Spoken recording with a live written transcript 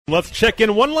Let's check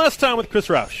in one last time with Chris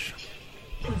Roush.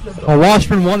 Well,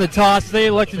 Washburn won the toss. They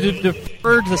elected to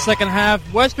defer to the second half.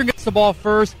 Western gets the ball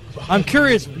first. I'm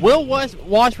curious, will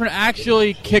Washburn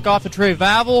actually kick off to Trey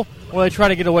Vavel, or will they try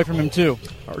to get away from him too?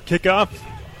 Our kickoff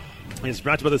is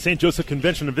brought to you by the St. Joseph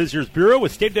Convention and Visitors Bureau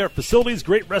with state-of-the-art facilities,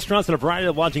 great restaurants, and a variety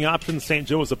of lodging options. St.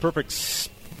 Joe is the perfect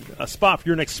spot for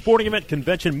your next sporting event,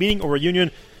 convention, meeting, or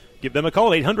reunion. Give them a call,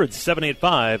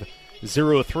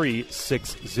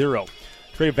 800-785-0360.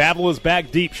 Trey Vavel is back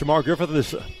deep. Shamar Griffith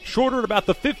is shorter at about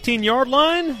the 15-yard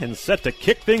line and set to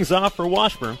kick things off for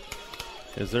Washburn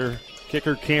as their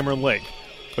kicker Cameron Lake.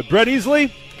 With Brett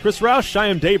Easley, Chris Roush, I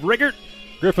am Dave Riggert.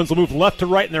 Griffins will move left to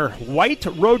right in their white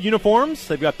road uniforms.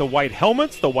 They've got the white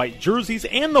helmets, the white jerseys,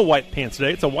 and the white pants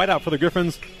today. It's a whiteout for the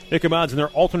Griffins. Ichabod's in their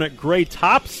alternate gray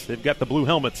tops. They've got the blue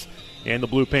helmets and the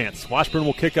blue pants. Washburn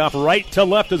will kick off right to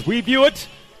left as we view it.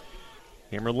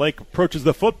 Cameron Lake approaches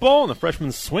the football, and the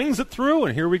freshman swings it through,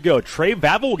 and here we go. Trey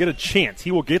Vavel will get a chance.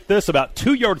 He will get this about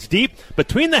 2 yards deep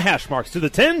between the hash marks to the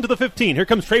 10 to the 15. Here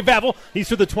comes Trey Vavel. He's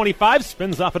to the 25,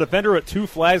 spins off a defender at 2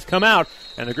 flags come out,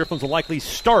 and the Griffins will likely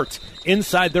start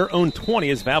inside their own 20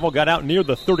 as Vavel got out near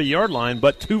the 30-yard line,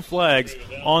 but 2 flags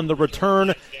on the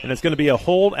return, and it's going to be a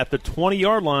hold at the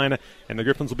 20-yard line, and the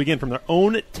Griffins will begin from their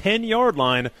own 10-yard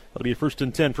line. That'll be first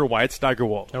and 10 for Wyatt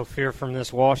Steigerwald. No fear from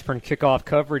this Washburn kickoff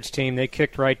coverage team. They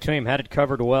kicked right to him, had it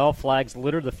covered well. Flags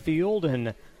litter the field, and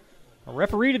a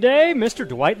referee today, Mr.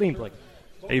 Dwight Leembley.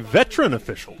 A veteran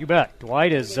official. You bet.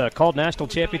 Dwight has called national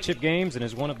championship games and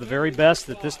is one of the very best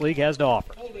that this league has to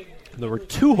offer. There were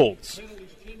 2 holds.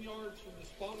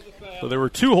 So there were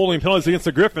 2 holding penalties against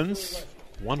the Griffins.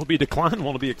 One will be declined,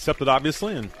 one will be accepted,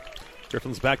 obviously, and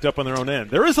Griffins backed up on their own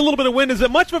end. There is a little bit of wind. Is it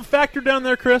much of a factor down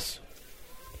there, Chris?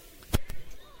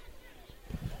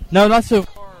 No, not so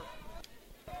far.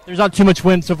 There's not too much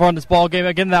wind so far in this ball game.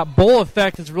 Again, that bowl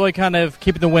effect is really kind of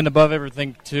keeping the wind above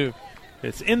everything, too.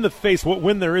 It's in the face. What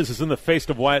wind there is in the face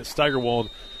of Wyatt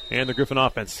Steigerwald and the Griffin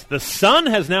offense. The sun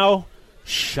has now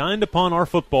shined upon our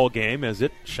football game as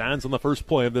it shines on the first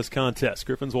play of this contest.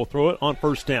 Griffins will throw it on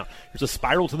first down. There's a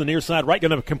spiral to the near side right,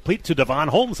 going to complete to Devon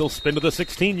Holmes. He'll spin to the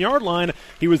 16-yard line.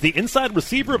 He was the inside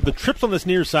receiver of the trips on this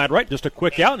near side right. Just a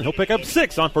quick out, and he'll pick up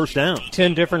 6 on first down.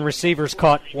 10 different receivers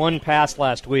caught one pass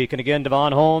last week. And again,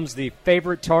 Devon Holmes, the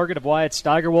favorite target of Wyatt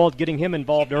Steigerwald, getting him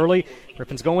involved early.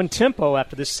 Griffins going tempo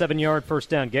after this 7-yard first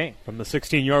down gain. From the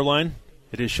 16-yard line,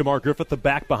 it is Shamar Griffith, the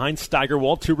back behind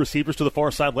Steigerwald. 2 receivers to the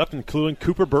far side left, including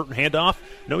Cooper Burton. Handoff.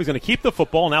 No, he's going to keep the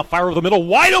football. Now fire over the middle.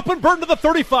 Wide open Burton to the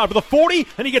 35, to the 40,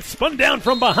 and he gets spun down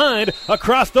from behind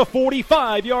across the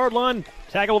 45-yard line.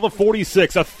 Tackle of the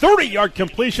 46. A 30-yard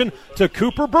completion to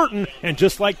Cooper Burton. And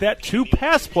just like that, 2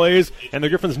 pass plays, and the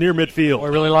Griffins near midfield. I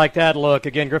really like that look.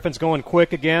 Again, Griffins going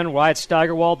quick again. Wyatt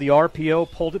Steigerwald, the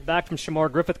RPO, pulled it back from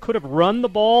Shamar Griffith. Could have run the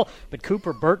ball, but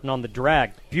Cooper Burton on the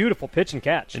drag. Beautiful pitch and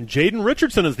catch. And Jaden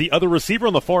Richardson is the other receiver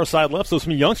on the far side left. So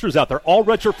some youngsters out there, all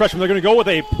redshirt freshmen. They're going to go with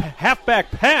a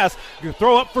halfback pass.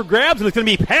 Throw up for grabs, and it's going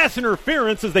to be pass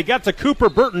interference as they got to Cooper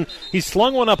Burton. He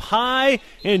slung one up high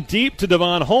and deep to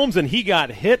Devon Holmes, and he got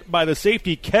hit by the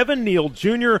safety Kevin Neal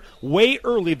Jr. way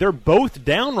early. They're both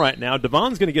down right now.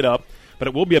 Devon's going to get up, but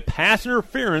it will be a pass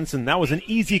interference, and that was an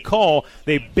easy call.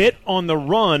 They bit on the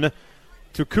run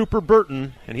to Cooper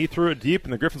Burton, and he threw it deep,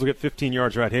 and the Griffins will get 15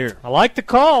 yards right here. I like the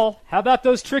call. How about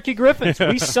those tricky Griffins?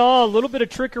 We saw a little bit of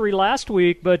trickery last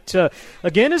week, but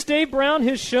again, as Dave Brown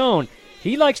has shown,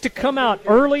 he likes to come out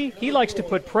early. He likes to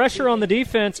put pressure on the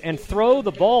defense and throw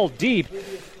the ball deep.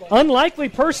 Unlikely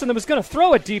person that was going to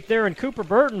throw it deep there in Cooper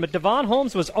Burton, but Devon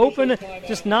Holmes was open.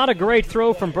 Just not a great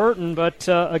throw from Burton, but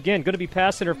again, going to be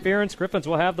pass interference. Griffins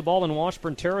will have the ball in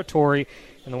Washburn territory,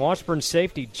 and the Washburn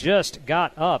safety just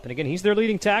got up. And again, he's their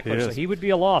leading tackler, so he would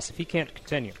be a loss if he can't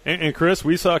continue. And Chris,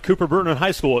 we saw Cooper Burton in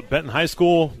high school at Benton High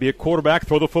School be a quarterback,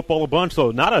 throw the football a bunch,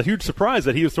 so not a huge surprise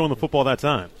that he was throwing the football that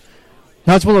time.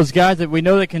 Now, it's one of those guys that we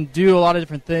know that can do a lot of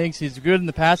different things. He's good in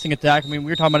the passing attack. I mean,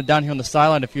 we were talking about it down here on the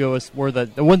sideline. A few of us were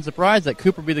that it wasn't surprised that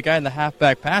Cooper be the guy in the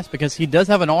halfback pass because he does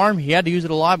have an arm. He had to use it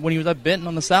a lot when he was at Benton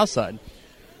on the south side.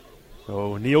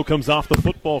 So Neal comes off the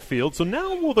football field. So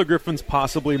now will the Griffins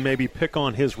possibly maybe pick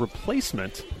on his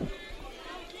replacement?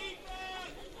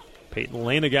 Peyton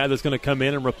Lane, a guy that's going to come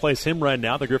in and replace him right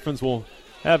now. The Griffins will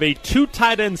have a 2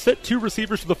 tight end set, 2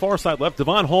 receivers to the far side left.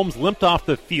 Devon Holmes limped off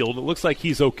the field. It looks like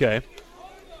he's okay.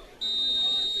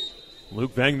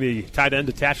 Luke Vang, the tight end,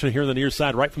 attachment here on the near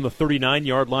side, right from the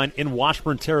 39-yard line in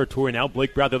Washburn territory. Now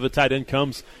Blake Brown, the other tight end,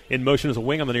 comes in motion as a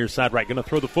wing on the near side right. Going to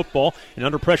throw the football, and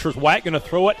under pressure is Wyatt. Going to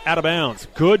throw it out of bounds.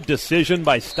 Good decision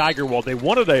by Steigerwald. They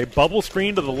wanted a bubble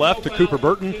screen to the left to Cooper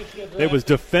Burton. It was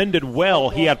defended well.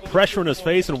 He had pressure in his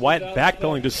face, and Wyatt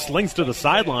backpedaling just slings to the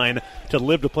sideline to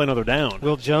live to play another down.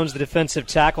 Will Jones, the defensive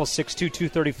tackle, 6'2",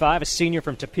 235, a senior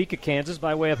from Topeka, Kansas,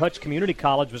 by way of Hutch Community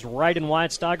College, was right in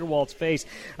Wyatt Steigerwald's face.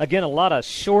 Again, a lot of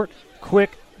short,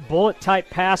 quick, bullet-type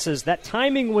passes. That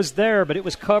timing was there, but it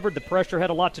was covered. The pressure had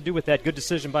a lot to do with that. Good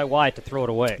decision by Wyatt to throw it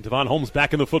away. Devon Holmes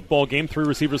back in the football game. 3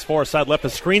 receivers far side left. A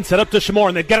screen set up to Shamar,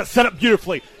 and they've got it set up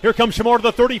beautifully. Here comes Shamar to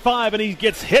the 35, and he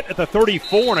gets hit at the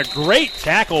 34, and a great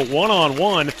tackle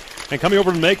one-on-one. And coming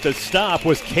over to make the stop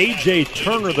was K.J.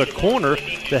 Turner, the corner,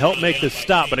 to help make the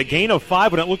stop. But a gain of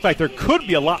 5 when it looked like there could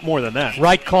be a lot more than that.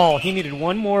 Right call. He needed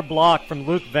one more block from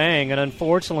Luke Vang, and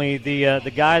unfortunately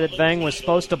the guy that Vang was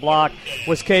supposed to block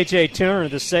was K.J. Turner.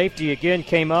 The safety, again,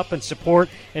 came up in support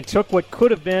and took what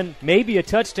could have been maybe a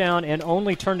touchdown and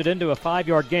only turned it into a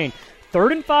 5-yard gain.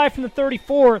 3rd and 5 from the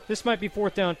 34. This might be four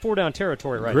down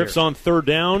territory right Griffs here. on 3rd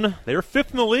down. They're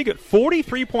 5th in the league at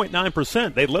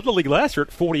 43.9%. They led the league last year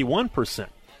at 41%.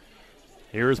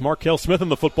 Here is Markel Smith in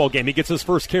the football game. He gets his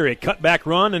first carry. A cutback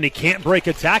run, and he can't break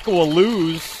a tackle. Will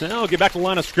lose. Now get back to the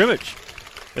line of scrimmage.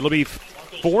 It'll be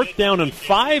 4th down and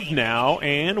 5 now,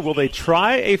 and will they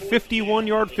try a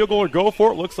 51-yard field goal or go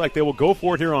for it? Looks like they will go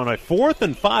for it here on a 4th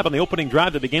and 5 on the opening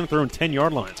drive that began with their own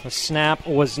 10-yard line. The snap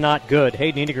was not good.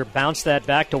 Hayden Edinger bounced that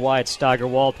back to Wyatt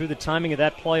Steigerwald. Through the timing of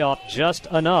that playoff just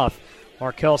enough.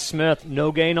 Markel Smith,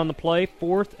 no gain on the play.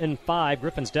 4th and 5.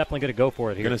 Griffin's definitely going to go for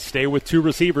it here. Going to stay with 2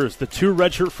 receivers, the 2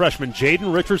 redshirt freshmen,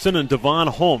 Jaden Richardson and Devon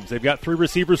Holmes. They've got 3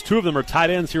 receivers. 2 of them are tight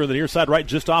ends here on the near side right,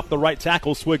 just off the right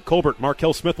tackle, Swig Colbert.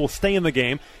 Markel Smith will stay in the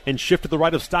game and shift to the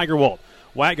right of Steigerwald.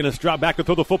 Wyatt going to drop back to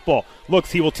throw the football.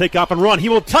 Looks, he will take off and run. He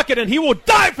will tuck it, and he will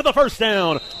dive for the first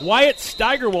down. Wyatt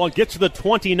Steigerwald gets to the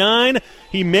 29.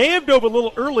 He may have dove a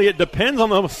little early. It depends on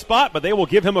the spot, but they will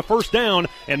give him a first down,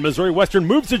 and Missouri Western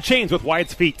moves the chains with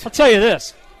Wyatt's feet. I'll tell you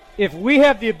this. If we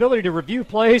have the ability to review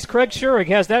plays, Craig Schurig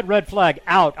has that red flag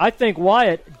out. I think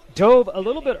Wyatt dove a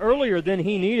little bit earlier than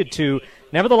he needed to.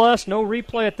 Nevertheless, no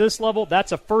replay at this level.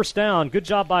 That's a first down. Good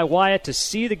job by Wyatt to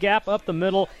see the gap up the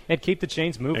middle and keep the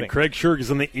chains moving. And Craig Schurig is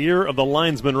in the ear of the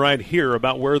linesman right here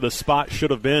about where the spot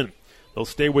should have been. They'll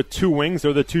stay with 2 wings.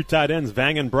 They're the 2 tight ends,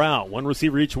 Vang and Brow. 1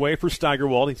 receiver each way for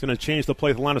Steigerwald. He's going to change the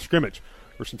play at the line of scrimmage.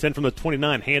 1st and 10 from the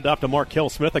 29. Hand off to Markel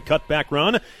Smith. A cutback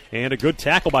run and a good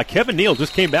tackle by Kevin Neal.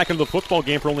 Just came back into the football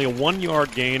game for only a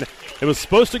 1-yard gain. It was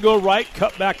supposed to go right.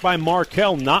 Cut back by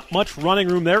Markel. Not much running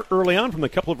room there early on from the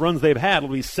couple of runs they've had.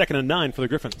 It'll be 2nd and 9 for the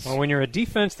Griffins. Well, when you're a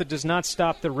defense that does not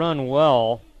stop the run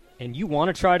well, and you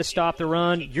want to try to stop the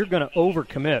run, you're going to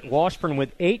overcommit. Washburn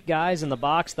with 8 guys in the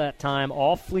box that time,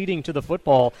 all fleeting to the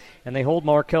football, and they hold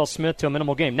Markel Smith to a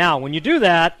minimal gain. Now, when you do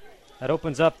that, that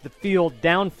opens up the field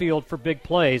downfield for big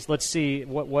plays. Let's see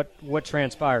what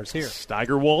transpires here.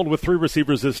 Steigerwald with 3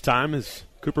 receivers this time as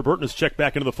Cooper Burton is checked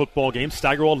back into the football game.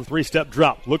 Steigerwald in 3-step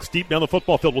drop. Looks deep down the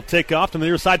football field. Will take off to the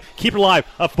near side. Keep it alive.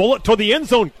 A bullet toward the end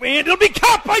zone. And it'll be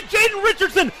caught by Jaden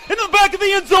Richardson into the back of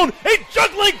the end zone. A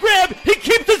juggling grab. He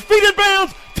keeps his feet in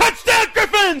bounds. Touchdown,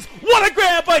 Griffins! What a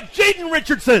grab by Jaden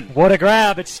Richardson. What a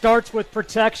grab. It starts with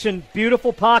protection.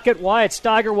 Beautiful pocket. Wyatt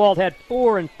Steigerwald had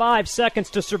 4 and 5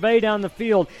 seconds to survey down the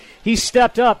field. He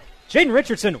stepped up. Jaden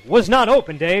Richardson was not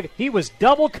open, Dave. He was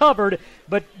double covered,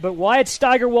 but Wyatt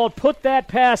Steigerwald put that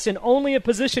pass in only a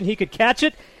position he could catch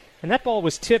it, and that ball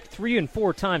was tipped 3 and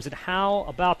 4 times. And how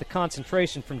about the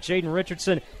concentration from Jaden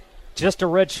Richardson? Just a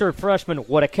redshirt freshman.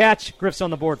 What a catch. Griff's on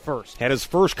the board first. Had his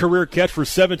first career catch for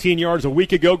 17 yards a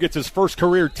week ago. Gets his first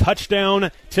career touchdown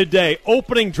today.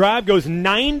 Opening drive goes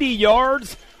 90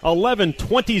 yards.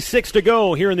 11:26 to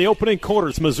go here in the opening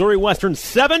quarters. Missouri Western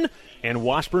 7 and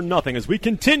Washburn nothing as we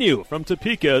continue from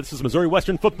Topeka. This is Missouri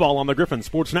Western football on the Griffin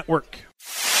Sports Network.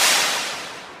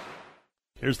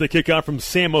 Here's the kickoff from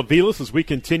Sam Aviles as we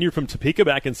continue from Topeka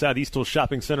back inside the Eastville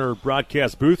Shopping Center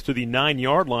broadcast booth to the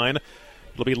 9-yard line.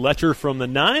 It'll be Letcher from the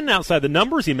 9 outside the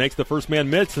numbers. He makes the first man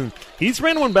miss, and he's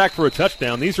ran one back for a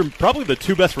touchdown. These are probably the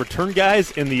 2 best return guys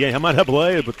in the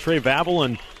MIAA with Trey Vavel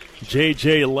and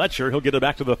J.J. Letcher. He'll get it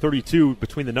back to the 32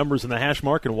 between the numbers and the hash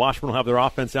mark, and Washburn will have their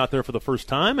offense out there for the first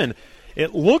time. And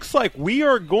it looks like we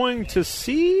are going to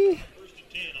see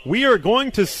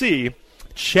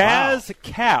Chaz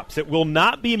Capps. It will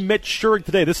not be Mitch Schurig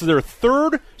today. This is their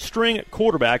 3rd string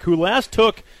quarterback who last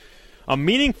took a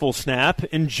meaningful snap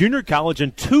in junior college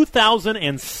in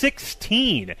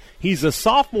 2016. He's a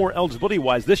sophomore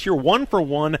eligibility-wise. This year, 1 for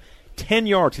 1, 10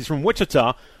 yards. He's from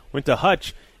Wichita, went to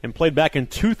Hutch, and played back in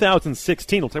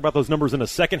 2016. We'll talk about those numbers in a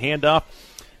second. Handoff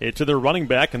to their running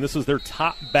back, and this is their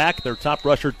top back, their top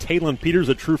rusher, Talon Peters,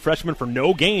 a true freshman, for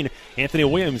no gain. Anthony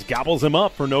Williams gobbles him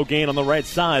up for no gain on the right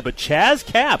side, but Chaz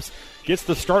Capps gets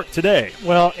the start today.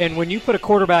 Well, and when you put a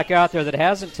quarterback out there that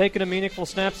hasn't taken a meaningful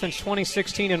snap since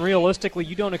 2016, and realistically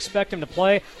you don't expect him to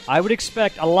play, I would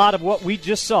expect a lot of what we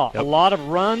just saw. Yep. A lot of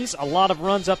runs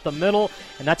up the middle,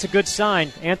 and that's a good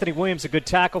sign. Anthony Williams, a good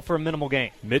tackle for a minimal gain.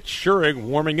 Mitch Schurig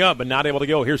warming up but not able to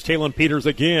go. Here's Talon Peters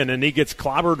again, and he gets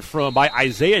clobbered by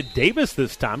Isaiah Davis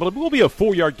this time. It will be a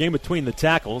 4-yard game between the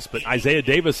tackles, but Isaiah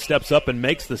Davis steps up and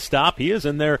makes the stop. He is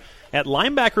in there at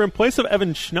linebacker in place of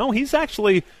Evan Snow.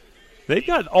 They've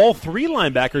got all three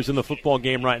linebackers in the football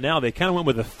game right now. They kind of went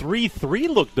with a 3-3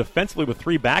 look defensively with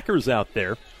three backers out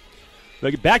there.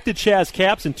 But back to Chaz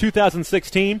Capps in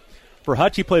 2016. For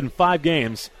Hutch, he played in 5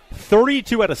 games.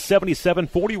 32 out of 77,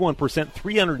 41%,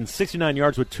 369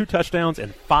 yards with 2 touchdowns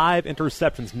and 5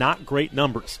 interceptions. Not great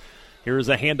numbers. Here's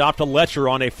a handoff to Letcher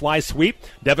on a fly sweep.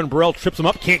 Devin Burrell trips him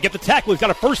up, can't get the tackle. He's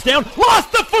got a first down.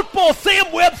 Lost the football.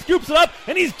 Sam Webb scoops it up,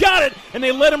 and he's got it. And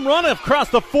they let him run across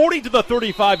the 40 to the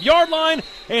 35-yard line,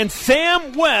 and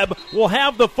Sam Webb will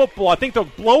have the football. I think they'll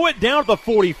blow it down to the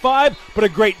 45, but a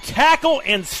great tackle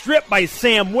and strip by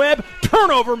Sam Webb.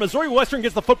 Turnover. Missouri Western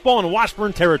gets the football in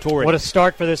Washburn territory. What a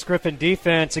start for this Griffin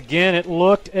defense. Again, it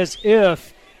looked as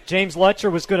if James Letcher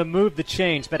was going to move the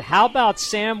chains, but how about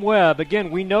Sam Webb?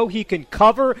 Again, we know he can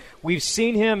cover. We've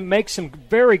seen him make some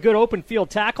very good open field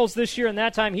tackles this year, and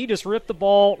that time he just ripped the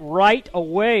ball right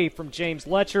away from James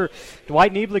Letcher.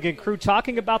 Dwight Nieblig and crew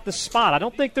talking about the spot. I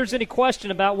don't think there's any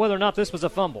question about whether or not this was a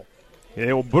fumble. Yeah,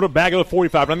 they will put it back at the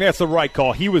 45. I think that's the right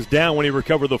call. He was down when he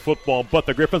recovered the football, but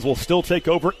the Griffins will still take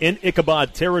over in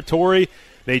Ichabod territory.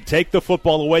 They take the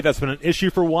football away. That's been an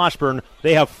issue for Washburn.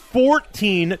 They have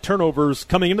 14 turnovers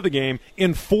coming into the game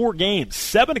in 4 games.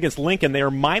 7 against Lincoln. They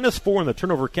are -4 in the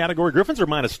turnover category. Griffins are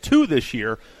 -2 this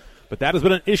year. But that has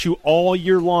been an issue all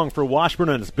year long for Washburn,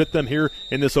 and it's bit them here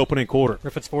in this opening quarter.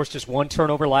 Griffins forced just 1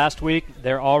 turnover last week.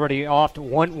 They're already off to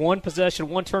one possession,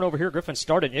 1 turnover here. Griffins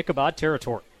started in Ichabod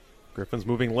territory. Griffins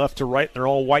moving left to right. They're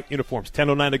all white uniforms.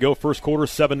 10:09 to go. First quarter,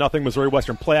 7-0 Missouri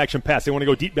Western. Play action pass. They want to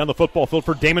go deep down the football field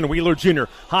for Damon Wheeler Jr.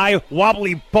 High,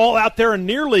 wobbly ball out there and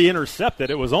nearly intercepted.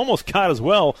 It was almost caught as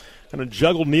well. Kind of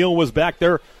juggled. Neal was back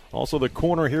there. Also the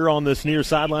corner here on this near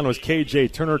sideline was K.J.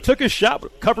 Turner. Took his shot,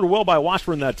 but covered well by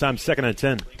Washburn that time. 2nd and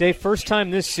 10. Dave, first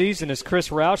time this season, as Chris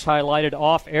Roush highlighted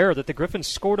off air, that the Griffins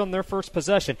scored on their first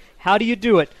possession. How do you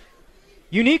do it?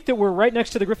 Unique that we're right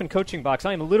next to the Griffin coaching box.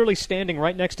 I am literally standing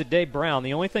right next to Dave Brown.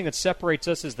 The only thing that separates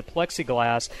us is the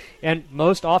plexiglass, and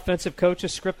most offensive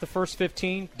coaches script the first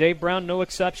 15. Dave Brown, no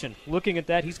exception. Looking at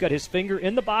that, he's got his finger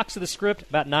in the box of the script,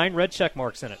 about 9 red check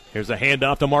marks in it. Here's a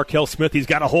handoff to Markel Smith. He's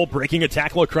got a hole, breaking a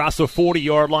tackle across the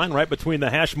 40-yard line, right between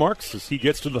the hash marks. As he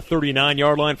gets to the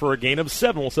 39-yard line for a gain of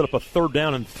 7, we'll set up a 3rd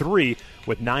down and 3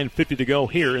 with 9:50 to go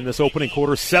here in this opening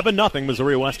quarter. 7-0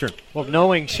 Missouri Western. Well,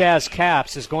 knowing Chaz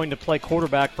Capps is going to play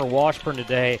quarterback for Washburn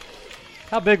today,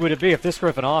 how big would it be if this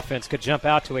Griffin offense could jump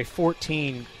out to a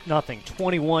 14-0,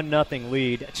 21-0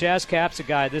 lead? Chaz Capps, a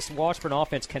guy this Washburn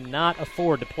offense cannot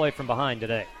afford to play from behind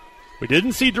today. We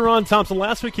didn't see Deron Thompson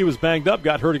last week. He was banged up,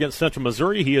 got hurt against Central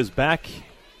Missouri. He is back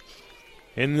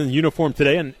in the uniform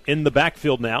today and in the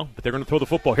backfield now, but they're going to throw the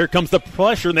football. Here comes the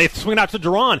pressure, and they swing it out to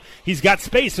Deron. He's got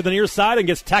space to the near side and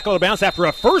gets tackled out of bounds after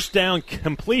a first down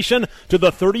completion to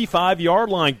the 35-yard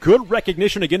line. Good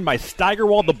recognition again by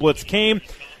Steigerwald. The blitz came.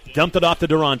 Dumped it off to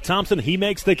Deron Thompson. He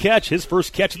makes the catch, his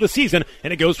first catch of the season,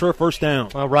 and it goes for a first down.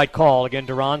 Well, right call. Again,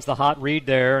 Deron's the hot read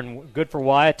there, and good for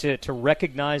Wyatt to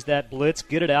recognize that blitz,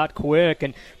 get it out quick,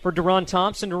 and for Deron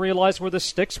Thompson to realize where the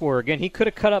sticks were. Again, he could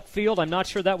have cut up field. I'm not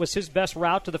sure that was his best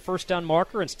route to the first down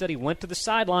marker. Instead, he went to the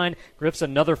sideline. Griff's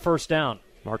another first down.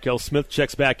 Markel Smith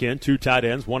checks back in. 2 tight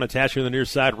ends, 1 attached on the near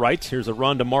side right. Here's a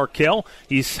run to Markel.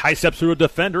 He high steps through a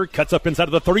defender, cuts up inside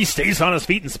of the 30, stays on his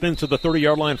feet, and spins to the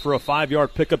 30-yard line for a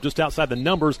 5-yard pickup just outside the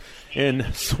numbers.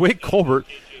 And Swig Colbert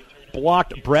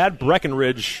blocked Brad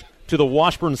Breckenridge to the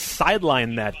Washburn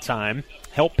sideline that time.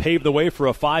 Helped pave the way for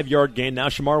a 5-yard gain. Now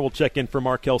Shamar will check in for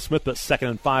Markel Smith, but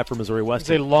 2nd and 5 for Missouri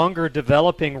Western. It's a longer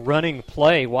developing running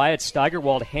play. Wyatt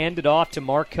Steigerwald handed off to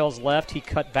Markel's left. He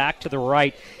cut back to the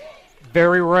right.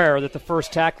 Very rare that the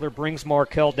first tackler brings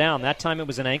Markel down. That time it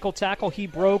was an ankle tackle. He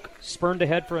broke, spurned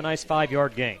ahead for a nice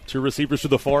 5-yard gain. 2 receivers to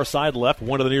the far side left.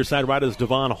 1 to the near side right is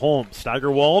Devon Holmes.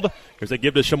 Steigerwald, here's a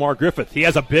give to Shamar Griffith. He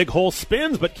has a big hole,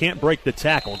 spins, but can't break the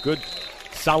tackle. Good,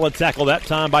 solid tackle that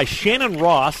time by Shannon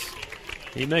Ross.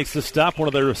 He makes the stop, one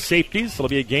of their safeties. It'll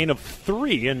be a gain of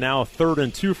 3, and now 3rd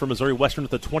and 2 for Missouri Western at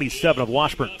the 27 of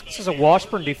Washburn. This is a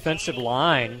Washburn defensive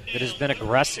line that has been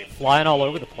aggressive, flying all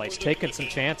over the place, taking some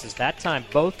chances. That time,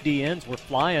 both DNs were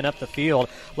flying up the field.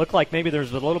 Looked like maybe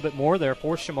there's a little bit more there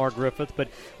for Shamar Griffith, but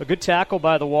a good tackle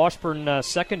by the Washburn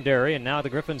secondary, and now the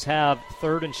Griffins have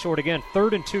 3rd and short again.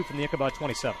 3rd and 2 from the Ichabod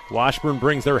 27. Washburn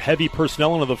brings their heavy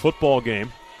personnel into the football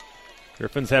game.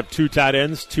 Griffins have 2 tight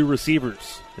ends, 2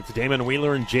 receivers. It's Damon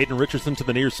Wheeler and Jaden Richardson to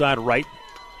the near side right.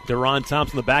 Deron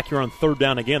Thompson the back here on 3rd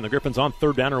down again. The Griffins on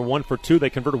 3rd down are 1 for 2.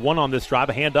 They converted 1 on this drive.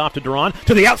 A handoff to Deron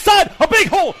to the outside. A big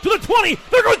hole to the 20.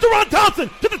 There goes Deron Thompson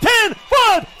to the 10,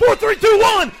 5, 4, 3, 2,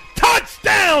 1.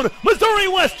 Touchdown, Missouri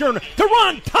Western.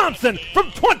 Deron Thompson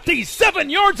from 27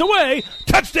 yards away.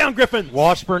 Touchdown, Griffins.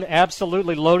 Washburn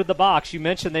absolutely loaded the box. You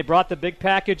mentioned they brought the big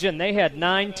package in. They had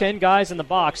 9, 10 guys in the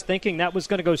box thinking that was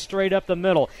going to go straight up the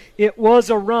middle. It was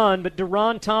a run, but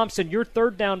Deron Thompson, your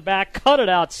 3rd down back, cut it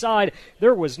outside.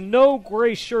 There was no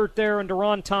gray shirt there, and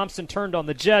Deron Thompson turned on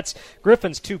the Jets.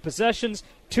 Griffins 2 possessions,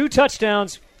 2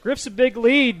 touchdowns. Griff's a big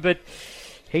lead, but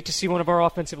hate to see one of our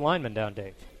offensive linemen down,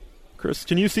 Dave. Chris,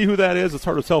 can you see who that is? It's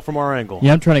hard to tell from our angle.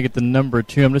 Yeah, I'm trying to get the number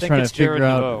 2. I'm just trying to figure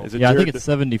out. Is it yeah, Jared I think it's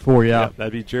 74, yeah.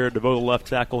 That'd be Jared DeVoe, the left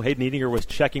tackle. Hayden Edinger was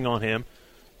checking on him.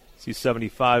 See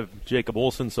 75, Jacob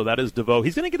Olson, so that is DeVoe.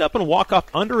 He's going to get up and walk off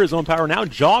under his own power, now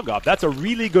jog off. That's a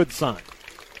really good sign.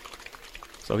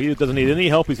 So he doesn't need any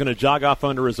help. He's going to jog off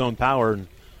under his own power. And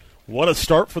what a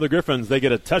start for the Griffins. They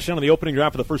get a touchdown on the opening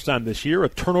drive for the first time this year. A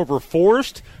turnover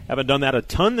forced. Haven't done that a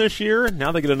ton this year.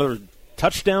 Now they get another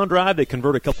touchdown drive. They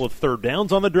convert a couple of 3rd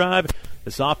downs on the drive.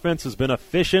 This offense has been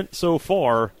efficient so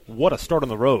far. What a start on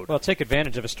the road. Well, take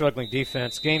advantage of a struggling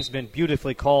defense. Game's been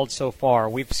beautifully called so far.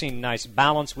 We've seen nice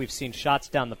balance. We've seen shots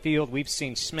down the field. We've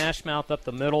seen smash mouth up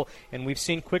the middle. And we've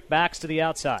seen quick backs to the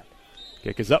outside.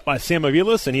 Kick is up by Sam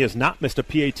Aviles, and he has not missed a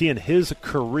PAT in his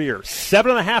career.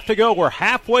 7.5 to go. We're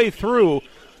halfway through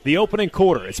the opening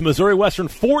quarter. It's Missouri Western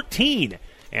 14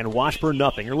 and Washburn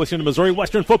nothing. You're listening to Missouri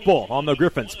Western football on the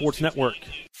Griffin Sports Network.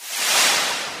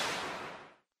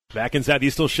 Back inside the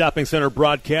Easthill Shopping Center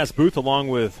broadcast booth along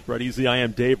with Brett Easy, I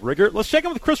am Dave Riggert. Let's check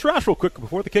in with Chris Roush real quick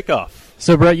before the kickoff.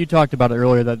 So, Brett, you talked about it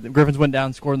earlier that the Griffins went down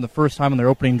and scored in the first time on their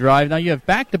opening drive. Now you have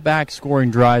back-to-back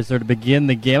scoring drives there to begin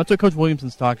the game. That's what Coach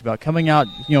Williamson's talked about, coming out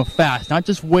fast, not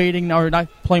just waiting or not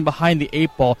playing behind the 8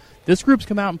 ball. This group's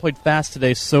come out and played fast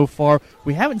today so far.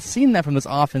 We haven't seen that from this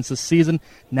offense this season.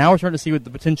 Now we're starting to see what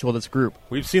the potential of this group.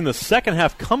 We've seen the second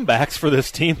half comebacks for this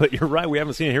team, but you're right, we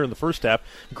haven't seen it here in the first half.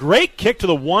 Great kick to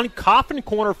the 1, coffin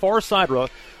corner, far side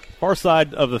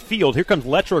of the field. Here comes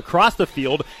Letcher across the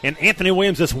field, and Anthony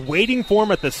Williams just waiting for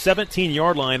him at the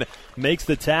 17-yard line, makes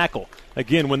the tackle.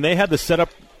 Again, when they had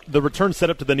the return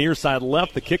set up to the near side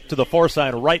left, the kick to the far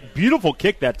side right. Beautiful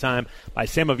kick that time by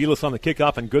Sam Aviles on the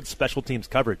kickoff, and good special teams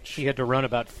coverage. He had to run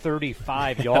about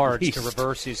 35 yards to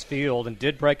reverse his field and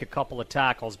did break a couple of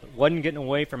tackles, but wasn't getting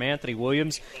away from Anthony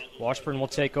Williams. Washburn will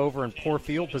take over in poor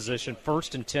field position,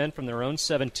 1st and 10 from their own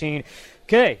 17.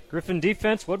 Okay, Griffin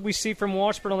defense, what did we see from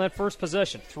Washburn on that first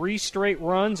possession? 3 straight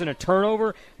runs and a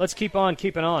turnover. Let's keep on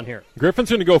keeping on here. Griffin's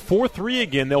going to go 4-3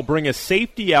 again. They'll bring a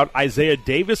safety out. Isaiah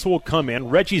Davis will come in.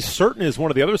 Reggie Certain is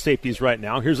one of the other safeties right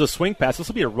now. Here's a swing pass. This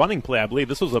will be a running play, I believe.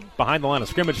 This was a behind the line of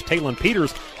scrimmage. Talon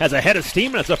Peters has a head of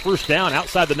steam, and it's a first down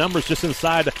outside the numbers, just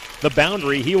inside the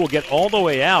boundary. He will get all the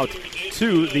way out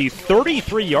to the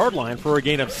 33-yard line for a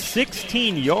gain of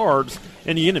 16 yards.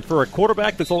 And for a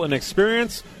quarterback that's a little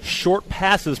inexperienced, short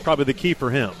pass is probably the key for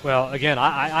him. Well, again,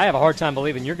 I have a hard time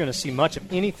believing you're going to see much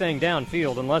of anything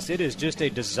downfield unless it is just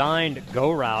a designed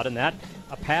go route, and that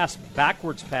a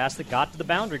backwards pass that got to the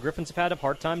boundary. Griffins have had a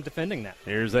hard time defending that.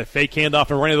 Here's a fake handoff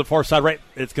and running to the far side right.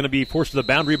 It's going to be forced to the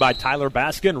boundary by Tyler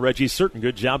Baskin. Reggie Certain,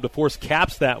 good job to force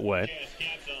Caps that way.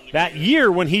 That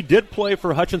year when he did play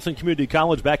for Hutchinson Community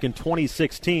College back in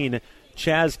 2016,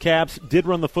 Chaz Caps did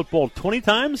run the football 20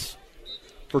 times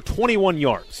for 21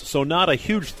 yards, so not a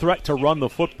huge threat to run the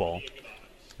football.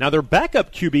 Now, their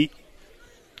backup QB,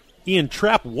 Ian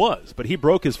Trapp, was, but he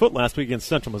broke his foot last week against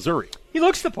Central Missouri. He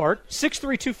looks the part, 6'3",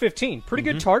 215. Pretty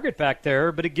good target back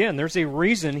there, but again, there's a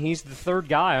reason he's the 3rd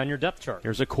guy on your depth chart.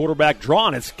 Here's a quarterback draw,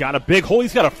 and it's got a big hole.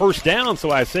 He's got a first down,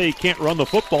 so I say he can't run the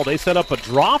football. They set up a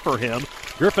draw for him.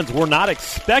 Griffins were not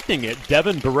expecting it.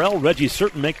 Devin Burrell, Reggie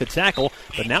Certain make the tackle,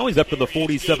 but now he's up to the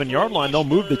 47-yard line. They'll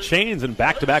move the chains and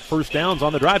back-to-back first downs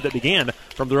on the drive that began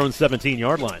from their own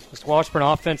 17-yard line. This Washburn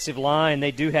offensive line,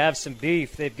 they do have some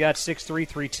beef. They've got 6'3",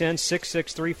 310,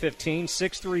 6'6", 315,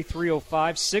 6'3",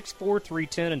 305, 6'4",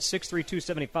 310, and 6'3",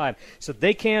 275. So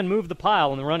they can move the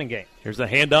pile in the running game. Here's a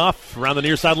handoff around the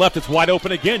near side left. It's wide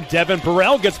open again. Devin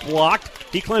Burrell gets blocked.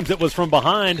 He claims it was from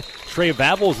behind. Trey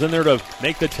Vavel's in there to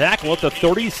make the tackle at the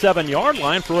 37-yard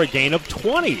line for a gain of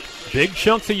 20. Big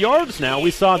chunks of yards now.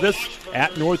 We saw this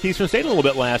at Northeastern State a little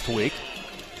bit last week.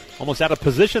 Almost out of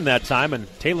position that time, and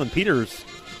Talon Peters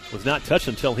was not touched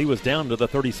until he was down to the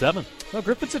 37. Well,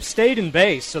 Griffins have stayed in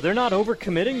base, so they're not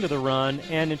overcommitting to the run,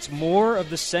 and it's more of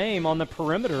the same on the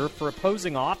perimeter for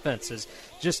opposing offenses.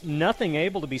 Just nothing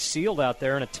able to be sealed out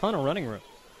there and a ton of running room.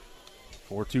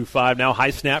 4-2-5 now.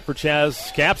 High snap for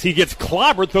Chaz Caps. He gets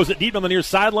clobbered, throws it deep on the near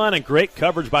sideline, and great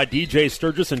coverage by DJ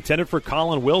Sturgis, intended for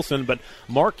Colin Wilson, but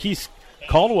Marquise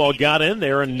Caldwell got in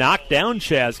there and knocked down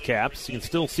Chaz Caps. You can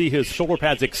still see his shoulder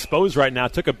pads exposed right now.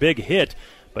 Took a big hit,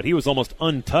 but he was almost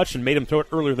untouched and made him throw it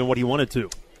earlier than what he wanted to.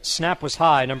 Snap was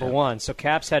high, number one, so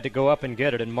Caps had to go up and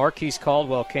get it, and Marquise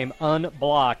Caldwell came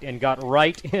unblocked and got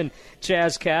right in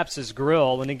Chaz Caps'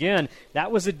 grill. And again,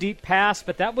 that was a deep pass,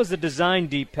 but that was a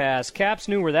designed deep pass. Caps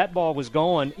knew where that ball was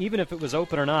going, even if it was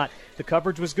open or not. The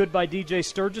coverage was good by DJ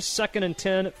Sturgis, 2nd and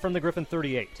 10 from the Griffin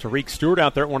 38. Tariq Stewart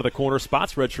out there at one of the corner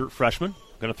spots, redshirt freshman.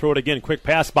 Going to throw it again. Quick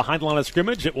pass behind the line of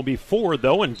scrimmage. It will be forward,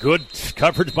 though, and good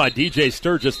coverage by DJ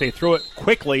Sturgis. They throw it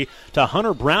quickly to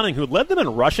Hunter Browning, who led them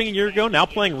in rushing a year ago, now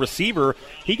playing receiver.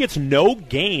 He gets no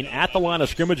gain at the line of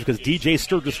scrimmage because DJ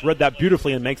Sturgis read that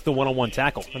beautifully and makes the one-on-one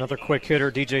tackle. Another quick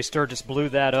hitter. DJ Sturgis blew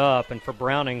that up. And for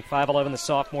Browning, 5'11", the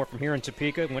sophomore from here in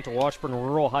Topeka, went to Washburn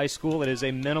Rural High School. It is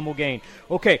a minimal gain.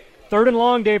 Okay. 3rd and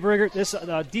long, Dave Riggert. This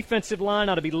defensive line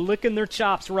ought to be licking their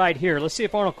chops right here. Let's see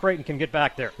if Arnold Creighton can get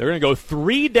back there. They're going to go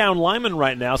 3 down linemen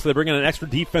right now, so they bring in an extra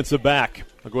defensive back.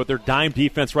 They'll go with their dime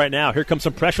defense right now. Here comes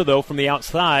some pressure, though, from the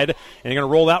outside. And they're going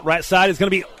to roll out right side. It's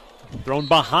going to be thrown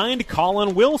behind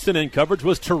Colin Wilson, and coverage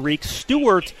was Tariq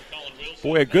Stewart.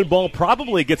 Boy, a good ball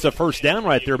probably gets a first down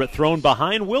right there, but thrown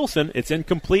behind Wilson. It's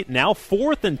incomplete. Now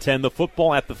 4th and 10. The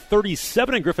football at the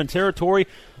 37 in Griffin territory.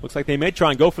 Looks like they may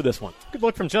try and go for this one. Good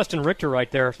look from Justin Richter right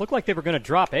there. It looked like they were going to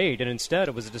drop 8, and instead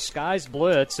it was a disguised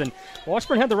blitz. And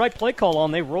Washburn had the right play call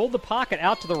on. They rolled the pocket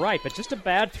out to the right, but just a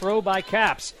bad throw by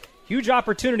Caps. Huge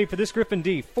opportunity for this Griffin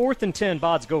D. 4th and 10.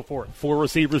 Bods go for it. 4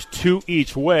 receivers, 2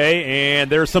 each way, and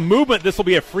there's some movement. This will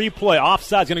be a free play.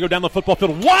 Offside's going to go down the football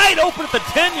field. Wide open at the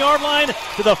 10-yard line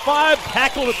to the 5.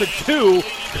 Tackled at the 2.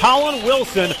 Colin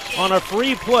Wilson on a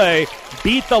free play.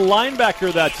 Beat the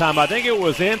linebacker that time. I think it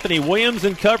was Anthony Williams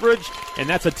in coverage, and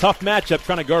that's a tough matchup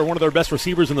trying to guard one of their best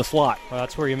receivers in the slot. Well,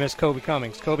 that's where you miss Kobe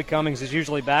Cummings. Kobe Cummings is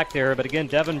usually back there, but again,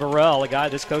 Devin Burrell, a guy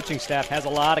this coaching staff has a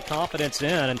lot of confidence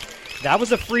in, and that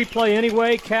was a free play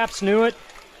anyway. Caps knew it,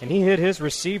 and he hit his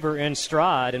receiver in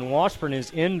stride, and Washburn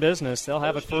is in business. They'll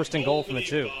have it 1st and goal from the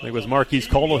 2. It was Marquise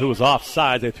Caldwell who was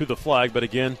offside. They threw the flag, but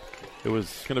again, it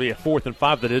was going to be a 4th and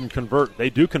 5 that didn't convert.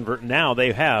 They do convert now.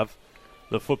 They have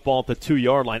the football at the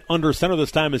 2-yard line. Under center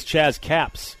this time is Chaz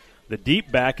Caps. The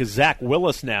deep back is Zach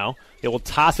Willis now. They will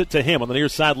toss it to him on the near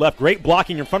side left. Great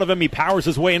blocking in front of him. He powers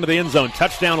his way into the end zone.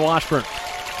 Touchdown Washburn.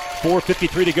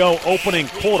 4:53 to go, opening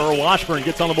quarter. Washburn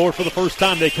gets on the board for the first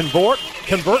time. They convert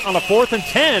on a 4th and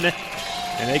 10,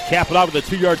 and they cap it off with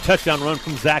a 2-yard touchdown run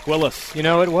from Zach Willis. You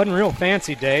know, it wasn't real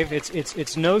fancy, Dave.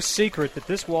 It's no secret that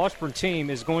this Washburn team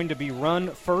is going to be run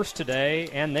first today,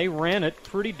 and they ran it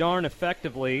pretty darn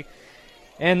effectively.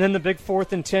 And then the big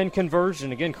 4th and 10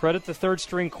 conversion. Again, credit the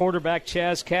 3rd-string quarterback,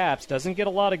 Chaz Caps. Doesn't get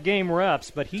a lot of game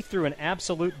reps, but he threw an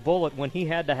absolute bullet when he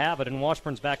had to have it, and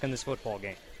Washburn's back in this football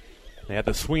game. They had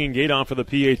the swinging gate on for the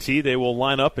PAT. They will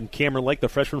line up, and Cameron Lake, the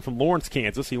freshman from Lawrence,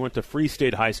 Kansas, he went to Free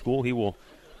State High School. He will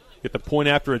get the point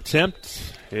after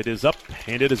attempt. It is up,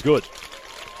 and it is good.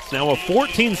 It's now a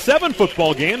 14-7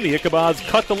 football game. The Ichabods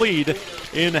cut the lead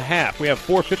in half. We have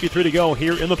 4:53 to go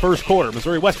here in the first quarter.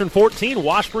 Missouri Western 14,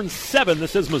 Washburn 7.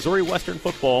 This is Missouri Western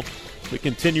football. We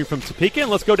continue from Topeka,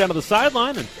 and let's go down to the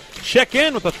sideline and check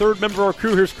in with the 3rd member of our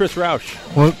crew. Here's Chris Roush.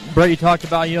 Well, Brett, you talked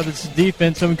about, this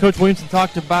defense. I mean, Coach Williamson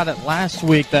talked about it last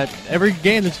week, that every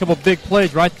game there's a couple big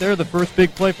plays. Right there, the first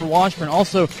big play for Washburn.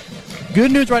 Also,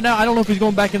 good news right now, I don't know if he's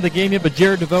going back into the game yet, but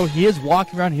Jared DeVoe, he is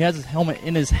walking around. He has his helmet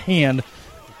in his hand,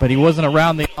 but he wasn't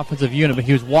around the offensive unit, but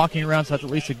he was walking around, so that's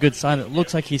at least a good sign. It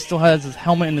looks like he still has his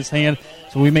helmet in his hand,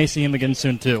 so we may see him again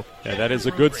soon, too. Yeah, that is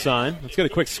a good sign. Let's get a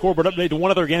quick scoreboard update to one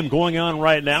other game going on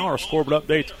right now. Our scoreboard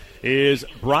update is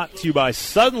brought to you by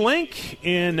Suddenlink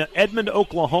in Edmond,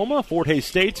 Oklahoma, Fort Hays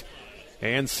State,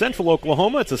 and Central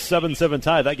Oklahoma. It's a 7-7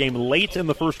 tie. That game late in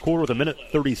the first quarter with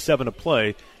 1:37 to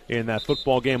play in that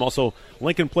football game. Also,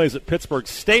 Lincoln plays at Pittsburgh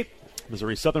State.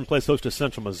 Missouri Southern plays host to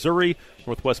Central Missouri.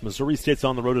 Northwest Missouri State's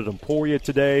on the road at Emporia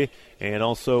today. And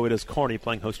also it is Kearney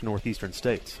playing host to Northeastern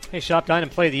States. Hey, shop, dine,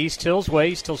 and play the East Hills way.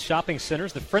 East Hills Shopping Center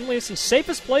is the friendliest and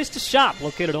safest place to shop.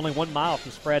 Located only 1 mile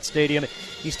from Spratt Stadium.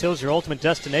 East Hills, your ultimate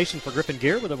destination for Griffin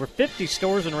gear with over 50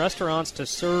 stores and restaurants to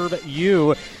serve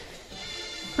you.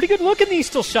 Pretty good look in the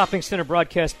East Hills Shopping Center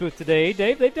broadcast booth today,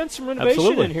 Dave. They've done some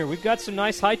renovation in here. We've got some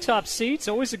nice high-top seats,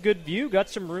 always a good view, got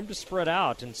some room to spread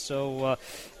out. And so,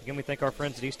 again, we thank our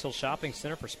friends at East Hills Shopping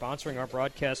Center for sponsoring our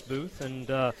broadcast booth.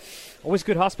 And always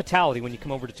good hospitality when you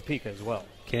come over to Topeka as well.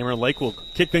 Cameron Lake will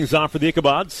kick things off for the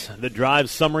Ichabods. The drive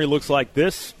summary looks like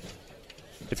this.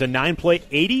 It's a 9-play,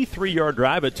 83-yard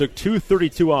drive. It took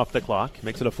 2:32 off the clock.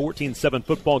 Makes it a 14-7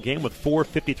 football game with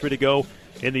 4:53 to go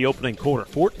in the opening quarter.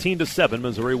 14-7,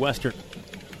 Missouri Western.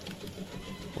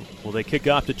 Will they kick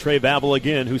off to Trey Babel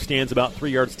again, who stands about 3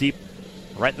 yards deep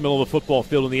right in the middle of the football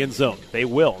field in the end zone? They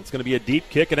will. It's going to be a deep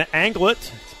kick and an angle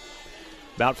it.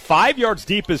 About 5 yards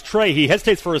deep is Trey. He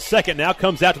hesitates for a second, now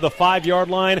comes out to the 5-yard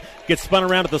line, gets spun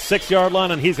around at the 6-yard line,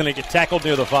 and he's going to get tackled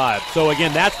near the 5. So,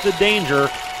 again, that's the danger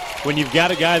when you've got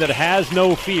a guy that has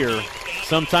no fear.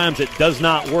 Sometimes it does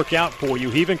not work out for you.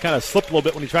 He even kind of slipped a little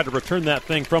bit when he tried to return that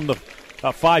thing from the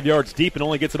 5 yards deep and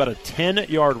only gets about a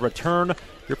 10-yard return.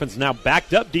 Griffins now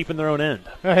backed up deep in their own end.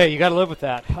 Hey, you got to live with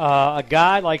that. A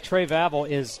guy like Trey Babel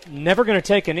is never going to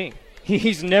take a knee.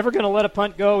 He's never going to let a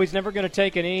punt go. He's never going to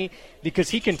take a knee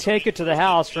because he can take it to the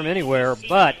house from anywhere.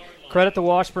 But credit the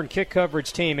Washburn kick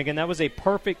coverage team. Again, that was a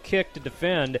perfect kick to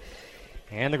defend.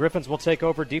 And the Griffins will take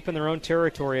over deep in their own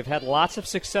territory. Have had lots of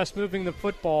success moving the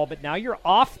football, but now you're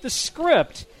off the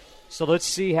script. So let's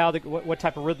see how what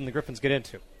type of rhythm the Griffins get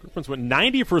into. Griffins went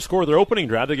 90 for a score of their opening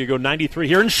drive. They could go 93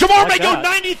 here. And Shamar may go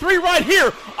 93 right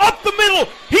here. Up the middle.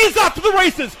 He's off to the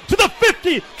races. To the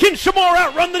 50. Can Shamar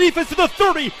outrun the defense to the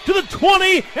 30, to the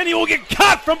 20, and he will get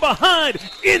caught from behind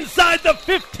inside the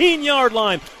 15-yard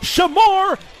line.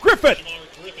 Shamar Griffith.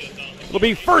 It'll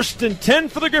be 1st and 10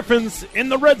 for the Griffins in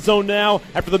the red zone now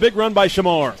after the big run by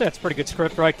Shamar. That's pretty good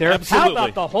script right there. Absolutely. How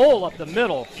about the hole up the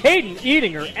middle? Caden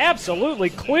Edinger absolutely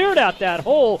cleared out that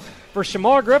hole for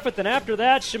Shamar Griffith, and after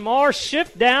that, Shamar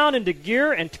shift down into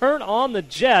gear and turn on the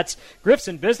Jets. Griff's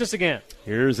in business again.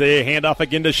 Here's a handoff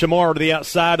again to Shamar to the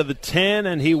outside of the 10,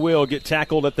 and he will get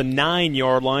tackled at the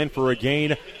 9-yard line for a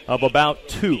gain of about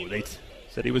 2. They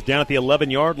said he was down at the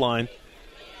 11-yard line.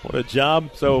 What a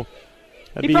job. So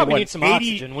that'd he be, probably needs some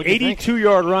oxygen.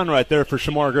 82-yard run right there for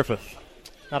Shamar Griffith.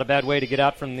 Not a bad way to get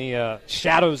out from the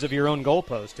shadows of your own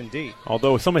goalpost, indeed.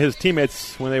 Although some of his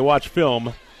teammates, when they watch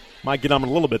film, might get on him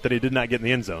a little bit that he did not get in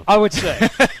the end zone. I would say,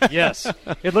 yes.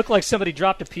 It looked like somebody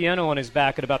dropped a piano on his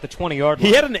back at about the 20-yard line.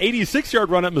 He had an 86-yard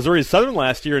run at Missouri Southern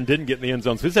last year and didn't get in the end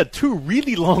zone. So he's had 2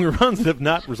 really long runs that have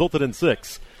not resulted in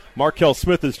 6. Markel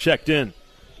Smith is checked in.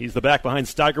 He's the back behind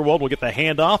Steigerwald. Will get the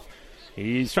handoff.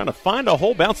 He's trying to find a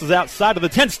hole, bounces outside of the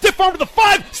 10, stiff arm to the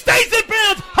 5, stays in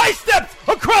bounds, high steps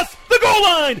across the goal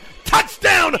line.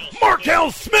 Touchdown,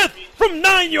 Markel Smith from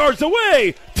 9 yards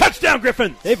away. Touchdown,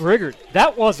 Griffins. Dave Riggert,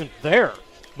 that wasn't there.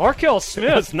 Markel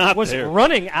Smith was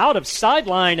running out of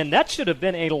sideline, and that should have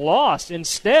been a loss.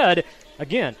 Instead,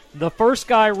 again, the first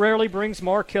guy rarely brings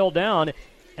Markel down.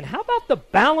 And how about the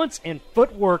balance and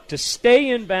footwork to stay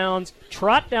in bounds,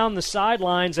 trot down the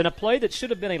sidelines, and a play that should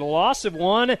have been a loss of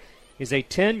 1 is a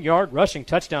 10-yard rushing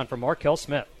touchdown for Markel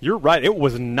Smith. You're right. It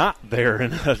was not there.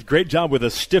 And a great job with a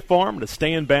stiff arm to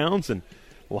stay in bounds. And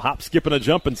we'll hop, skip, and a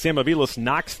jump, and Sam Aviles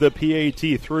knocks the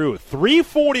PAT through.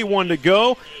 3:41 to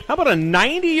go. How about a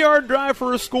 90-yard drive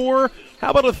for a score? How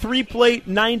about a 3-plate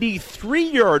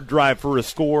 93-yard drive for a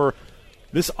score?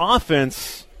 This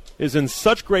offense is in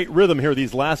such great rhythm here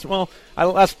these last probably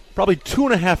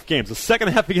 2.5 games. The second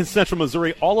half against Central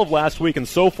Missouri, all of last week, and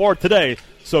so far today,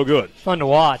 so good. Fun to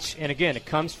watch. And again, it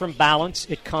comes from balance.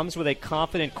 It comes with a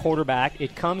confident quarterback.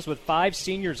 It comes with 5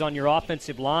 seniors on your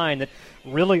offensive line that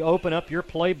really open up your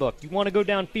playbook. You want to go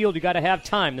downfield, you got to have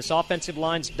time. This offensive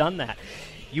line's done that.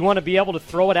 You want to be able to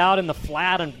throw it out in the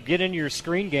flat and get into your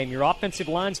screen game. Your offensive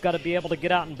line's got to be able to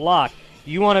get out and block.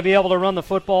 You want to be able to run the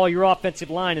football, your offensive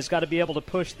line has got to be able to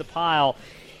push the pile.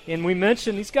 And we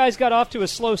mentioned these guys got off to a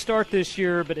slow start this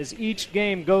year, but as each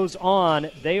game goes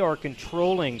on, they are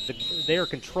controlling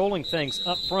things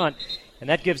up front.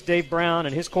 And that gives Dave Brown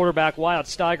and his quarterback, Wyatt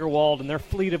Steigerwald, and their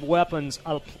fleet of weapons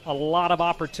a lot of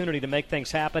opportunity to make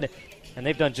things happen. And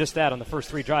they've done just that on the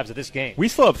first 3 drives of this game. We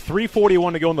still have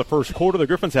 3:41 to go in the first quarter. The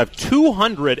Griffins have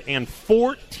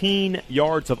 214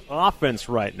 yards of offense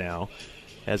right now,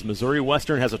 as Missouri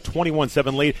Western has a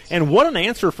 21-7 lead. And what an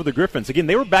answer for the Griffins. Again,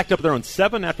 they were backed up their own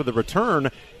 7 after the return,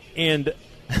 and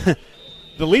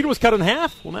the lead was cut in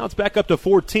half. Well, now it's back up to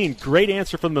 14. Great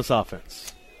answer from this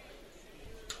offense.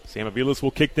 Sam Aviles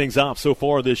will kick things off so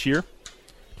far this year.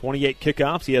 28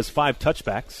 kickoffs. He has 5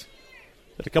 touchbacks.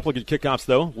 Had a couple of good kickoffs,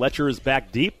 though. Letcher is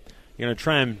back deep. You're going to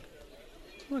try and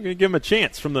we're going to give him a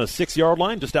chance from the 6-yard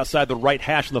line, just outside the right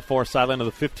hash on the far sideline of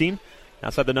the 15.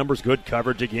 Outside the numbers, good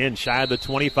coverage again. Shy of the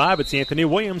 25, it's Anthony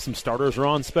Williams. Some starters are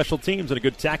on special teams, and a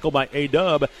good tackle by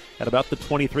A-Dub at about the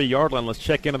 23-yard line. Let's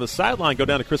check in on the sideline. Go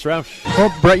down to Chris Roush.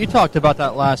 Well, Brett, you talked about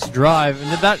that last drive.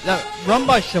 And that run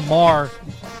by Shamar,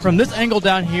 from this angle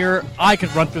down here, I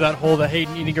could run through that hole that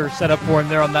Hayden Eninger set up for him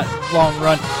there on that long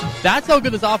run. That's how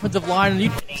good this offensive line, and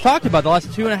you talked about the last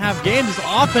 2.5 games, this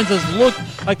offense has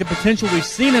looked like the potential we've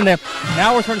seen in there.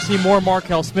 Now we're starting to see more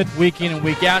Markel Smith week in and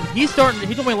week out. He told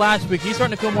me last week, he's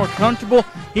starting to feel more comfortable.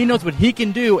 He knows what he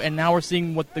can do, and now we're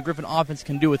seeing what the Griffin offense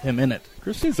can do with him in it.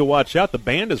 Chris needs to watch out. The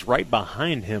band is right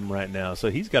behind him right now, so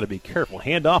he's got to be careful.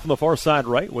 Hand off on the far side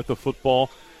right with the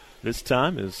football. This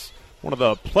time is one of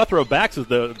the plethora of backs as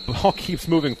the ball keeps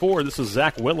moving forward. This is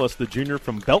Zach Willis, the junior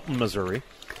from Belton, Missouri.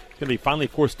 Going to be finally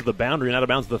forced to the boundary and out of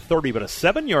bounds to the 30, but a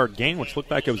 7-yard gain, which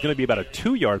looked like it was going to be about a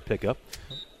 2-yard pickup.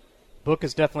 Book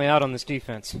is definitely out on this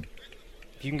defense.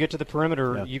 If you can get to the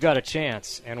perimeter, you got a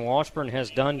chance, and Washburn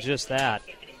has done just that.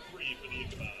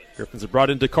 Griffins have brought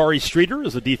in Dakari Streeter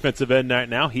as a defensive end right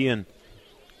now. He and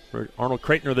Arnold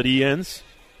Creighton are the DNs.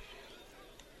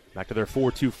 Back to their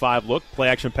 4-2-5 look. Play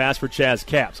action pass for Chaz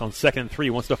Capps on 2nd and 3.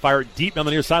 Wants to fire it deep down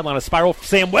the near sideline. A spiral.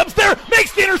 Sam Webb's there.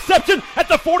 Makes the interception at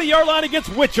the 40-yard line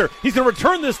against Witcher. He's going to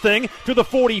return this thing to the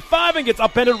 45 and gets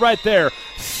upended right there.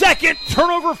 Second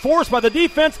turnover forced by the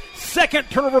defense. Second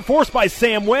turnover forced by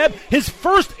Sam Webb. His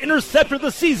first interception of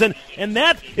the season, and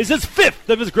that is his 5th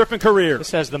of his Griffin career.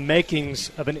 This has the makings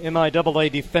of an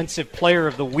MIAA Defensive Player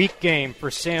of the Week game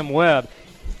for Sam Webb.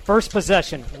 First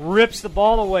possession, rips the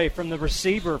ball away from the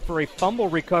receiver for a fumble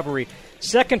recovery.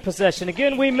 Second possession,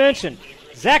 again we mentioned,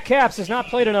 Zach Capps has not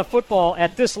played enough football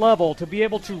at this level to be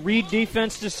able to read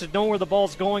defense, just to know where the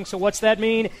ball's going. So what's that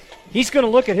mean? He's going to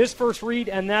look at his first read,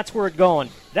 and that's where it's going.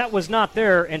 That was not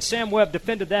there, and Sam Webb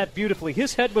defended that beautifully.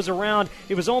 His head was around.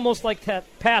 It was almost like that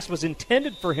pass was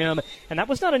intended for him, and that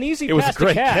was not an easy pass to catch. It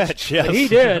was a great catch, yes. But he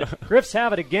did. Griffs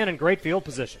have it again in great field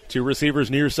position. 2 receivers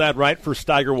near side right for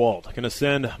Steigerwald. Going to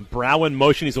send Brow in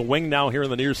motion. He's a wing now here on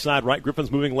the near side right.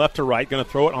 Griffin's moving left to right. Going to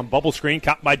throw it on bubble screen.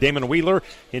 Caught by Damon Wheeler,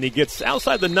 and he gets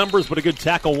outside the numbers, but a good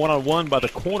tackle one-on-one by the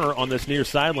corner on this near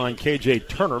sideline, KJ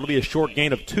Turner. It'll be a short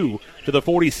gain of 2 to the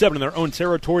 47 in their own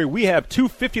territory. We have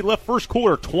 2:50 left first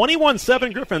quarter,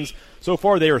 21-7 Griffins. So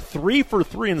far they are 3 for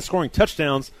 3 in scoring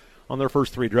touchdowns on their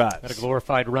first 3 drives. Got a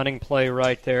glorified running play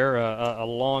right there, a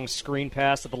long screen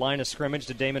pass at the line of scrimmage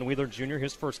to Damon Wheeler Jr.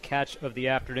 His first catch of the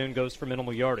afternoon goes for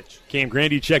minimal yardage. Cam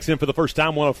Grandy checks in for the first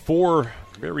time, one of 4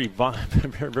 very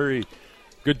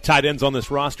good tight ends on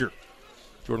this roster.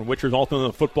 Jordan Witcher's also in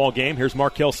the football game. Here's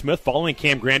Markel Smith following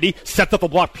Cam Grandy. Sets up the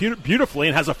block beautifully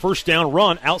and has a first down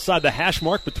run outside the hash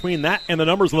mark. Between that and the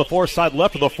numbers on the far side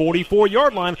left of the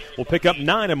 44-yard line, will pick up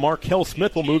 9, and Markel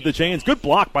Smith will move the chains. Good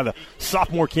block by the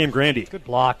sophomore Cam Grandy. Good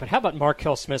block, but how about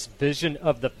Markel Smith's vision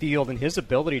of the field and his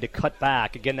ability to cut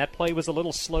back? Again, that play was a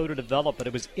little slow to develop, but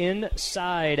it was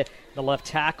inside the left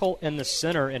tackle and the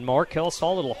center, and Markel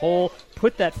saw a little hole,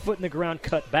 put that foot in the ground,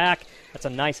 cut back. That's a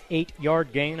nice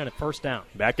 8-yard gain and a first down.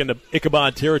 Back into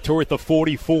Ichabod territory at the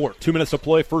 44. 2 minutes to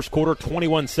play, first quarter,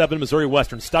 21-7 Missouri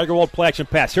Western. Steigerwald play action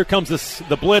pass. Here comes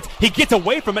the blitz. He gets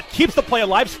away from it, keeps the play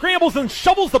alive, scrambles and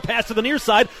shovels the pass to the near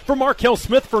side for Markel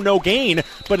Smith for no gain.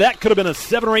 But that could have been a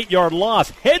 7 or 8 yard loss.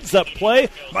 Heads up play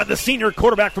by the senior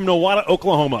quarterback from Nowata,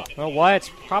 Oklahoma. Well,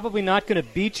 Wyatt's probably not going to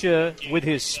beat you with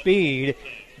his speed.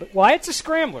 But Wyatt's a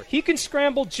scrambler. He can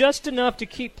scramble just enough to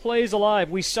keep plays alive.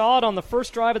 We saw it on the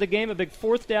first drive of the game, a big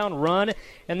 4th down run,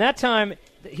 and that time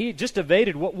he just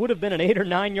evaded what would have been an 8 or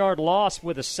 9 yard loss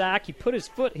with a sack. He put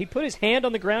his hand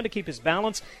on the ground to keep his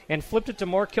balance and flipped it to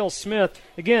Markel Smith.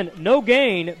 Again, no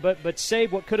gain, but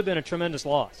saved what could have been a tremendous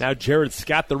loss. Now Jared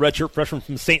Scott, the redshirt freshman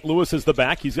from St. Louis, is the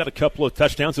back. He's got a couple of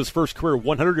touchdowns. His first career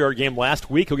 100-yard game last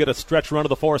week. He'll get a stretch run to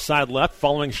the far side left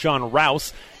following Sean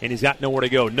Rouse, and he's got nowhere to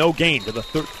go. No gain to the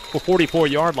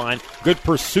 44-yard line. Good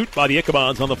pursuit by the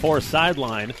Ichabods on the far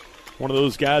sideline. One of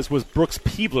those guys was Brooks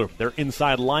Peebler, their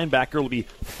inside linebacker. It'll be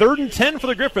 3rd and 10 for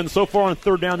the Griffins. So far on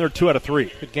 3rd down, they're 2 out of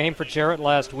 3. Good game for Jarrett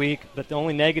last week, but the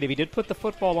only negative, he did put the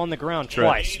football on the ground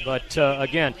twice. Right. But,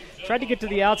 again, tried to get to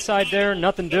the outside there,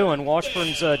 nothing doing.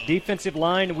 Washburn's defensive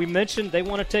line, we mentioned they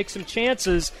want to take some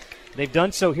chances. They've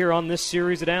done so here on this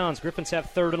series of downs. Griffins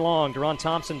have 3rd and long. Deron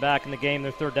Thompson back in the game,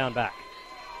 their 3rd down back.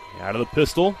 Out of the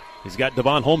pistol, He's got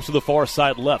Devon Holmes to the far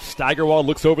side left. Steigerwald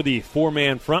looks over the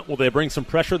four-man front. Will they bring some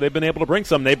pressure? They've been able to bring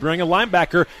some. They bring a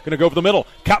linebacker. Going to go over the middle.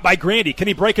 Caught by Grandy. Can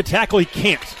he break a tackle? He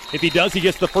can't. If he does, he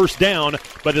gets the first down.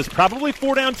 But it's probably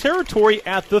 4-down territory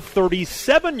at the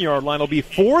 37-yard line. It'll be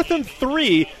 4th and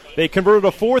 3. They converted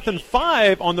a 4th and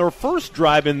 5 on their first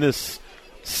drive in this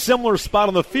similar spot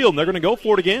on the field, and they're going to go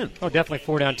for it again. Oh, definitely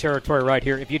 4-down territory right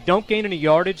here. If you don't gain any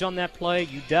yardage on that play,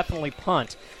 you definitely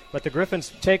punt. But the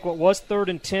Griffins take what was 3rd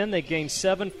and 10. They gain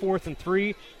 7, 4th and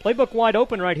 3. Playbook wide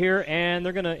open right here, and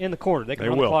they're going to end the quarter. They can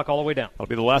run the clock all the way down. That'll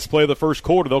be the last play of the first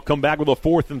quarter. They'll come back with a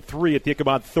 4th and 3 at the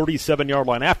Ichabod 37-yard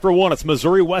line. After one, it's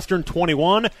Missouri Western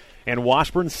 21 and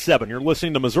Washburn 7. You're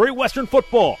listening to Missouri Western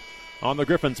football on the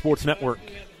Griffin Sports Network.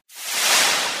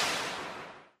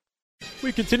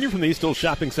 We continue from the East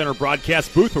Shopping Center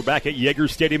broadcast booth. We're back at Yeager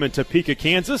Stadium in Topeka,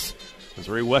 Kansas.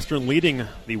 Missouri Western leading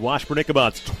the Washburn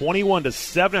Ichabods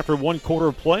 21-7 after one quarter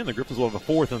of play, and the Griffins will have a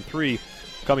 4th and 3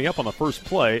 coming up on the first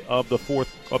play of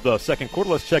the second quarter.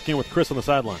 Let's check in with Chris on the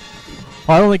sideline.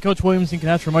 I don't think Coach Williamson can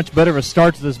ask for much better of a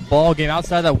start to this ball game.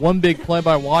 Outside of that one big play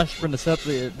by Washburn to set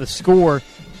up the score,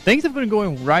 things have been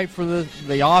going right for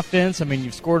the offense. I mean,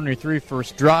 you've scored on your 3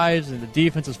 first drives, and the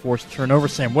defense has forced a turnover.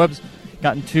 Sam Webb's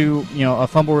gotten to a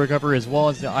fumble recovery as well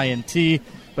as the INT.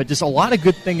 But just a lot of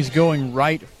good things going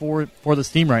right for this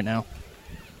team right now.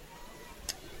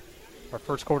 Our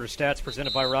first quarter stats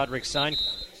presented by Roderick Sign,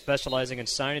 specializing in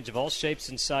signage of all shapes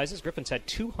and sizes. Griffins had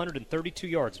 232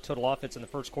 yards of total offense in the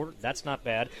first quarter. That's not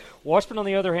bad. Washburn, on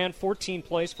the other hand, 14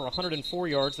 plays for 104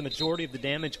 yards, the majority of the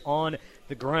damage on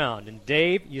the ground. And,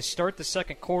 Dave, you start the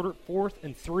second quarter, 4th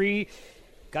and 3.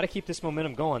 Got to keep this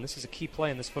momentum going. This is a key play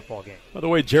in this football game. By the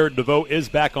way, Jared DeVoe is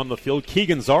back on the field.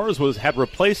 Keegan Zars had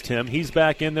replaced him. He's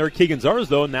back in there. Keegan Zars,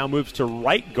 though, now moves to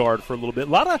right guard for a little bit. A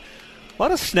lot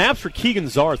of snaps for Keegan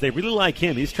Zars. They really like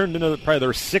him. He's turned into probably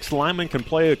their 6th lineman, can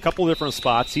play a couple different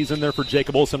spots. He's in there for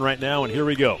Jacob Olson right now, and here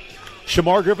we go.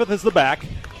 Shamar Griffith is the back.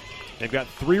 They've got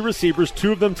 3 receivers,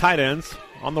 2 of them tight ends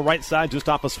on the right side just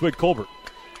off of Swig Colbert.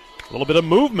 A little bit of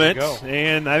movement,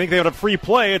 and I think they got a free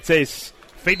play. It's a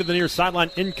fade to the near sideline,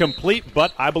 incomplete,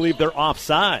 but I believe they're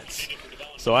offsides.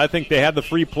 So I think they had the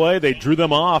free play. They drew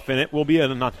them off, and it will be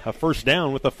a first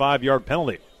down with a 5-yard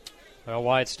penalty. Well,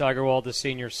 Wyatt Steigerwald, the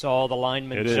senior, saw the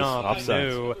lineman jump and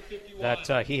knew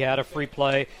that he had a free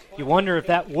play. You wonder if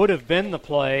that would have been the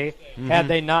play had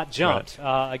they not jumped.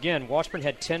 Right. Again, Washburn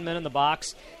had 10 men in the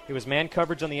box. It was man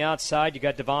coverage on the outside. You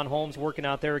got Devon Holmes working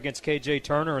out there against K.J.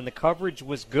 Turner, and the coverage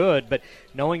was good. But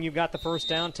knowing you've got the first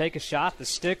down, take a shot. The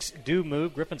sticks do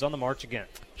move. Griffin's on the march again.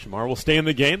 Shamar will stay in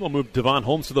the game. They'll move Devon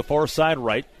Holmes to the far side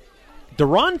right.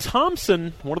 Deron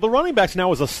Thompson, one of the running backs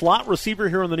now, is a slot receiver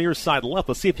here on the near side left.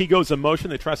 Let's see if he goes in motion.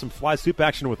 They try some fly swoop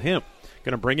action with him.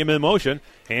 Going to bring him in motion.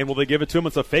 And will they give it to him?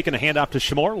 It's a fake and a handoff to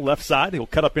Shamar, left side. He'll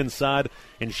cut up inside,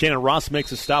 and Shannon Ross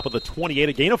makes a stop at the 28.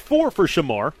 A gain of 4 for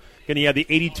Shamar. Again, he had the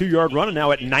 82-yard run, and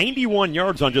now at 91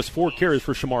 yards on just 4 carries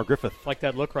for Shamar Griffith. Like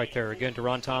that look right there. Again,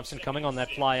 Deron Thompson coming on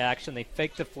that fly action. They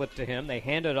fake the flip to him. They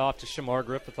hand it off to Shamar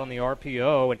Griffith on the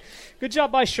RPO. And good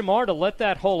job by Shamar to let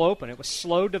that hole open. It was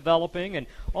slow developing and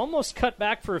almost cut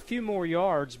back for a few more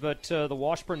yards, but the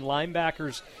Washburn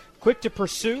linebackers quick to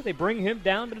pursue. They bring him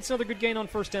down, but it's another good gain on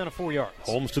first down of 4 yards.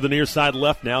 Holmes to the near side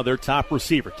left now, their top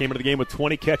receiver. Came into the game with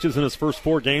 20 catches in his first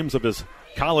 4 games of his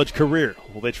college career.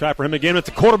 Will they try for him again? It's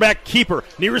a quarterback keeper.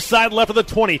 Near side left of the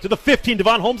 20 to the 15.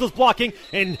 Devon Holmes is blocking,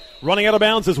 and running out of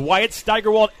bounds is Wyatt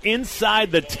Steigerwald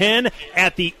inside the 10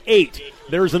 at the 8.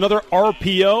 There's another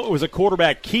RPO. It was a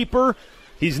quarterback keeper.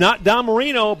 He's not Don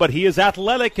Marino, but he is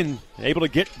athletic and able to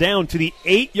get down to the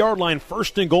 8-yard line.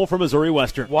 First and goal for Missouri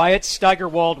Western. Wyatt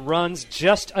Steigerwald runs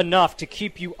just enough to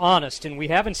keep you honest, and we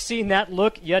haven't seen that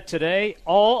look yet today.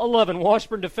 All 11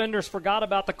 Washburn defenders forgot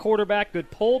about the quarterback. Good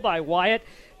pull by Wyatt.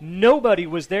 Nobody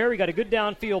was there. He got a good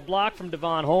downfield block from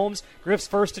Devon Holmes. Griff's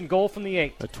first and goal from the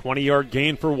 8. A 20-yard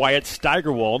gain for Wyatt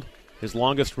Steigerwald, his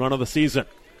longest run of the season.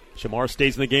 Shamar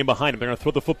stays in the game behind him. They're going to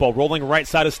throw the football. Rolling right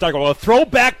side of Steigerwald. A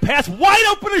throwback pass wide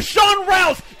open to Sean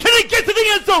Rouse. Can he get to the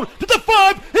end zone? To the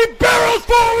 5. He barrels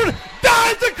forward.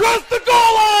 Dives across the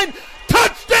goal line.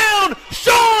 Touchdown,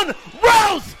 Sean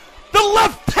Rouse. The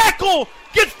left tackle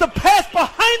gets the pass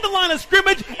behind the line of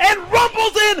scrimmage and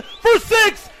rumbles in for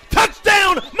 6.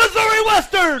 Touchdown, Missouri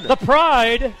Western. The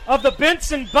pride of the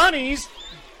Benson Bunnies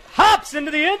hops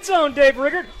into the end zone, Dave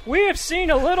Riggert. We have seen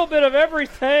a little bit of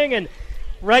everything, and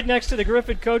right next to the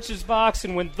Griffin coach's box,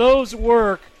 and when those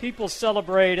work, people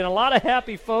celebrate, and a lot of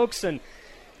happy folks, and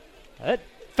that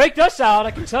faked us out,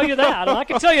 I can tell you that. And I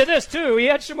can tell you this, too. He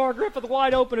had Shamar Griffith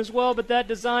wide open as well, but that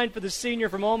design for the senior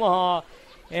from Omaha,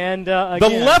 And the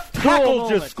again, left cool tackle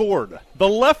moment. just scored. The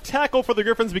left tackle for the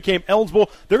Griffins became eligible.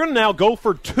 They're going to now go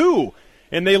for 2.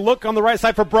 And they look on the right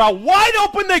side for Brow. Wide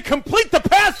open. They complete the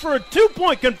pass for a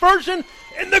 2-point conversion.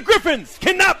 And the Griffins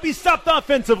cannot be stopped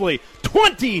offensively.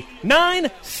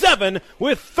 29-7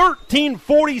 with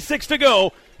 13:46 to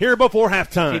go here before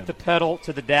halftime. Keep the pedal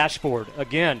to the dashboard.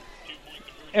 Again,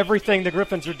 everything the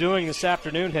Griffins are doing this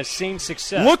afternoon has seen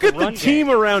success. Look at the team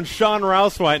game. around Sean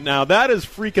Rouse right now. That is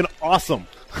freaking awesome.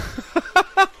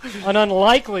 An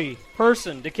unlikely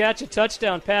person to catch a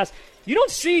touchdown pass. You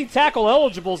don't see tackle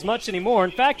eligibles much anymore.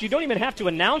 In fact, you don't even have to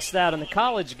announce that in the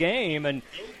college game. And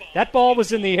that ball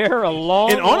was in the air a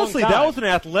long, And honestly, long time. that was an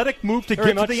athletic move to Very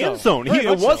get to much the so. end zone. Very It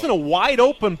much so. wasn't a wide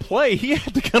open play. He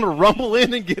had to kind of rumble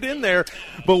in and get in there.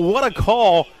 But what a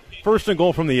call. First and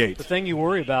goal from the 8. The thing you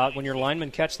worry about when your linemen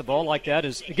catch the ball like that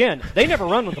is, again, they never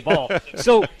run with the ball.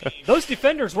 So those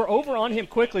defenders were over on him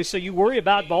quickly, so you worry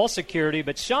about ball security.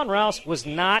 But Sean Rouse was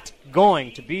not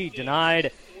going to be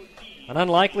denied an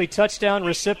unlikely touchdown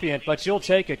recipient, but you'll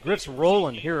take it. Griff's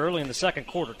rolling here early in the second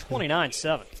quarter,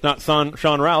 29-7. It's not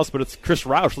Sean Rouse, but it's Chris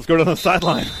Roush. Let's go to the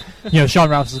sideline. Sean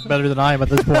Rouse is better than I am at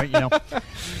this point.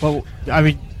 Well, I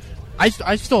mean,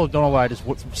 I still don't know what I just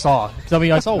saw. Because, I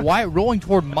mean, I saw Wyatt rolling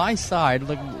toward my side,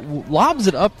 lobs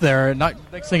it up there, and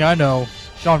next thing I know,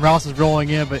 Sean Rouse is rolling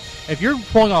in. But if you're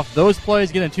pulling off those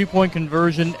plays, getting a 2-point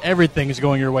conversion, everything is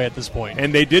going your way at this point.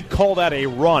 And they did call that a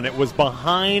run. It was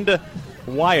behind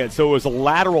Wyatt, so it was a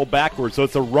lateral backwards. So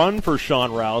it's a run for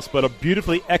Sean Rouse, but a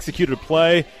beautifully executed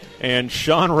play. And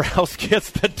Sean Rouse gets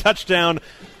the touchdown,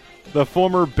 the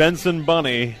former Benson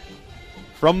Bunny,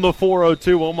 from the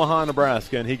 402 Omaha,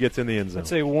 Nebraska, and he gets in the end zone.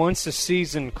 It's a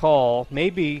once-a-season call,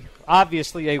 maybe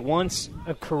obviously a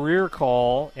once-a-career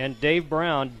call, and Dave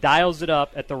Brown dials it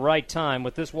up at the right time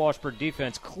with this Washburn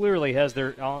defense clearly has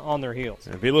their on their heels.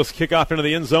 And Vilas kickoff into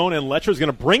the end zone, and Letcher's going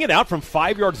to bring it out from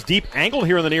 5 yards deep, angled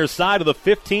here on the near side of the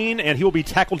 15, and he will be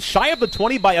tackled shy of the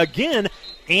 20 by, again,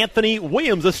 Anthony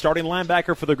Williams, the starting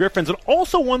linebacker for the Griffins. And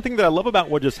also one thing that I love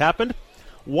about what just happened,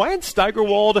 Wyatt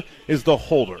Steigerwald is the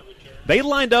holder. They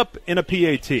lined up in a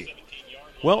PAT.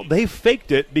 Well, they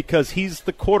faked it because he's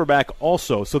the quarterback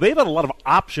also. So they've had a lot of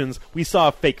options. We saw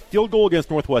a fake field goal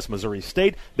against Northwest Missouri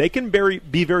State. They can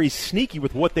be very sneaky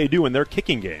with what they do in their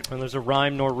kicking game. And there's a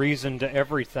rhyme nor reason to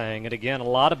everything. And, again, a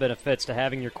lot of benefits to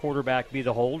having your quarterback be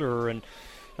the holder. And,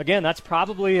 again, that's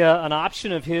probably an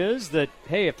option of his that,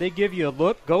 hey, if they give you a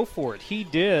look, go for it. He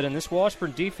did, and this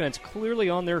Washburn defense clearly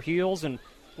on their heels, and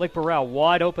Lake Burrell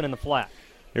wide open in the flat.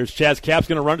 Here's Chaz Capps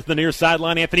going to run to the near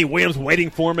sideline. Anthony Williams waiting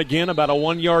for him again, about a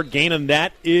 1-yard gain, and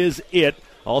that is it.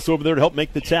 Also over there to help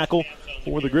make the tackle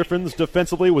for the Griffins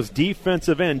defensively was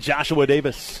defensive end Joshua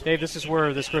Davis. Dave, this is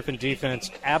where this Griffin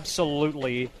defense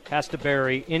absolutely has to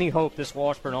bury any hope this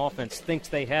Washburn offense thinks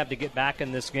they have to get back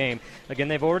in this game. Again,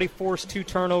 they've already forced 2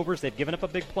 turnovers. They've given up a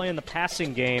big play in the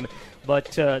passing game,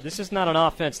 but this is not an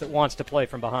offense that wants to play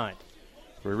from behind.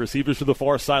 3 receivers to the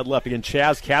far side left. Again,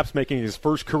 Chaz Capps making his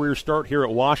first career start here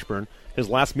at Washburn. His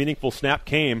last meaningful snap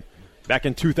came back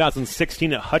in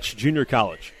 2016 at Hutch Junior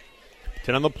College.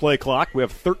 10 on the play clock. We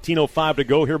have 13:05 to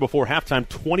go here before halftime.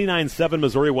 29-7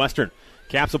 Missouri Western.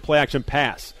 Capps a play-action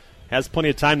pass. Has plenty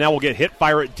of time now. Will get hit.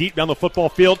 Fire it deep down the football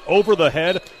field over the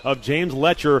head of James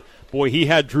Letcher. Boy, he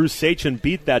had Drew Sachin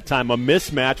beat that time. A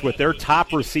mismatch with their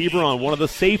top receiver on one of the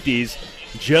safeties.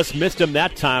 Just missed him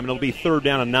that time, and it'll be 3rd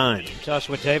down and 9.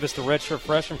 Joshua Davis, the redshirt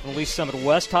freshman from Lee Summit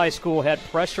West High School, had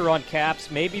pressure on Capps.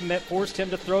 Maybe forced him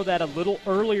to throw that a little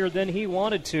earlier than he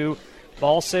wanted to.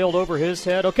 Ball sailed over his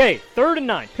head. Okay, 3rd and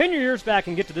 9. Pin your ears back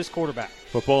and get to this quarterback.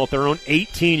 Football at their own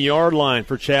 18-yard line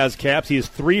for Chaz Capps. He is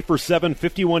 3 for 7,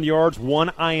 51 yards, 1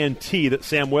 INT that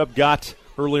Sam Webb got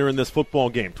earlier in this football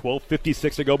game.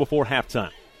 12:56 to go before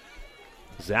halftime.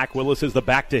 Zach Willis is the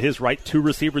back to his right. 2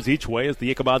 receivers each way as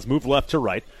the Ichabods move left to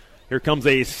right. Here comes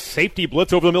a safety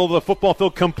blitz over the middle of the football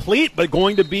field. Complete, but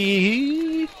going to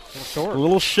be a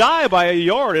little shy by a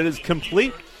yard. It is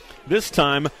complete this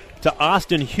time to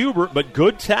Austin Hubert, but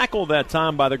good tackle that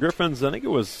time by the Griffins. I think it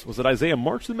was it Isaiah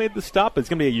March that made the stop? It's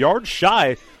going to be a yard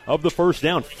shy of the first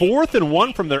down. 4th and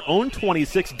 1 from their own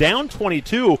 26, down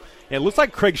 22. And it looks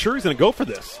like Craig Shury's going to go for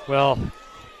this. Well,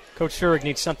 Coach Shurig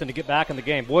needs something to get back in the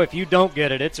game. Boy, if you don't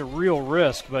get it, it's a real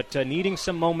risk, but needing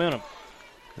some momentum.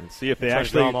 And see if they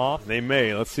actually – they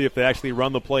may. Let's see if they actually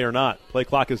run the play or not. Play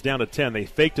clock is down to 10. They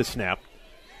faked a snap.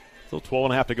 Still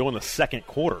 12.5 to go in the second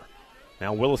quarter.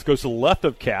 Now Willis goes to the left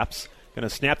of Capps. Going to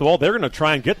snap the ball. They're going to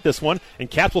try and get this one. And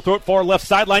Capps will throw it far left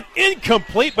sideline.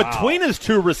 Incomplete between his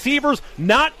 2 receivers.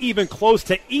 Not even close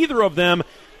to either of them.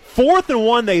 4th and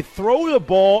 1, they throw the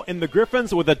ball, and the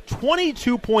Griffins, with a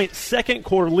 22-point second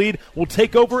quarter lead, will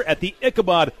take over at the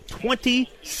Ichabod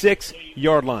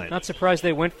 26-yard line. Not surprised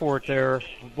they went for it there.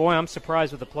 Boy, I'm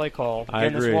surprised with the play call. I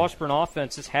agree. This Washburn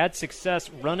offense has had success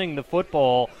running the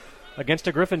football against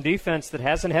a Griffin defense that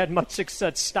hasn't had much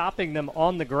success stopping them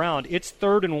on the ground. It's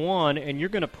 3rd and 1, and you're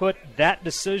going to put that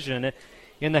decision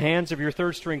in the hands of your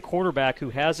third-string quarterback who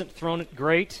hasn't thrown it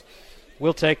great.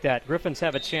 We'll take that. Griffins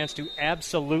have a chance to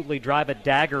absolutely drive a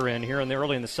dagger in here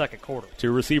early in the second quarter.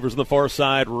 2 receivers on the far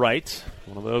side right.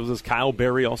 One of those is Kyle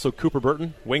Berry, also Cooper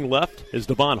Burton. Wing left is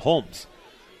Devon Holmes.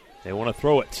 They want to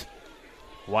throw it.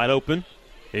 Wide open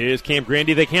is Cam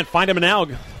Grandy. They can't find him now.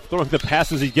 Throwing the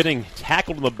passes, he's getting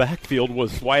tackled in the backfield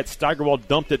was Wyatt Steigerwald.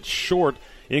 Dumped it short.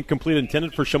 Incomplete,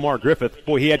 intended for Shamar Griffith.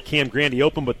 Boy, he had Cam Grandy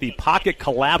open, but the pocket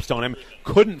collapsed on him.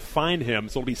 Couldn't find him,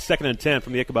 so it'll be 2nd and 10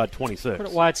 from the Ichabod 26.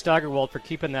 Credit Wyatt Steigerwald for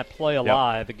keeping that play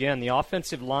alive. Yep. Again, the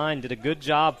offensive line did a good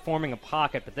job forming a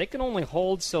pocket, but they can only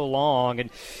hold so long. And,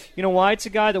 Wyatt's a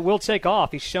guy that will take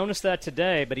off. He's shown us that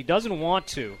today, but he doesn't want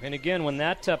to. And, again, when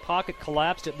that pocket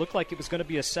collapsed, it looked like it was going to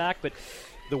be a sack, but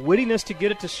the wittiness to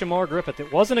get it to Shamar Griffith,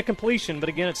 it wasn't a completion, but,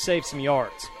 again, it saved some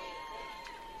yards.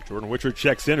 Jordan Wichert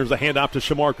checks in. There's a handoff to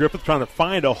Shamar Griffith trying to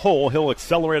find a hole. He'll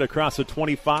accelerate across the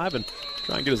 25 and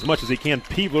try and get as much as he can.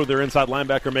 Peebler, their inside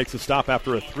linebacker, makes a stop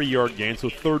after a 3-yard gain. So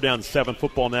 3rd down 7.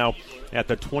 Football now at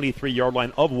the 23-yard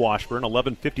line of Washburn.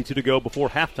 11:52 to go before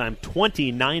halftime.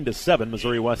 29-7,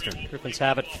 Missouri Western. Griffins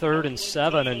have it 3rd and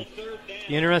 7, and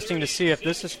interesting to see if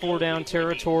this is 4-down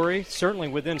territory. Certainly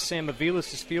within Sam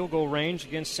Aviles' field goal range.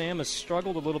 Again, Sam has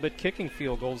struggled a little bit kicking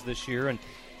field goals this year, and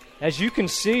as you can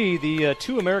see, the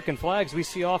 2 American flags we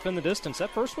see off in the distance,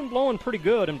 that first one blowing pretty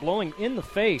good and blowing in the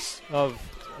face of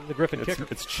the Griffin kicker.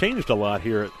 It's changed a lot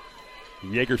here at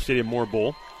Yager Stadium Moore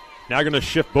Bowl. Now going to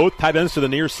shift both tight ends to the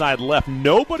near side left.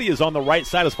 Nobody is on the right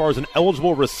side as far as an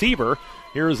eligible receiver.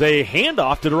 Here's a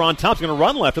handoff to Deron Thompson. Going to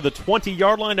run left to the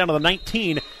 20-yard line down to the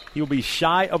 19. He will be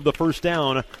shy of the first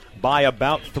down by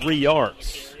about 3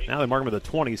 yards. Now they mark him at the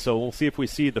 20, so we'll see if we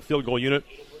see the field goal unit.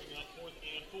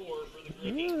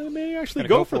 They may actually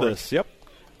go for this. Yep.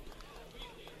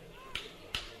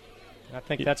 I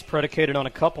think that's predicated on a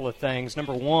couple of things.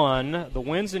 Number one, the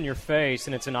wind's in your face,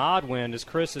 and it's an odd wind, as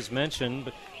Chris has mentioned.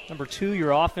 But number 2,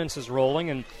 your offense is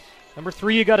rolling. And number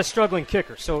 3, you got a struggling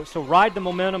kicker. So ride the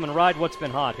momentum and ride what's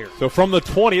been hot here. So from the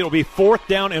 20, it'll be 4th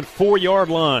down and 4-yard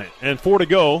line. And 4 to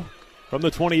go from the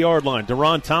 20-yard line.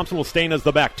 Deron Thompson will stay in as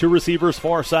the back. 2 receivers,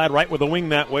 far side right with a wing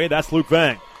that way. That's Luke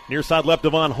Vang. Near side left,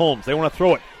 Devon Holmes. They want to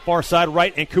throw it. Far side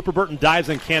right, and Cooper Burton dives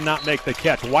and cannot make the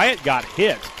catch. Wyatt got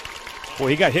hit.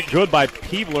 Boy, he got hit good by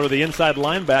Peebler, the inside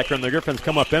linebacker, and the Griffins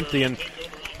come up empty. And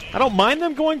I don't mind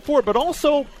them going for it, but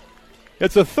also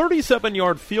it's a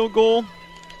 37-yard field goal.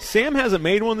 Sam hasn't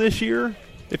made one this year.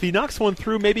 If he knocks one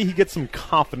through, maybe he gets some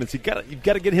confidence. You've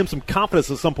got to get him some confidence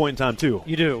at some point in time, too.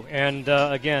 You do. And,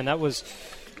 again, that was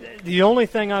 – the only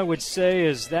thing I would say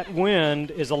is that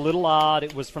wind is a little odd.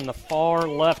 It was from the far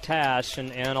left hash,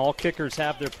 and all kickers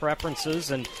have their preferences.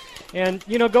 And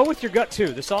go with your gut, too.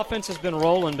 This offense has been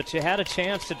rolling, but you had a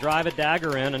chance to drive a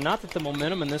dagger in. And not that the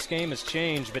momentum in this game has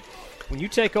changed, but when you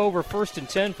take over 1st and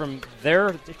 10 from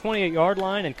their 28-yard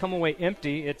line and come away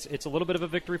empty, it's a little bit of a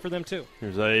victory for them, too.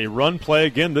 Here's a run play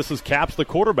again. This is Capps, the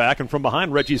quarterback, and from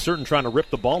behind, Reggie Certain trying to rip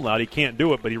the ball out. He can't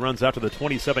do it, but he runs out to the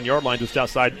 27-yard line just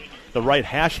outside the right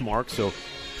hash mark. So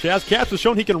Chaz Capps has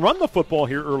shown he can run the football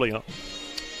here early on.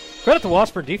 Credit the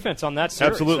Washburn defense on that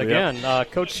series. Absolutely. Again,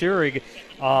 Coach Schierig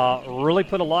really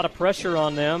put a lot of pressure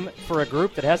on them for a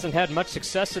group that hasn't had much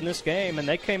success in this game, and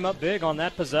they came up big on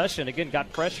that possession. Again,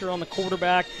 got pressure on the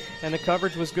quarterback, and the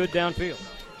coverage was good downfield.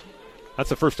 That's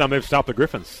the first time they've stopped the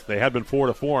Griffins. They had been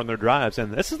 4-4 on their drives,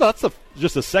 and that's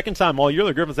just the second time all year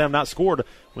the Griffins have not scored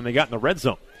when they got in the red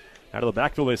zone. Out of the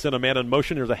backfield, they send a man in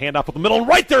motion. There's a handoff up the middle. And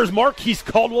right there's Marquise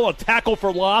Caldwell, a tackle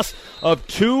for loss of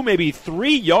 2, maybe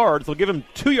 3 yards. They'll give him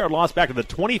 2-yard loss back to the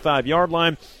 25-yard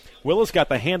line. Willis got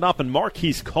the handoff, and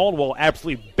Marquise Caldwell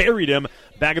absolutely buried him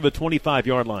back at the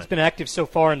 25-yard line. He's been active so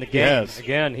far in the game. Yes.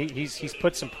 Again, he's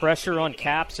put some pressure on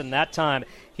Capps, and that time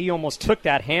he almost took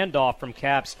that handoff from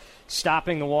Capps,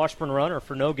 stopping the Washburn runner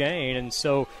for no gain. And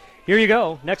so here you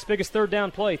go. Next biggest 3rd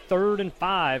down play, 3rd and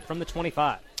 5 from the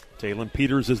 25. Taylon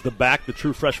Peters is the back, the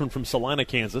true freshman from Salina,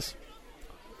 Kansas.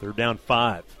 3rd down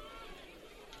 5.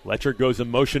 Letcher goes in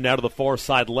motion now to the far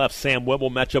side left. Sam Webb will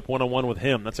match up one-on-one with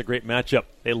him. That's a great matchup.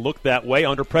 They look that way.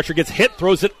 Under pressure, gets hit,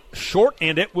 throws it short,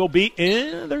 and it will be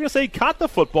in. They're going to say he caught the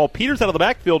football. Peters out of the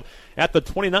backfield at the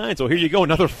 29. So here you go,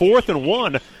 another 4th and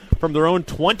 1 from their own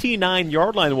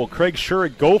 29-yard line. Will Craig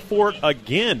Schierig go for it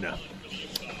again?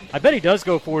 I bet he does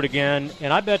go for it again,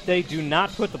 and I bet they do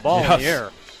not put the ball in the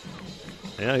air.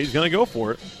 Yeah, he's going to go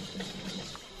for it.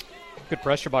 Good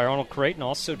pressure by Arnold Creighton.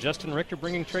 Also, Justin Richter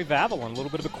bringing Trey Vavel on a little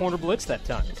bit of a corner blitz that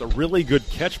time. It's a really good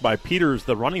catch by Peters,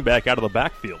 the running back, out of the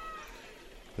backfield,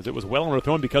 because it was well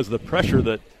underthrown because of the pressure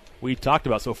that we talked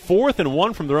about. So 4th and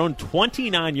 1 from their own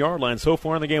 29-yard line so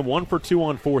far in the game. 1 for 2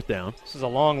 on 4th down. This is a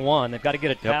long one. They've got to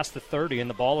get it past the 30, and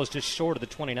the ball is just short of the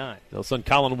 29. They'll send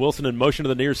Colin Wilson in motion to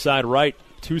the near side right.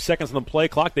 2 seconds on the play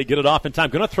clock. They get it off in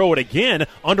time. Going to throw it again.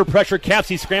 Under pressure, Capps.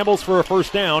 He scrambles for a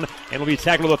first down and will be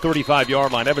tackled at the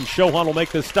 35-yard line. Evan Shohan will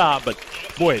make this stop, but,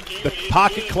 boy, the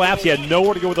pocket collapsed. He had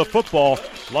nowhere to go with the football.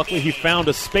 Luckily, he found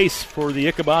a space for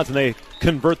the Ichabods, and they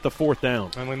convert the 4th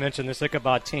down. And we mentioned this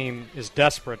Ichabod team is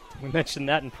desperate. We mentioned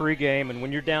that in pregame, and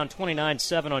when you're down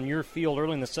 29-7 on your field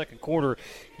early in the second quarter,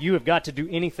 you have got to do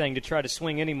anything to try to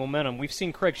swing any momentum. We've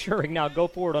seen Craig Schuring now go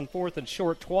for it on 4th and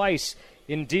short twice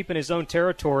deep in his own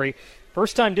territory.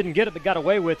 First time didn't get it, but got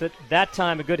away with it. That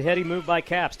time, a good heady move by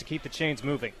Capps to keep the chains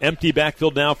moving. Empty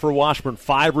backfield now for Washburn.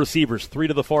 5 receivers, 3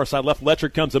 to the far side left. Letcher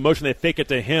comes in motion. They fake it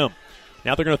to him.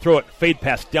 Now they're going to throw it. Fade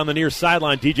pass down the near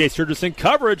sideline. DJ Sturgis in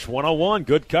coverage. 1-on-1.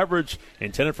 Good coverage.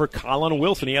 Intended for Colin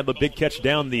Wilson. He had the big catch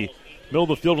down the middle of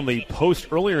the field on the post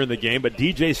earlier in the game, but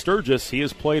DJ Sturgis, he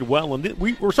has played well. And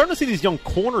we're starting to see these young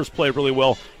corners play really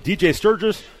well. DJ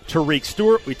Sturgis, Tariq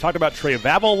Stewart. We talked about Trey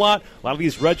Vavel a lot. A lot of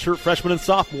these redshirt freshmen and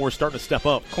sophomores starting to step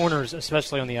up. Corners,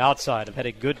 especially on the outside, have had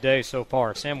a good day so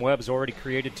far. Sam Webb's already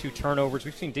created 2 turnovers.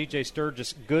 We've seen DJ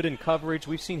Sturgis good in coverage.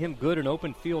 We've seen him good in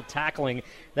open field tackling.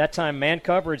 That time, man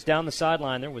coverage down the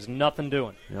sideline, there was nothing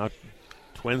doing.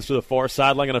 Twins to the far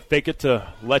sideline, going to fake it to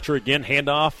Letcher again.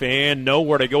 Handoff and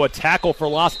nowhere to go. A tackle for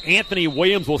loss. Anthony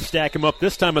Williams will stack him up.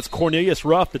 This time it's Cornelius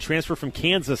Ruff, the transfer from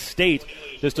Kansas State.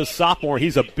 Just a sophomore.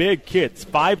 He's a big kid. It's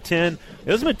 5'10". It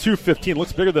doesn't mean 215.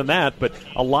 Looks bigger than that, but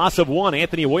a loss of 1.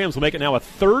 Anthony Williams will make it now a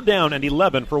 3rd down and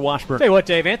 11 for Washburn. Tell you what,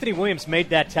 Dave, Anthony Williams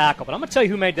made that tackle, but I'm going to tell you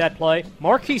who made that play.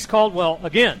 Marquise Caldwell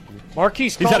again.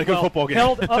 Marquise Caldwell had a good football game.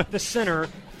 held up the center,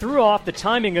 threw off the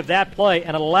timing of that play,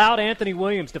 and allowed Anthony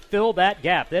Williams to fill that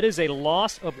gap. That is a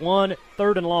loss of 1,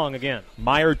 3rd and long again.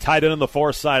 Meyer tight end on the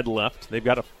far side left. They've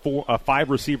got a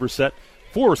 5-receiver set.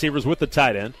 4 receivers with the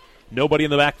tight end. Nobody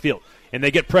in the backfield. And they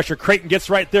get pressure. Creighton gets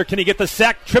right there. Can he get the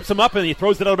sack? Trips him up, and he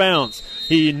throws it out of bounds.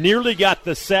 He nearly got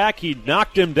the sack. He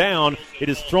knocked him down. It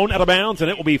is thrown out of bounds, and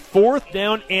it will be 4th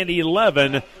down and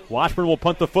 11. Washburn will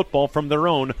punt the football from their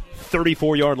own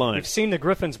 34-yard line. We've seen the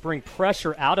Griffins bring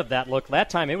pressure out of that look. That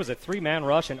time it was a 3-man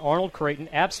rush, and Arnold Creighton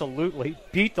absolutely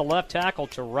beat the left tackle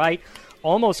to right.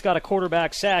 Almost got a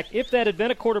quarterback sack. If that had been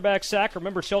a quarterback sack,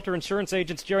 remember Shelter Insurance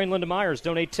agents Jerry and Linda Myers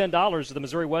donate $10 to the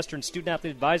Missouri Western Student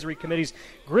Athlete Advisory Committee's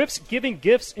Griff's Giving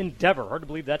Gifts endeavor. Hard to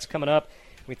believe that's coming up.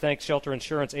 We thank Shelter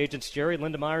Insurance agents Jerry and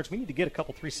Linda Myers. We need to get a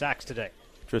 3 sacks today.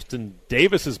 Tristan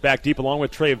Davis is back deep along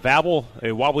with Trey Vavel.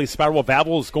 A wobbly spiral.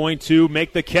 Vavel is going to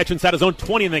make the catch inside his own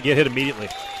 20 and then get hit immediately.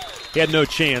 He had no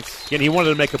chance. Again, he wanted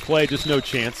to make a play, just no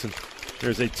chance. And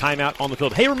there's a timeout on the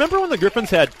field. Hey, remember when the Griffins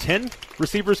had 10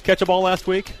 receivers catch a ball last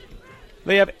week?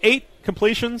 They have 8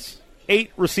 completions.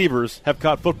 8 receivers have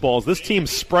caught footballs. This team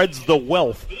spreads the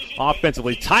wealth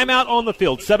offensively. Timeout on the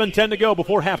field. 7:10 to go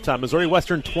before halftime. Missouri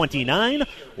Western 29,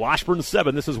 Washburn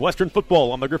 7. This is Western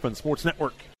football on the Griffin Sports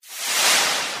Network.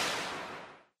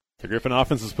 The Griffin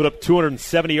offense has put up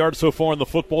 270 yards so far in the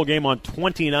football game on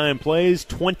 29 plays,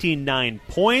 29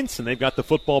 points, and they've got the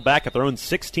football back at their own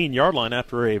 16-yard line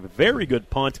after a very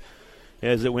good punt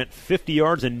as it went 50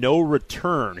 yards and no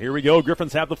return. Here we go.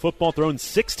 Griffins have the football, thrown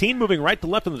 16, moving right to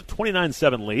left in the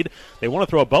 29-7 lead. They want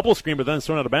to throw a bubble screen, but then it's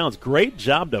thrown out of bounds. Great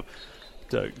job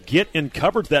to get in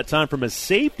coverage that time from a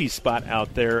safety spot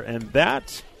out there, and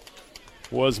that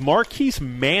was Marquise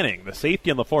Manning, the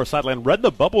safety on the far sideline, read the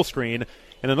bubble screen.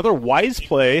 And another wise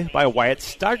play by Wyatt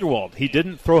Steigerwald. He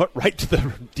didn't throw it right to the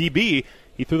DB.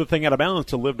 He threw the thing out of bounds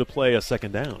to live to play a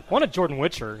 2nd down. Wanted Jordan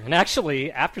Witcher. And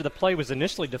actually, after the play was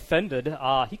initially defended,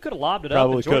 he could have lobbed it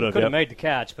Probably up. And Jordan could have yep. made the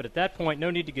catch. But at that point,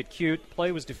 no need to get cute.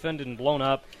 Play was defended and blown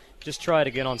up. Just try it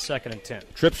again on 2nd and 10.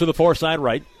 Trips to the far side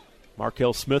right.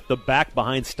 Markel Smith, the back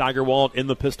behind Steigerwald in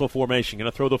the pistol formation. Going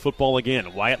to throw the football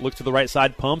again. Wyatt looks to the right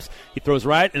side, pumps. He throws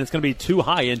right, and it's going to be too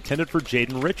high, intended for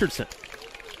Jaden Richardson.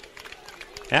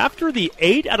 After the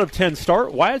 8 out of 10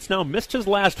 start, Wyatt's now missed his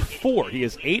last 4. He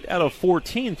is 8 out of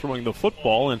 14 throwing the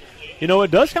football. And,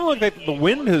 it does kind of look like the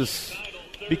wind has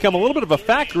become a little bit of a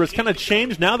factor. It's kind of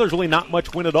changed. Now there's really not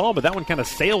much wind at all, but that one kind of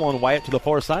sailed on Wyatt to the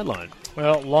far sideline.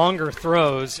 Well, longer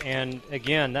throws, and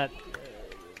again, that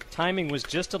timing was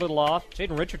just a little off.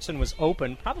 Jaden Richardson was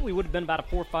open. Probably would have been about a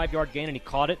 4 or 5 yard gain, and he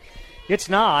caught it. It's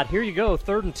not. Here you go,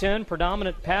 3rd and 10,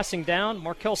 predominant passing down.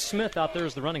 Markel Smith out there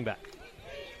is the running back.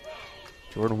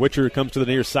 Jordan Witcher comes to the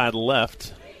near side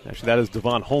left. Actually, that is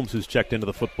Devon Holmes who's checked into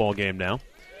the football game now.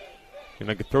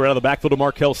 Going to throw it out of the backfield to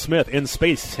Markel Smith in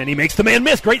space, and he makes the man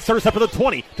miss. Great start up to the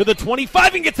 20, to the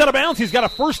 25, and gets out of bounds. He's got a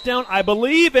first down, I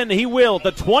believe, and he will. At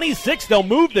the 26, they'll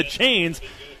move the chains.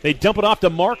 They dump it off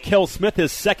to Markel Smith,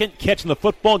 his second catch in the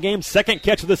football game, second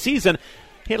catch of the season.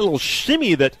 He had a little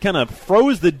shimmy that kind of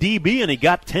froze the DB, and he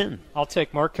got 10. I'll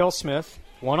take Markel Smith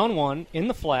one-on-one in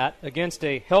the flat against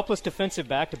a helpless defensive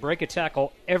back to break a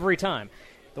tackle every time.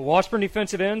 The Washburn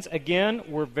defensive ends, again,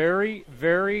 were very,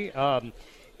 very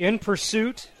in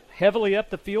pursuit, heavily up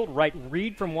the field. Right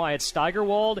read from Wyatt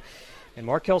Steigerwald. And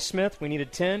Markel Smith, we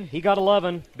needed 10. He got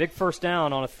 11. Big first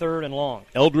down on a 3rd and long.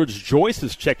 Eldridge Joyce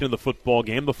is checked into the football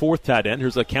game, the 4th tight end.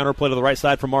 Here's a counter play to the right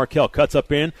side from Markel. Cuts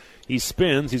up in. He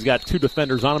spins. He's got 2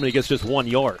 defenders on him, and he gets just 1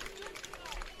 yard.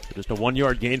 So just a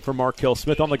 1-yard gain for Markel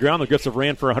Smith on the ground. The Griffs have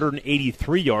ran for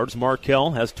 183 yards.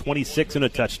 Markel has 26 and a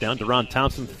touchdown. Deron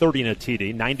Thompson 30 and a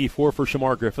TD. 94 for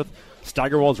Shamar Griffith.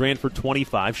 Steigerwald's ran for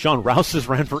 25. Sean Rouse has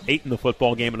ran for 8 in the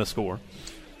football game and a score.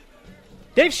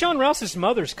 Dave, Sean Rouse's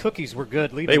mother's cookies were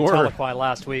good leaving Tahlequah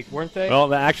last week, weren't they?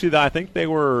 Well, actually, I think they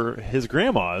were his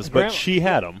grandma's, but she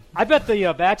had them. I bet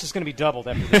the batch is going to be doubled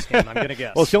after this game, I'm going to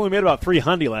guess. Well, she only made about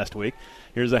 300 last week.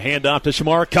 Here's a handoff to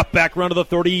Shamar. Cutback run to the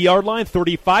 30-yard line.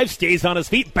 35, stays on his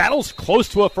feet, battles close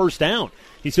to a first down.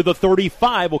 He said the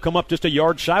 35 will come up just a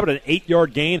yard shy, but an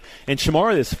 8-yard gain. And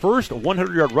Shamar, his first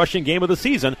 100-yard rushing game of the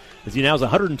season, as he now has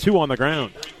 102 on the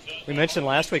ground. We mentioned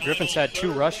last week Griffins had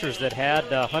 2 rushers that had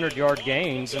 100-yard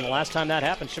gains, and the last time that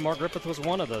happened, Shamar Griffith was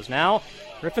one of those. Now,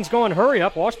 Griffins going hurry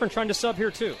up. Washburn trying to sub here,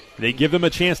 too. They give them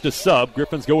a chance to sub.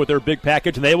 Griffins go with their big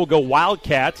package, and they will go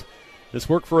Wildcat. This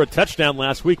worked for a touchdown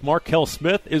last week. Markel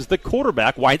Smith is the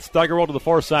quarterback. Wyatt Steigerwald to the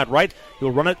far side right.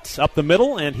 He'll run it up the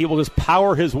middle, and he will just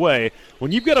power his way.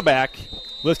 When you've got a back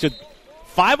listed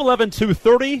 5'11",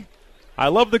 230, I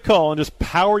love the call, and just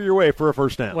power your way for a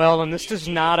first down. Well, and this does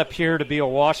not appear to be a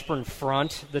Washburn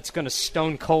front that's going to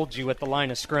stone cold you at the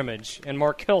line of scrimmage. And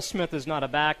Markel Smith is not a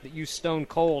back that you stone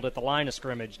cold at the line of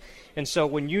scrimmage. And so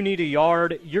when you need a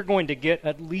yard, you're going to get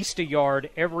at least a yard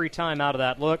every time out of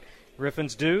that look.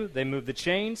 Griffins do. They move the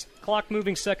chains. Clock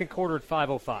moving second quarter at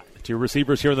 5:05. 2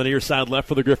 receivers here on the near side left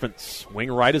for the Griffins.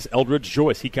 Wing right is Eldridge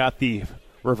Joyce. He got the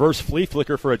reverse flea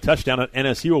flicker for a touchdown at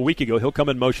NSU a week ago. He'll come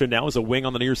in motion now as a wing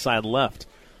on the near side left.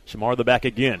 Shamar the back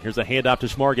again. Here's a handoff to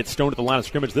Shamar. Gets stoned at the line of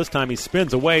scrimmage. This time he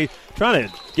spins away, trying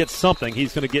to get something.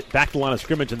 He's going to get back to the line of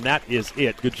scrimmage, and that is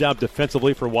it. Good job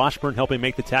defensively for Washburn, helping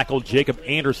make the tackle. Jacob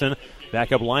Anderson,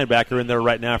 backup linebacker, in there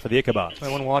right now for the Ichabod.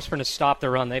 When Washburn has stopped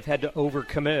the run, they've had to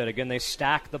overcommit. Again, they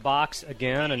stack the box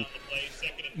again, and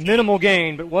minimal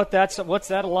gain. But what's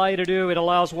that allow you to do? It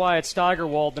allows Wyatt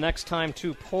Steigerwald the next time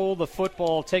to pull the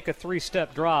football, take a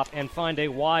 3-step drop, and find a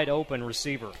wide-open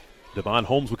receiver. Devon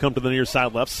Holmes will come to the near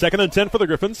side left. 2nd and 10 for the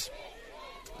Griffins.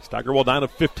 Steigerwald down to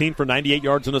 15 for 98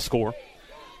 yards and a score.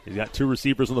 He's got 2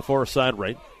 receivers on the far side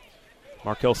right.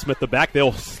 Markel Smith the back.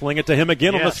 They'll sling it to him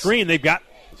again on the screen. They've got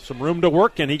some room to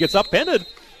work, and he gets upended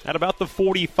at about the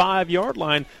 45-yard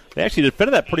line. They actually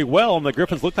defended that pretty well, and the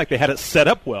Griffins looked like they had it set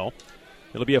up well.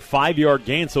 It'll be a 5-yard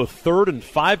gain, so 3rd and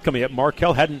 5 coming up.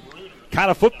 Markel hadn't caught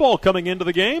a football coming into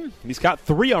the game. He's got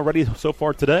 3 already so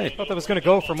far today. I thought that was going to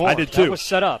go for more. I did too. That was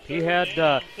set up. He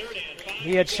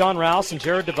had Sean Rouse and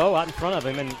Jared DeVoe out in front of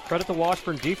him, and credit the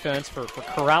Washburn defense for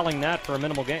corralling that for a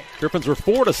minimal gain. Griffins were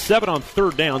 4-7 on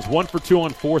 3rd downs, 1 for 2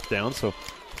 on 4th down, so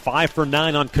 5 for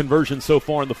 9 on conversion so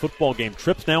far in the football game.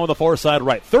 Trips now on the far side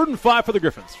right. 3rd and 5 for the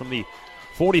Griffins from the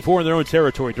 44 in their own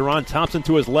territory. Deron Thompson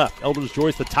to his left. Eldridge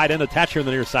Joyce, the tight end, attached here on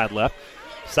the near side left.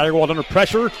 Steigerwald under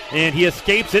pressure, and he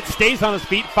escapes it, stays on his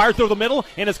feet, fires through the middle,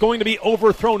 and it's going to be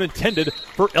overthrown, intended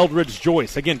for Eldridge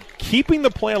Joyce. Again, keeping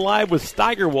the play alive with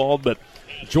Steigerwald, but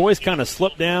Joyce kind of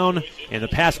slipped down, and the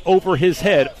pass over his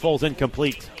head falls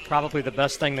incomplete. Probably the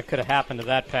best thing that could have happened to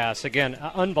that pass. Again,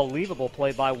 unbelievable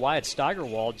play by Wyatt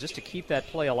Steigerwald just to keep that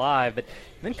play alive, but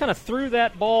then kind of threw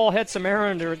that ball, had some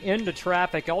errand into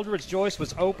traffic. Eldridge Joyce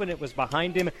was open. It was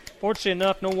behind him. Fortunately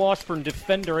enough, no Washburn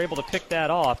defender able to pick that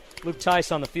off. Luke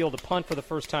Tice on the field to punt for the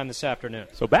first time this afternoon.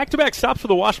 So back-to-back stops for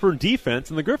the Washburn defense,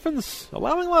 and the Griffins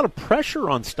allowing a lot of pressure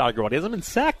on Steigerwald. He hasn't been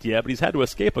sacked yet, but he's had to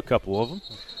escape a couple of them.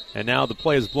 And now the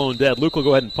play is blown dead. Luke will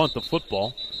go ahead and punt the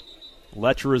football.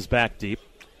 Letcher is back deep.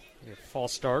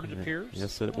 False start, it appears.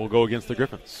 Yes, it will go against the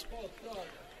Griffins.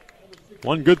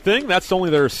 One good thing, that's only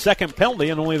their 2nd penalty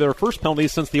and only their 1st penalty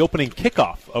since the opening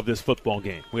kickoff of this football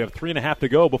game. We have 3.5 to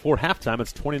go before halftime.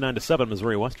 It's 29-7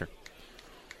 Missouri Western.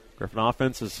 Griffin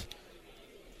offense has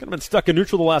kind of been stuck in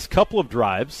neutral the last couple of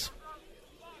drives.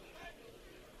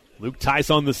 Luke Tice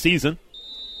on the season.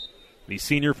 The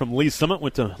senior from Lee Summit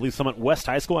went to Lee Summit West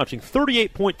High School, averaging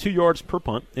 38.2 yards per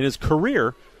punt. In his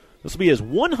career, this will be his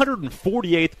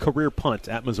 148th career punt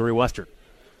at Missouri Western.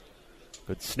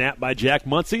 Good snap by Jack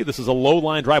Muncie. This is a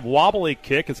low-line drive, wobbly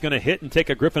kick. It's going to hit and take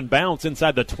a Griffin bounce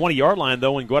inside the 20-yard line,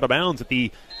 though, and go out of bounds at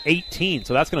the 18.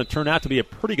 So that's going to turn out to be a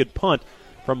pretty good punt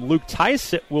from Luke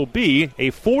Tice. It will be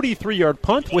a 43-yard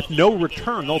punt with no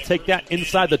return. They'll take that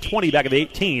inside the 20, back at the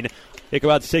 18.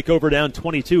 Ichabod's take over down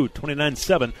 22,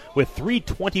 29-7, with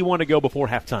 3:21 to go before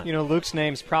halftime. You know, Luke's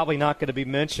name's probably not going to be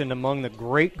mentioned among the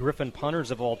great Griffin punters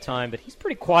of all time, but he's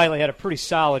pretty quietly had a pretty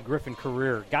solid Griffin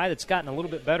career. Guy that's gotten a little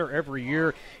bit better every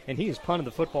year, and he has punted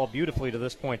the football beautifully to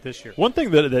this point this year. One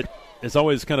thing that is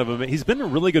always kind of amazing, he's been a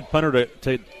really good punter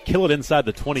to kill it inside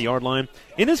the 20-yard line.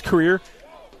 In his career,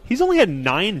 he's only had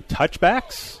 9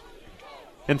 touchbacks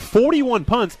and 41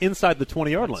 punts inside the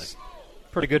 20-yard line.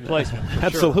 Pretty good placement.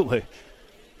 Absolutely. Sure.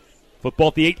 Football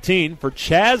at the 18 for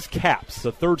Chaz Capps,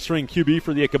 the third-string QB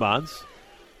for the Ichabods.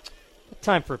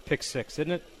 Time for a pick six, isn't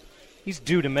it? He's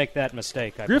due to make that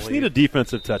mistake, I Griffs believe. need a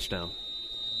defensive touchdown.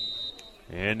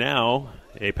 And now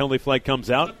a penalty flag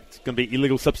comes out. It's going to be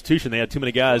illegal substitution. They had too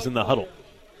many guys in the huddle.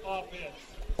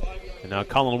 And now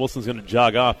Colin Wilson's going to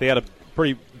jog off. They had a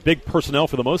pretty big personnel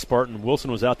for the most part, and Wilson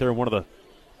was out there, one of the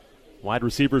wide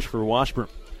receivers for Washburn.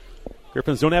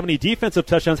 Griffins don't have any defensive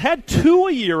touchdowns. Had 2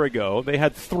 a year ago. They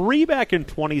had 3 back in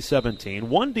 2017.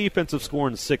 1 defensive score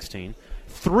in 16.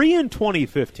 3 in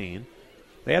 2015.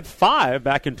 They had 5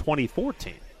 back in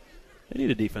 2014. They need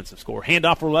a defensive score.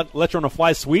 Handoff for Letcher on a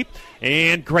fly sweep.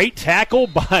 And great tackle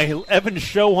by Evan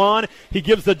Shohan. He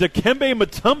gives the Dikembe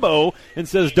Mutombo and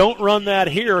says, don't run that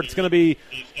here. It's going to be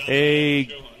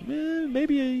it's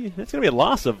going to be a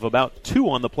loss of about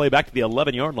 2 on the play back to the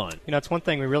 11-yard line. You know, it's one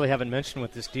thing we really haven't mentioned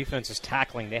with this defense is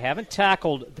tackling. They haven't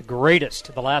tackled the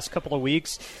greatest the last couple of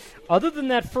weeks. Other than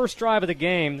that first drive of the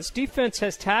game, this defense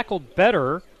has tackled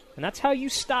better, and that's how you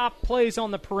stop plays on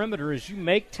the perimeter is you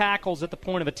make tackles at the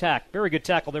point of attack. Very good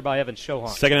tackle there by Evan Shohan.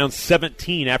 Second down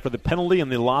 17 after the penalty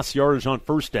and the lost yardage on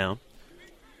first down.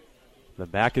 The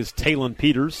back is Talon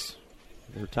Peters,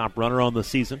 their top runner on the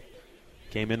season.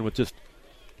 Came in with just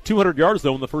 200 yards,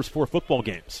 though, in the first 4 football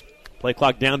games. Play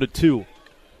clock down to 2.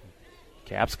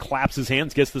 Capps claps his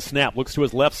hands, gets the snap, looks to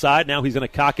his left side. Now he's going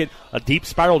to cock it. A deep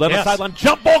spiral down the sideline.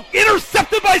 Jump ball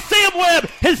intercepted by Sam Webb.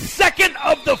 His second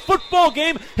of the football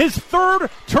game. His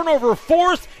third turnover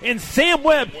forced, and Sam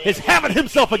Webb is having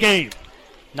himself a game.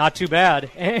 Not too bad.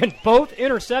 And both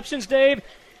interceptions, Dave,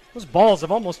 those balls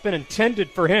have almost been intended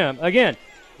for him. Again,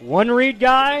 one-read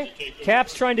guy.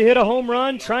 Capps trying to hit a home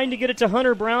run, trying to get it to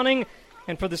Hunter Browning.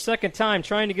 And for the second time,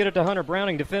 trying to get it to Hunter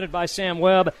Browning, defended by Sam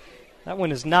Webb. That one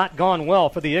has not gone well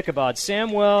for the Ichabod.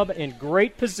 Sam Webb in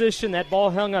great position. That ball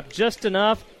hung up just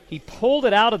enough. He pulled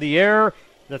it out of the air.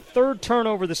 The third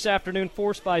turnover this afternoon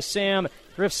forced by Sam.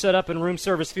 Griff set up in room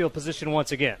service field position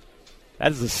once again.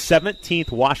 That is the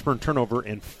 17th Washburn turnover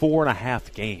in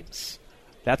 4.5 games.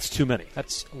 That's too many.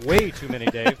 That's way too many,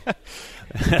 Dave.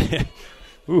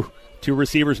 Ooh. 2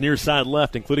 receivers near side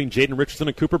left, including Jaden Richardson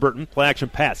and Cooper Burton. Play action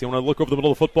pass. You want to look over the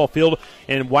middle of the football field,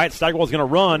 and Wyatt Steigerwald is going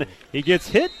to run. He gets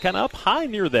hit kind of up high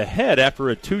near the head after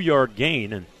a 2-yard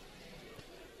gain. And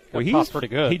he's pretty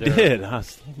good. He did. I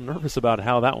was a little nervous about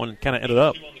how that one kind of ended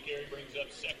up.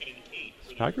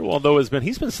 Steigerwald, though,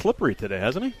 he's been slippery today,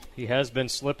 hasn't he? He has been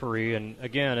slippery, and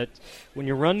again, when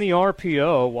you run the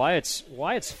RPO, why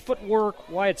its footwork,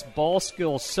 why its ball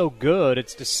skill is so good,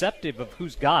 it's deceptive of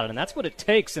who's got it, and that's what it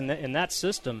takes in that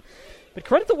system. But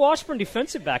credit the Washburn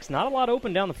defensive backs, not a lot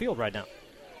open down the field right now.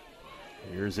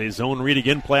 Here's a zone read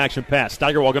again, play action pass.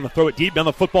 Steigerwald going to throw it deep down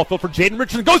the football field for Jaden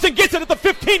Richardson. Goes and gets it at the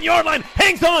 15-yard line.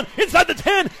 Hangs on inside the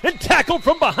 10 and tackled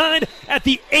from behind at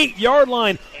the 8-yard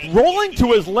line. Rolling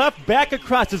to his left, back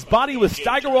across his body with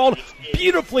Steigerwald.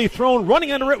 Beautifully thrown.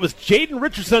 Running under it was Jaden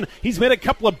Richardson. He's made a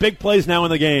couple of big plays now in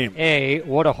the game. A,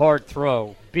 what a hard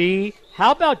throw. B,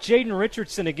 how about Jaden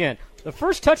Richardson again? The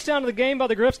first touchdown of the game by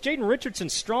the Griffs, Jaden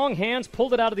Richardson's strong hands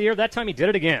pulled it out of the air. That time he did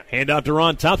it again. Hand out to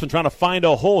Ron Thompson trying to find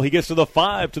a hole. He gets to the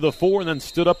 5, to the 4, and then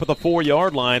stood up at the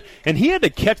 4-yard line. And he had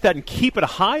to catch that and keep it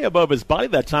high above his body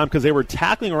that time because they were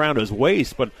tackling around his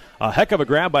waist. But a heck of a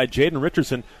grab by Jaden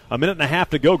Richardson. 1.5 minutes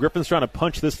to go. Griffin's trying to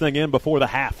punch this thing in before the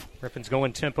half. Griffin's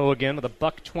going tempo again with a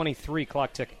 $1:23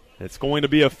 clock ticking. It's going to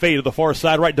be a fade to the far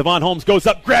side right. Devon Holmes goes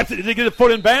up, grabs it. Did he get a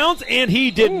foot in bounds? And he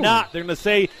did not. They're going to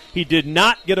say he did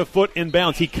not get a foot in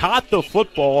bounds. He caught the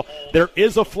football. There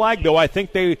is a flag, though. I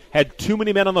think they had too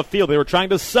many men on the field. They were trying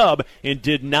to sub and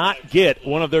did not get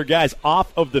one of their guys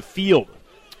off of the field.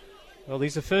 Well,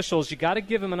 these officials, you got to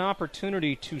give them an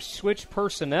opportunity to switch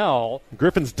personnel.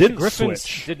 Griffins didn't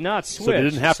switch. Did not switch. So they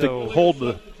didn't have to hold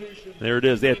the. There it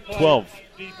is. They had 12.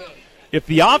 If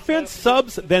the offense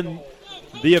subs, then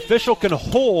the official can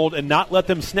hold and not let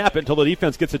them snap it until the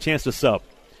defense gets a chance to sub.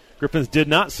 Griffins did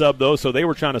not sub, though, so they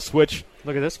were trying to switch.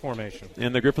 Look at this formation.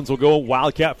 And the Griffins will go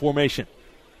Wildcat formation.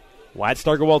 Wide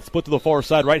Starkerwald split to the far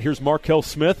side right. Here's Markel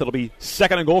Smith. It'll be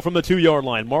second and goal from the 2-yard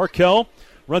line. Markel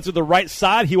runs to the right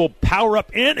side. He will power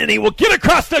up in, and he will get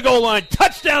across the goal line.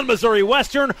 Touchdown, Missouri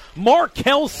Western.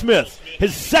 Markel Smith,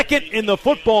 his second in the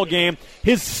football game,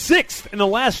 his sixth in the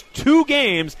last 2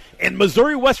 games, and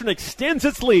Missouri Western extends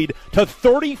its lead to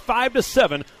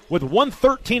 35-7 with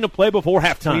 1:13 to play before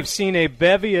halftime. We've seen a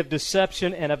bevy of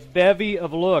deception and a bevy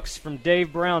of looks from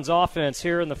Dave Brown's offense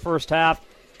here in the first half.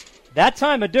 That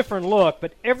time a different look,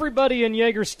 but everybody in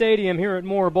Yager Stadium here at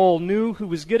Moore Bowl knew who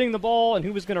was getting the ball and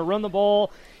who was going to run the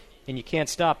ball, and you can't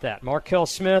stop that. Markel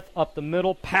Smith up the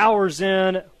middle, powers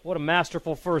in. What a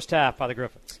masterful first half by the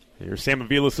Griffins. Here's Sam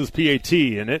Aviles' PAT,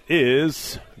 and it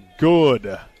is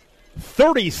good.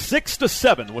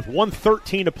 36-7 with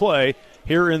 1:13 to play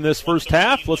here in this first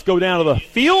half. Let's go down to the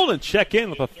field and check in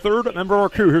with a third member of our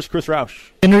crew. Here's Chris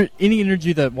Roush. Any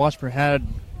energy that Washburn had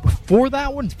before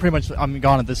that one, it's pretty much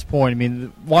gone at this point. I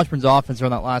mean, Washburn's offense on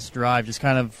that last drive, just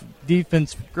kind of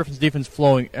Griffin's defense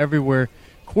flowing everywhere.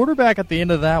 Quarterback at the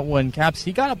end of that one, Caps,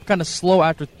 he got up kind of slow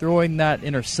after throwing that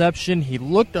interception. He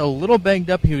looked a little banged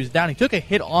up. He was down. He took a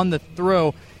hit on the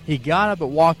throw. He got up but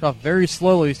walked off very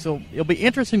slowly. So it'll be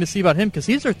interesting to see about him because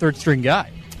he's their third-string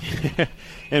guy.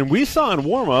 And we saw in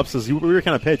warm-ups, as we were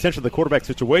kind of paying attention to the quarterback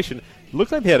situation, it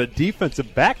looked like they had a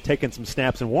defensive back taking some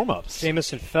snaps in warm-ups.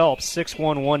 Jamison Phelps, 6'1",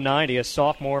 190, a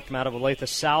sophomore from out of Olathe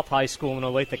South High School in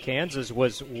Olathe, Kansas,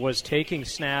 was taking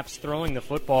snaps, throwing the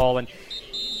football. And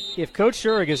if Coach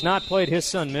Schurig has not played his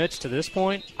son Mitch to this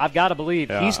point, I've got to believe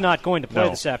he's not going to play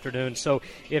this afternoon. So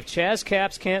if Chaz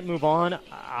Caps can't move on,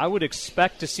 I would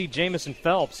expect to see Jamison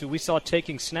Phelps, who we saw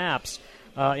taking snaps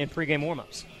in pregame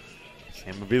warm-ups.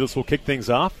 Sam Aviles will kick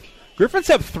things off. Griffins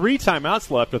have 3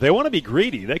 timeouts left. If they want to be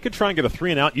greedy, they could try and get a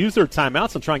 3-and-out, use their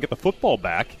timeouts, and try and get the football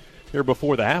back here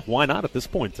before the half. Why not at this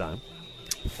point in time?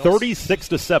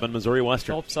 36-7, Missouri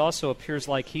Western. Phelps also appears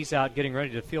like he's out getting ready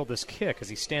to field this kick as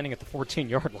he's standing at the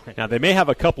 14-yard line. Now, they may have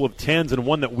a couple of 10s and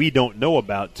one that we don't know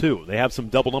about, too. They have some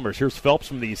double numbers. Here's Phelps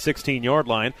from the 16-yard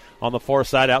line on the far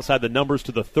side, outside the numbers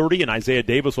to the 30, and Isaiah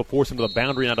Davis will force him to the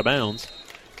boundary and out of bounds.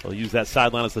 They'll use that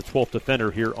sideline as the 12th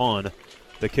defender here on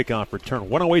the kickoff return.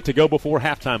 1:08 to go before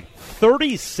halftime.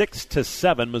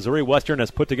 36-7. Missouri Western has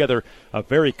put together a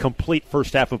very complete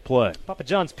first half of play. Papa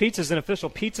John's Pizza is an official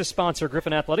pizza sponsor of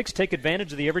Griffin Athletics. Take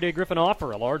advantage of the Everyday Griffin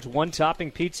offer. A large one-topping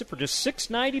pizza for just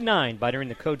 $6.99 by entering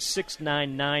the code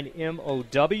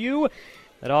 699MOW.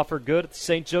 That offer good at the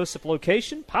St. Joseph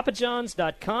location.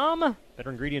 PapaJohns.com.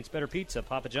 Better ingredients, better pizza.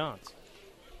 Papa John's.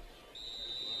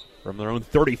 From their own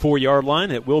 34-yard line,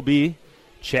 it will be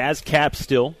Chaz Caps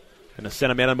still. And a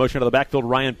send a man in motion out of the backfield,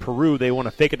 Ryan Peru. They want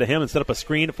to fake it to him and set up a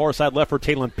screen. Far side left for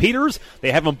Talon Peters.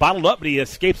 They have him bottled up, but he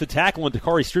escapes the tackle, and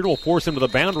Takari Streeter will force him to the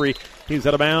boundary. He's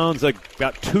out of bounds,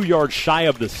 about 2 yards shy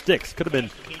of the sticks. Could have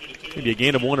been maybe a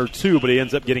gain of 1 or 2, but he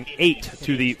ends up getting 8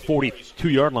 to the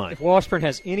 42-yard line. If Washburn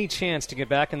has any chance to get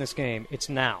back in this game, it's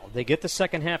now. They get the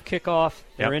second half kickoff.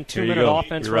 They're in 2-minute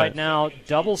offense right now.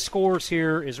 Double scores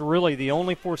here is really the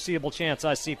only foreseeable chance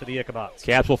I see for the Ichabods.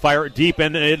 Caps will fire it deep,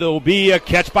 and it'll be a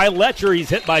catch by Letcher. He's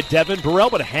hit by Devin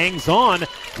Burrell, but hangs on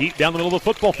deep down the middle of the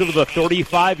football field to the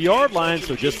 35-yard line.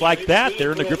 So just like that,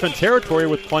 they're in the Griffin territory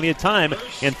with plenty of time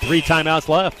and 3 timeouts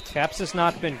left. Caps has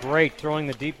not been great throwing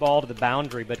the deep ball to the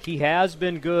boundary, but he has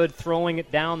been good throwing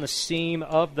it down the seam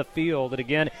of the field. And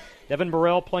again, Devin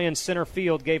Burrell playing center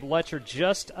field gave Letcher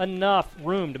just enough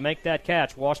room to make that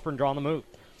catch. Washburn drawing the move.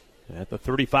 At the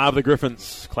 35 of the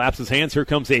Griffins, claps his hands. Here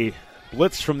comes a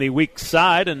blitz from the weak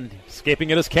side, and escaping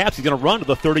at his Caps. He's going to run to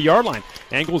the 30-yard line.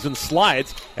 Angles and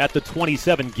slides at the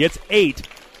 27, gets 8.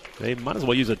 They might as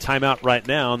well use a timeout right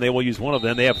now, and they will use one of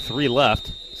them. They have 3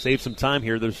 left. Save some time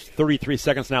here. There's 33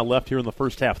 seconds now left here in the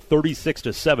first half.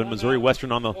 36-7. Missouri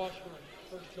Western on the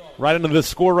right into this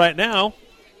score right now.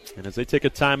 And as they take a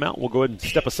timeout, we'll go ahead and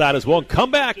step aside as well and come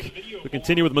back. We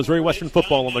continue with Missouri Western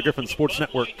football on the Griffin Sports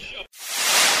Network.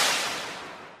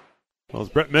 Well, as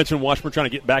Brett mentioned, Washburn trying to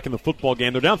get back in the football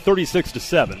game. They're down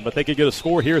 36-7, but they could get a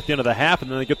score here at the end of the half,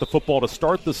 and then they get the football to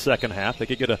start the second half. They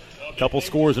could get a couple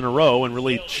scores in a row and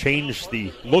really change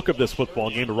the look of this football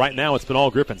game. But right now, it's been all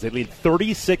Griffins. They lead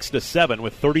 36-7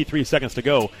 with 33 seconds to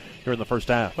go here in the first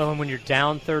half. Well, and when you're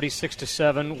down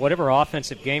 36-7, whatever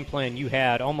offensive game plan you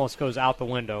had almost goes out the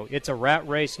window. It's a rat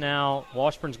race now.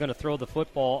 Washburn's going to throw the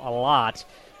football a lot.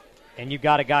 and you've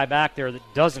got a guy back there that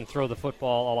doesn't throw the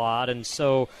football a lot. And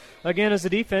so, again, as a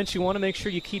defense, you want to make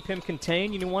sure you keep him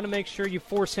contained. You want to make sure you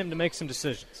force him to make some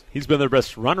decisions. He's been their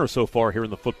best runner so far here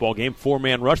in the football game.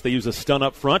 4-man rush. They use a stun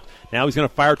up front. Now he's going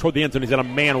to fire toward the end zone. He's got a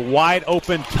man wide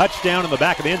open. Touchdown in the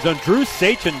back of the end zone. Drew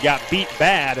Sachin got beat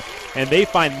bad, and they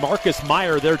find Marcus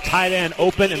Meyer, their tight end,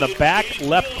 open in the back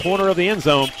left corner of the end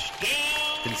zone.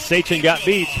 And Sachin got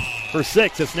beat for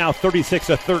 6. It's now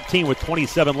 36-13 with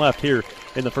 27 left here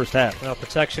in the first half. Well,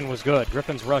 protection was good.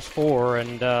 Griffins rushed 4,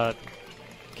 and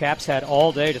Caps had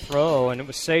all day to throw, and it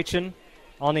was Sachin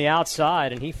on the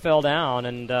outside, and he fell down,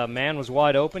 and man was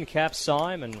wide open. Caps saw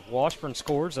him, and Washburn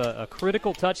scores a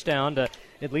critical touchdown to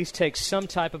at least take some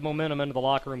type of momentum into the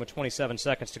locker room with 27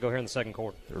 seconds to go here in the second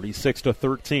quarter.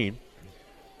 36-13.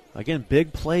 Again,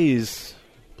 big plays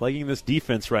plaguing this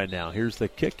defense right now. Here's the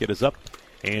kick. It is up,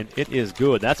 and it is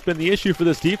good. That's been the issue for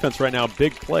this defense right now,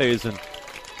 big plays, and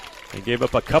they gave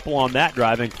up a couple on that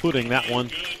drive, including that one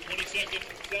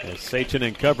as Sachin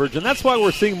in coverage. And that's why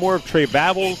we're seeing more of Trey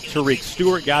Babel, Tariq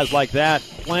Stewart, guys like that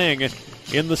playing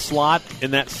in the slot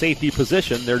in that safety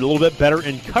position. They're a little bit better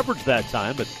in coverage that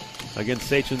time, but again,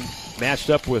 Sachin matched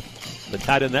up with the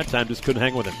tight end that time, just couldn't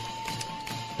hang with him.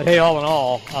 But hey, all in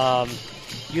all,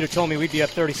 you'd have told me we'd be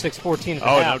up 36-14 at the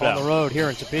half on the road here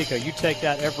in Topeka. You take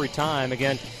that every time.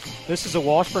 Again, this is a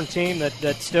Washburn team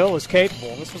that still is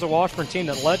capable. This was a Washburn team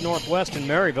that led Northwest in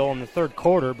Maryville in the third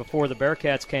quarter before the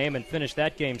Bearcats came and finished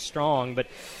that game strong. But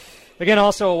again,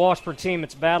 also a Washburn team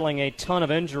that's battling a ton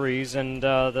of injuries, and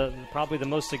probably the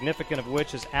most significant of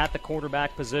which is at the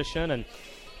quarterback position. And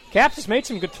Caps has made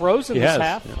some good throws in this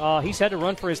half. Yeah. He's had to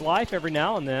run for his life every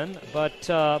now and then, but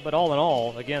all in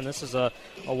all, again, this is a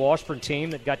Washburn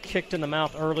team that got kicked in the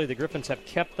mouth early. The Griffins have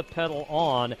kept the pedal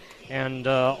on, and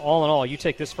all in all, you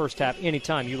take this first half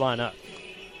anytime you line up.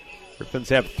 Griffins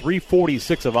have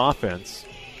 346 of offense,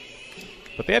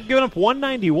 but they have given up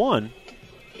 191.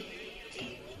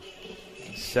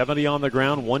 70 on the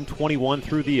ground, 121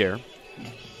 through the air.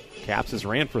 Caps has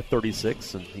ran for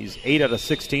 36, and he's 8 out of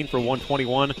 16 for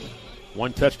 121.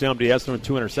 1 touchdown, but he has thrown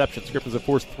 2 interceptions. Griffins have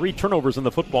forced 3 turnovers in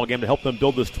the football game to help them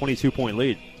build this 22-point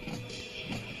lead.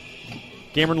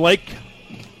 Cameron Lake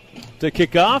to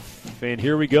kick off, and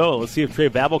here we go. Let's see if Trey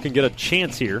Babel can get a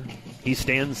chance here. He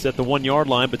stands at the 1-yard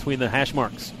line between the hash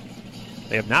marks.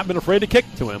 They have not been afraid to kick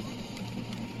to him.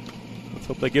 Let's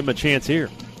hope they give him a chance here.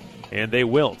 And they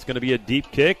will. It's going to be a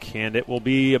deep kick, and it will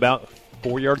be about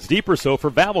 4 yards deep or so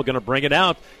for Babel. Going to bring it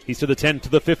out. He's to the 10, to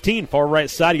the 15. Far right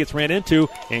side, he gets ran into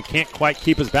and can't quite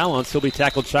keep his balance. He'll be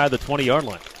tackled shy of the 20-yard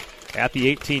line. At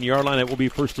the 18-yard line, it will be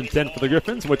 1st and 10 for the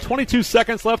Griffins. With 22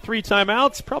 seconds left, 3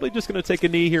 timeouts, probably just going to take a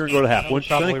knee here and go to half.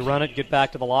 Probably run it, get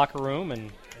back to the locker room,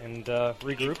 and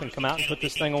regroup and come out and put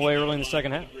this thing away early in the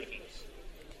second half.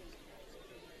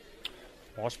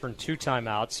 Washburn 2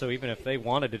 timeouts, so even if they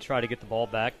wanted to try to get the ball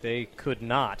back, they could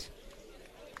not.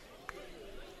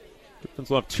 Griffins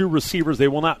will have 2 receivers. They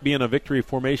will not be in a victory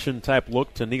formation type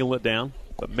look to kneel it down,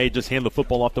 but may just hand the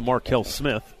football off to Markel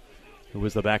Smith, who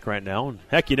is the back right now. And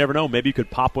heck, you never know. Maybe you could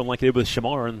pop one like they did with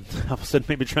Shamar and all of a sudden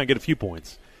maybe try and get a few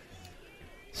points.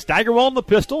 Steigerwald in the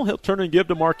pistol. He'll turn and give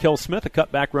to Markel Smith. A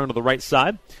cutback run to the right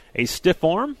side. A stiff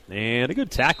arm and a good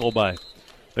tackle by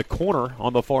the corner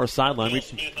on the far sideline.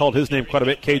 We've called his name quite a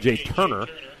bit, KJ Turner.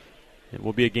 It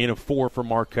will be a gain of 4 for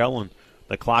Markel, and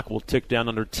the clock will tick down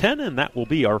under 10, and that will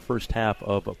be our first half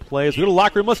of play. As we go to the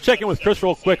locker room, let's check in with Chris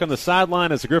real quick on the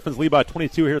sideline as the Griffins lead by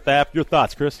 22 here at the half. Your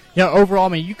thoughts, Chris? Yeah, overall, I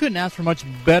mean, you couldn't ask for much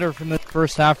better from the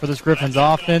first half for this Griffins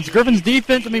offense. Griffins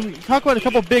defense, I mean, we talk about a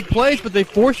couple big plays, but they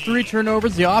forced 3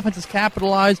 turnovers. The offense has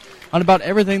capitalized on about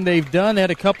everything they've done. They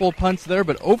had a couple of punts there,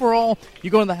 but overall, you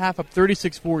go in the half up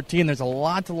 36-14. There's a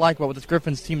lot to like about what this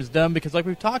Griffins team has done because, like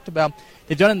we've talked about,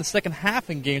 they've done it in the second half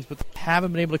in games, but they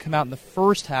haven't been able to come out in the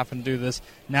first half and do this.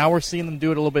 Now we're seeing them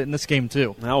do it a little bit in this game,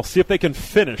 too. Now we'll see if they can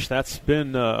finish. That's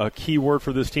been a key word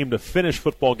for this team, to finish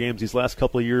football games these last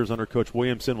couple of years under Coach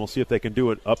Williamson. We'll see if they can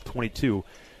do it up 22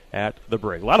 at the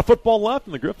break. A lot of football left,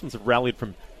 and the Griffins have rallied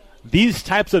from these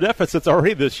types of deficits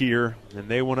already this year, and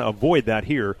they want to avoid that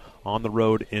here on the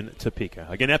road in Topeka.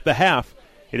 Again, at the half,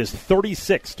 it is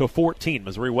 36-14.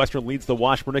 Missouri Western leads the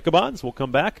Washburn Ichabods. We'll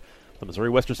come back. The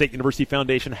Missouri Western State University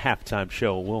Foundation halftime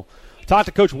show. We'll talk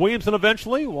to Coach Williamson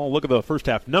eventually. We'll look at the first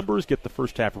half numbers, get the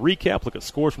first half recap, look at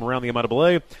scores from around the Amada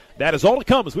Belay. That is all to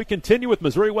come as we continue with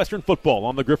Missouri Western football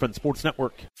on the Griffin Sports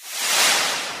Network.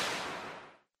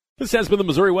 This has been the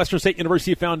Missouri Western State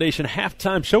University Foundation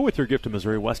halftime show with your gift to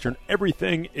Missouri Western.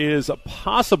 Everything is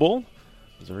possible.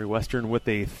 Missouri Western with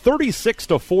a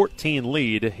 36-14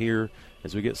 lead here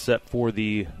as we get set for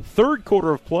the third quarter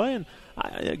of play. And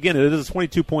Again, it is a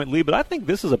 22-point lead, but I think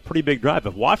this is a pretty big drive.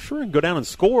 If Washburn can go down and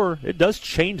score, it does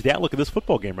change the outlook of this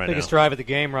football game right now. Biggest drive of the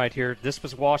game right here. This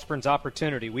was Washburn's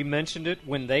opportunity. We mentioned it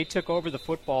when they took over the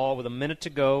football with a minute to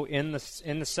go in the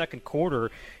second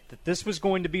quarter, that this was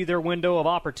going to be their window of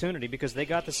opportunity because they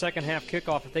got the second half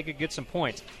kickoff if they could get some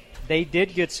points. They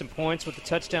did get some points with the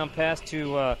touchdown pass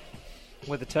to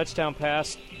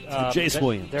Jace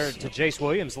Williams. To Jace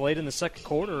Williams late in the second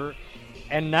quarter.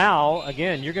 And now,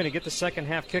 again, you're going to get the second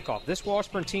half kickoff. This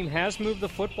Washburn team has moved the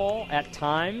football at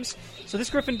times, so this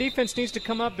Griffin defense needs to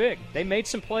come up big. They made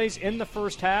some plays in the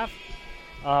first half,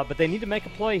 but they need to make a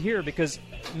play here because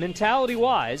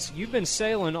mentality-wise, you've been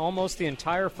sailing almost the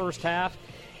entire first half,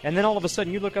 and then all of a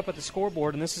sudden you look up at the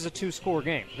scoreboard, and this is a two-score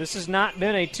game. This has not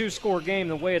been a two-score game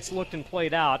the way it's looked and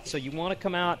played out, so you want to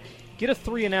come out, get a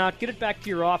 3-and-out, get it back to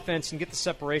your offense, and get the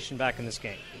separation back in this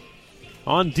game.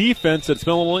 On defense, it's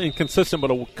been a little inconsistent, but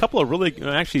a couple of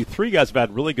actually three guys have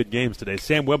had really good games today.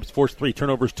 Sam Webb's forced 3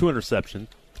 turnovers, 2 interceptions.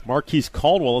 Marquise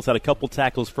Caldwell has had a couple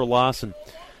tackles for loss and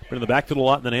been in the backfield a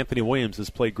lot, and then Anthony Williams has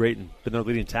played great and been their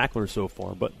leading tackler so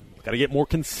far. But got to get more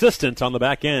consistent on the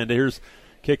back end. Here's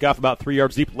kickoff about 3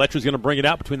 yards deep. Letcher's going to bring it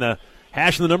out between the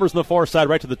hash and the numbers on the far side,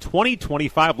 right to the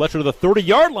 20-25. Letcher to the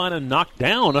 30-yard line and knocked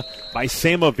down by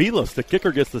Sam Aviles. The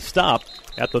kicker gets the stop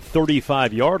at the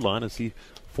 35-yard line as he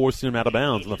forcing him out of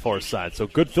bounds on the far side. So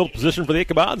good field position for the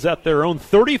Ichabod's at their own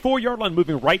 34-yard line,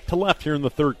 moving right to left here in the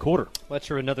third quarter.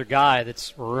 Letcher, another guy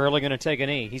that's rarely going to take a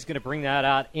knee. He's going to bring that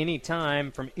out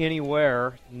anytime from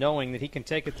anywhere, knowing that he can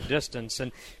take it the distance.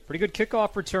 And pretty good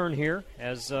kickoff return here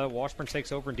as Washburn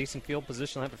takes over in decent field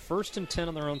position. They'll have a 1st and 10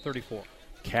 on their own 34.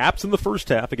 Caps in the first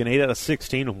half, again 8 out of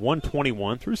 16,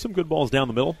 121. Threw some good balls down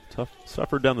the middle.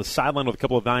 Suffered down the sideline with a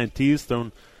couple of INTs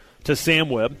thrown to Sam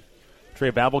Webb. Trey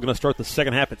Babel going to start the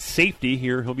second half at safety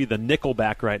here. He'll be the nickel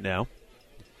back right now.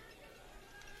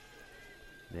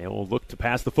 They will look to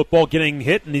pass the football, getting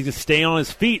hit, and he's going to stay on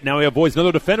his feet. Now he avoids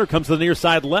another defender, comes to the near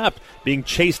side left, being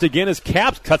chased again as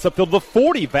Caps cuts upfield to the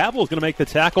 40. Babel is going to make the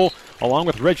tackle along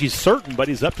with Reggie Certain, but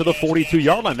he's up to the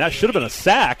 42-yard line. That should have been a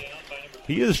sack.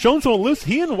 He has shown some elusive.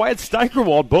 He and Wyatt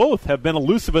Steigerwald both have been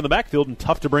elusive in the backfield and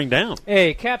tough to bring down.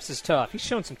 Hey, Caps is tough. He's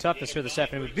shown some toughness here this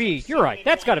afternoon. But B, you're right.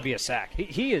 That's got to be a sack.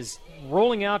 He is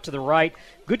rolling out to the right.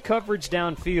 Good coverage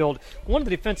downfield. One of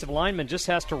the defensive linemen just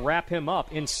has to wrap him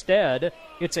up. Instead,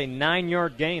 it's a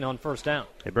 9-yard gain on first down.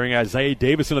 They bring Isaiah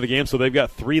Davis into the game, so they've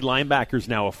got 3 linebackers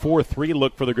now. A 4-3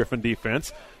 look for the Griffin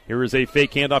defense. Here is a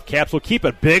fake handoff. Caps will keep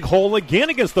it. Big hole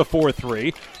again against the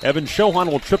 4-3. Evan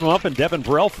Shohan will trip him up, and Devin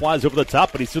Burrell flies over the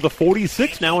top, but he's to the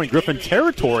 46 now in Griffin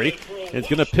territory. And it's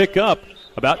going to pick up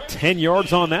about 10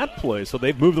 yards on that play. So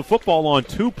they've moved the football on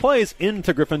 2 plays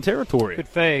into Griffin territory. Good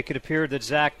fake. It appeared that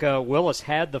Zach Willis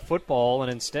had the football,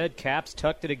 and instead Caps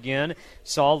tucked it again,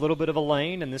 saw a little bit of a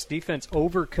lane, and this defense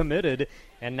overcommitted.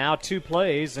 And now 2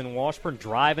 plays, and Washburn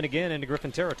driving again into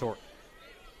Griffin territory.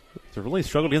 They've really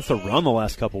struggled against the run the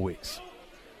last couple weeks.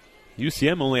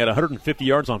 UCM only had 150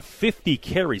 yards on 50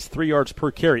 carries, 3 yards per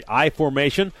carry. I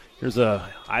formation. Here's a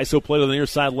ISO play to the near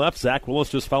side left. Zach Willis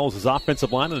just follows his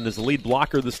offensive line and his lead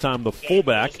blocker this time, the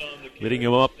fullback, leading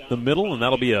him up the middle, and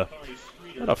that'll be a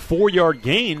 4-yard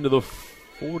gain to the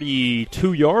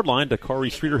 42-yard line.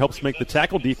 Dakari Streeter helps make the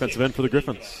tackle, defensive end for the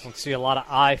Griffins. Don't see a lot of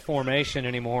I formation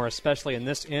anymore, especially in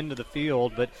this end of the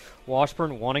field, but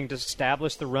Washburn wanting to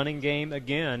establish the running game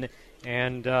again,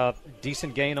 and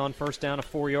decent gain on first down of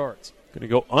 4 yards. Going to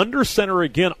go under center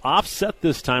again, offset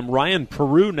this time. Ryan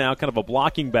Peru now kind of a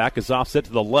blocking back is offset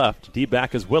to the left.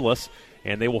 D-back is Willis,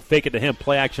 and they will fake it to him.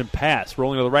 Play action pass.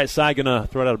 Rolling to the right side, going to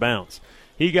throw it out of bounds.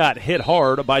 He got hit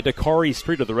hard by Dakari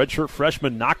Streeter. The redshirt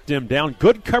freshman knocked him down.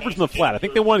 Good coverage in the flat. I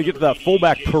think they wanted to get to that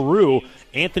fullback Peru.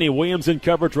 Anthony Williams in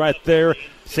coverage right there.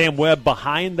 Sam Webb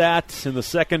behind that in the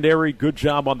secondary. Good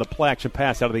job on the play action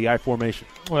pass out of the I formation.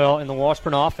 Well, in the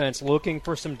Washburn offense, looking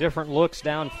for some different looks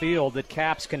downfield that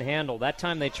Caps can handle. That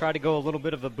time they tried to go a little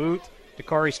bit of a boot.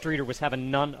 Dakari Streeter was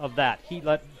having none of that. He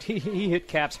hit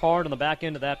Caps hard on the back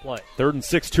end of that play. 3rd and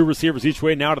 6, 2 receivers each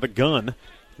way now to the gun.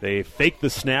 They fake the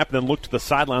snap, then look to the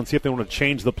sideline, see if they want to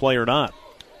change the play or not.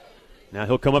 Now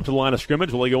he'll come up to the line of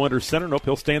scrimmage. Will he go under center? Nope,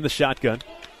 he'll stay in the shotgun.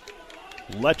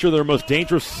 Letcher, their most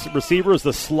dangerous receiver, is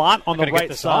the slot on the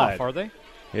right side. Are they?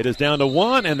 It is down to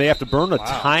 1, and they have to burn a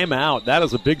timeout. That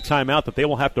is a big timeout that they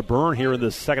will have to burn here in the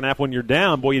second half. When you're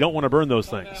down, boy, you don't want to burn those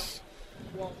things.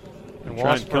 And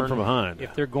try and come from behind.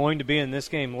 If they're going to be in this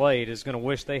game late, is going to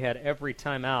wish they had every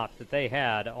timeout that they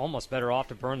had. Almost better off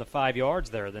to burn the 5 yards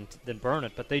there than burn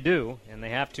it, but they do, and they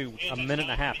have to a minute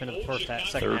and a half into the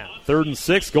second half. 3rd and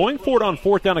 6, going for it on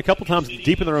 4th down a couple times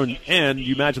deep in their own end.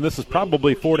 You imagine this is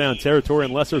probably 4-down territory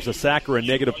unless there's a sack or a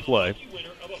negative play.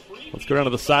 Let's go down to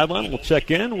the sideline. We'll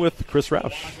check in with Chris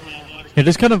Roush. Yeah,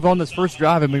 just kind of on this first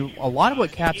drive, I mean, a lot of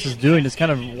what Caps is doing is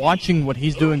kind of watching what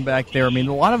he's doing back there. I mean,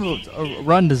 a lot of it's a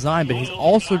run design, but he's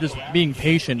also just being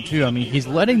patient, too. I mean, he's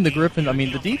letting the Griffin, I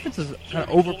mean, the defense is kind of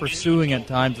over-pursuing at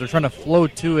times. They're trying to flow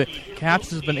to it.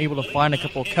 Caps has been able to find a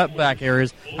couple of cutback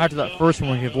areas after that first one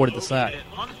where he avoided the sack.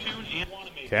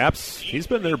 Caps, he's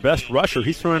been their best rusher.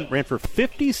 He's ran for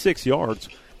 56 yards.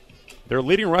 Their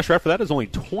leading rusher after that is only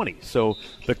 20. So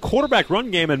the quarterback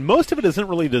run game, and most of it isn't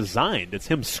really designed. It's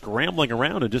him scrambling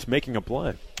around and just making a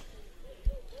play.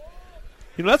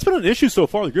 You know, that's been an issue so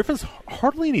far. The Griffins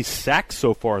hardly any sacks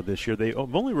so far this year. They've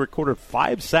only recorded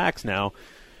 5 sacks now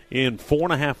in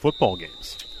 4.5 football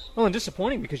games. Well, and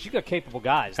disappointing because you've got capable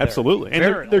guys there. Absolutely. And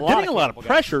they're getting a lot of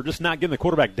pressure, just not getting the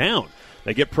quarterback down.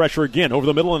 They get pressure again over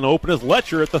the middle and open as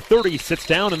Letcher at the 30. Sits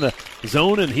down in the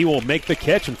zone, and he will make the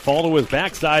catch and fall to his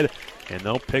backside. And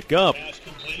they'll pick up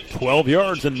 12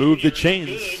 yards and move the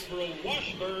chains.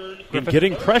 And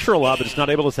getting pressure a lot, but it's not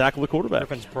able to tackle the quarterback.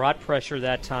 Griffins brought pressure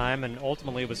that time, and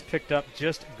ultimately it was picked up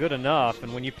just good enough.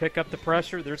 And when you pick up the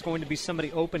pressure, there's going to be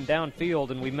somebody open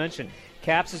downfield. And we mentioned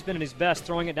Caps has been at his best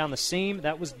throwing it down the seam.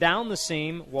 That was down the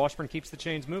seam. Washburn keeps the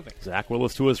chains moving. Zach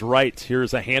Willis to his right.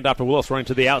 Here's a handoff to Willis running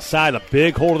to the outside. A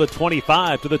big hold of the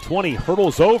 25 to the 20.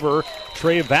 Hurdles over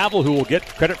Trey Vavel, who will get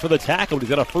credit for the tackle. He's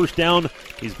got a first down.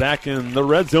 He's back in the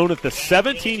red zone at the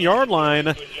 17-yard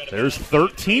line. There's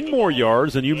 13 more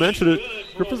yards, and you mentioned it.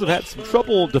 Griffins have had some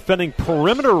trouble defending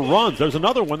perimeter runs. There's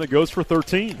another one that goes for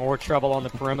 13. More trouble on the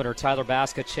perimeter. Tyler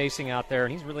Baska chasing out there,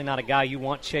 and he's really not a guy you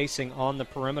want chasing on the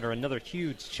perimeter. Another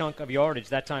huge chunk of yardage,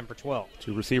 that time for 12.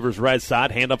 2 receivers right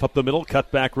side, handoff up the middle,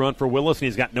 cutback run for Willis, and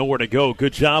he's got nowhere to go.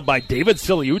 Good job by David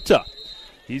Siliuta.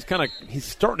 He's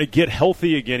starting to get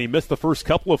healthy again. He missed the first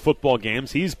couple of football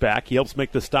games. He's back. He helps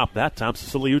make the stop that time.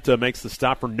 So Siliuta makes the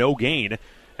stop for no gain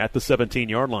at the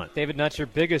 17-yard line. David Nutt's your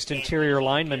biggest interior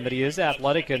lineman, but he is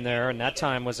athletic in there, and that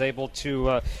time was able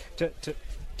to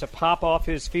pop off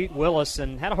his feet. Willis,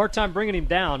 and had a hard time bringing him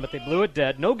down, but they blew it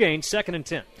dead. No gain, 2nd and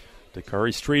 10.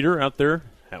 Dakari Streeter out there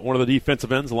at one of the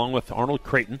defensive ends along with Arnold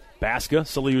Creighton. Baska,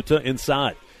 Siliuta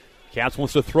inside. Caps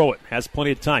wants to throw it, has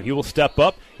plenty of time. He will step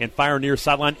up and fire near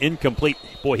sideline, incomplete.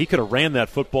 Boy, he could have ran that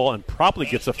football and probably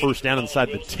gets a first down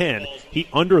inside the 10. He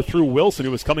underthrew Wilson,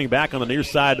 who was coming back on the near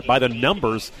side by the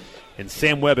numbers, and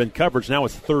Sam Webb in coverage. Now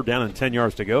it's 3rd down and 10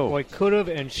 yards to go. Boy, could have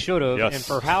and should have. Yes. And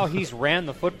for how he's ran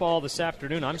the football this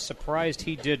afternoon, I'm surprised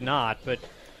he did not. But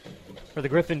for the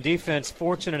Griffin defense,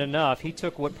 fortunate enough, he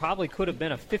took what probably could have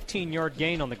been a 15-yard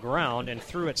gain on the ground and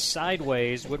threw it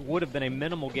sideways. What would have been a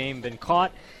minimal gain, been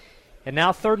caught. And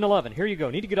now 3rd and 11. Here you go.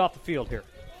 Need to get off the field here.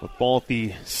 Football at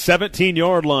the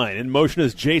 17-yard line. In motion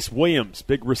is Jace Williams,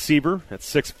 big receiver at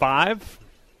 6'5".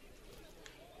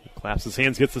 He claps his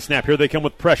hands, gets the snap. Here they come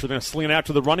with pressure. They're going to sling it out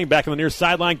to the running back on the near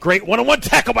sideline. Great one-on-one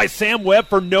tackle by Sam Webb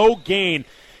for no gain.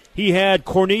 He had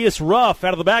Cornelius Ruff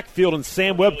out of the backfield, and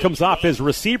Sam Webb comes off his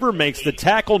receiver, makes the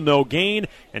tackle, no gain,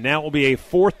 and now it will be a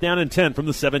 4th down and 10 from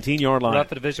the 17-yard line.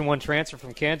 Ruff, a Division I transfer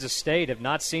from Kansas State. Have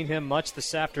not seen him much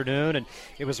this afternoon, and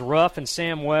it was Ruff and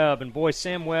Sam Webb. And, boy,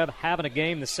 Sam Webb having a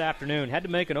game this afternoon. Had to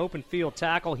make an open field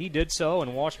tackle. He did so,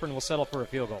 and Washburn will settle for a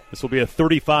field goal. This will be a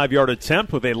 35-yard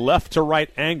attempt with a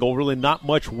left-to-right angle, really not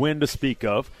much wind to speak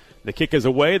of. The kick is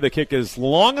away. The kick is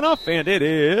long enough, and it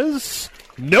is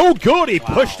no good. He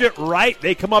pushed it right.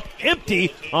 They come up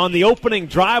empty on the opening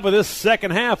drive of this second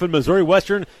half. In Missouri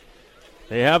Western,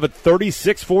 they have a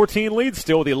 36-14 lead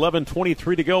still with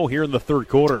 11:23 to go here in the 3rd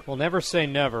quarter. Well, never say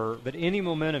never, but any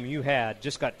momentum you had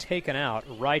just got taken out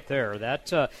right there.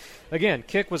 That, again,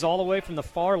 kick was all the way from the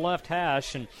far left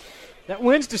hash, and that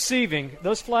wind's deceiving.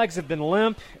 Those flags have been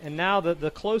limp, and now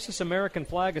the closest American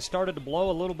flag has started to blow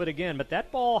a little bit again. But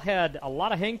that ball had a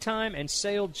lot of hang time and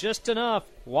sailed just enough.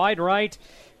 Wide right.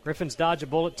 Griffins dodge a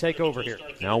bullet, take over here.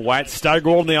 Now Wyatt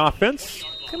Steigerwald in the offense.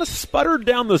 Kind of sputtered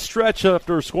down the stretch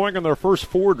after scoring on their first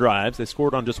 4 drives. They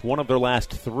scored on just one of their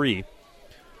last 3.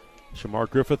 Shamar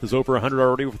Griffith is over 100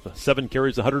 already with 7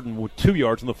 carries, 102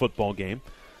 yards in the football game.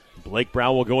 Blake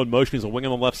Brow will go in motion. He's a wing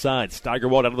on the left side.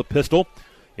 Steigerwald out of the pistol.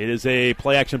 It is a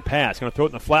play-action pass. Going to throw it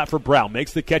in the flat for Brow.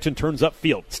 Makes the catch and turns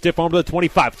upfield. Stiff arm to the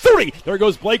 25. 30! There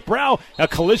goes Blake Brow. A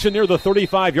collision near the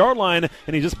 35-yard line,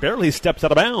 and he just barely steps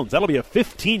out of bounds. That'll be a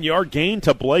 15-yard gain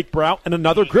to Blake Brow, and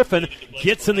another Griffin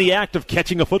gets in the act of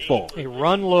catching a football. A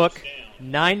run look.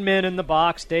 9 men in the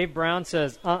box. Dave Brown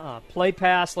says, play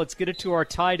pass. Let's get it to our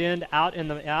tight end out in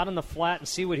the flat and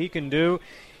see what he can do.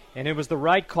 and it was the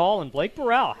right call. And Blake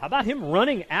Burrell, how about him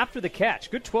running after the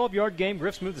catch? Good 12-yard game.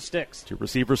 Griffs move the sticks. 2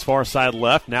 receivers far side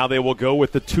left. Now they will go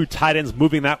with the 2 tight ends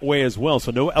moving that way as well.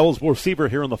 So no eligible receiver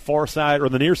here on the far side or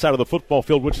the near side of the football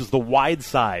field, which is the wide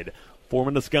side. 4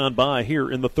 minutes gone by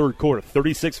here in the third quarter.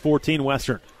 36-14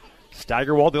 Western.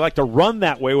 Steigerwald, they like to run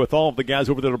that way with all of the guys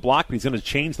over there to block, but he's going to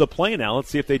change the play now. Let's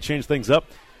see if they change things up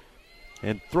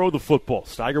and throw the football.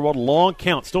 Steigerwald, long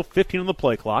count, still 15 on the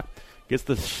play clock. Gets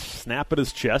the snap at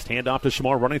his chest. Hand off to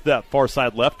Shamar, running to that far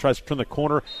side left. Tries to turn the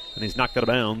corner, and he's knocked out of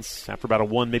bounds after about a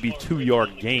 1, maybe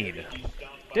 2-yard gain.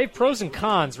 Dave, pros and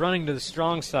cons running to the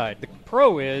strong side. The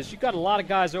pro is you got a lot of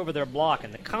guys over there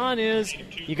blocking. The con is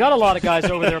you got a lot of guys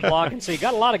over there blocking, so you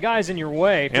got a lot of guys in your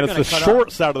way. And it's the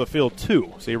short side of the field,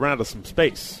 too, so you run out of some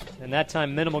space. And that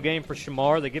time, minimal gain for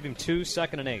Shamar. They give him 2,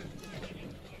 2nd and 8.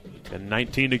 And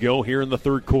 19 to go here in the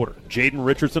third quarter. Jaden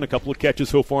Richardson, a couple of catches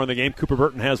so far in the game. Cooper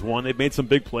Burton has 1. They've made some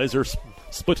big plays. They're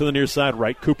split to the near side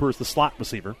right. Cooper is the slot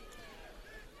receiver.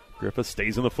 Griffith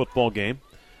stays in the football game.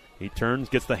 He turns,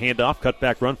 gets the handoff,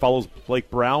 cutback run, follows Blake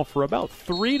Brow for about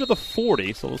 3 to the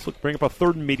 40. So let's bring up a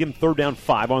 3rd and medium, 3rd down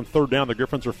 5. On 3rd down, the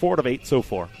Griffins are 4 of 8 so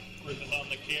far.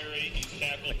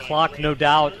 The clock, no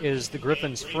doubt, is the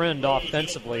Griffins' friend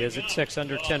offensively as it ticks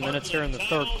under 10 minutes here in the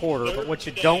third quarter. But what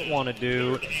you don't want to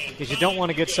do is you don't want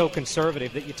to get so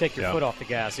conservative that you take your foot off the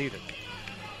gas either.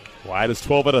 Wyatt is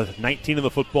 12 out of 19 in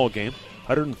the football game.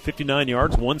 159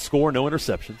 yards, 1 score, no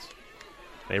interceptions.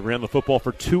 They ran the football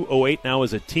for 208 now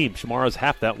as a team. Shamara's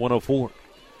half that, 104.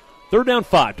 3rd down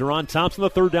 5. Deron Thompson, the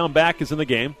 3rd down back, is in the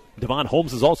game. Devon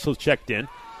Holmes is also checked in.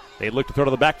 They look to throw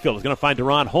to the backfield. He's going to find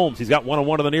Deron Holmes. He's got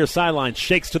 1-on-1 on the near sideline.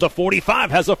 Shakes to the 45.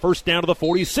 Has a first down to the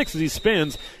 46 as he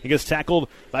spins. He gets tackled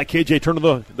by KJ Turn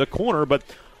to the corner. But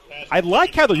I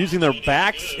like how they're using their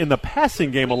backs in the passing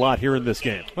game a lot here in this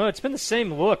game. Well, it's been the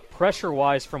same look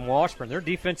pressure-wise from Washburn. Their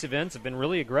defensive ends have been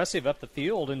really aggressive up the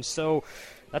field. And so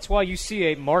that's why you see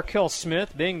a Markel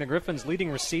Smith being the Griffins' leading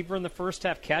receiver in the first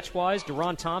half catch-wise.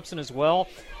 Deron Thompson as well.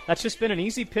 That's just been an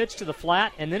easy pitch to the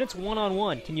flat, and then it's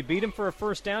one-on-one. Can you beat him for a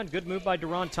first down? Good move by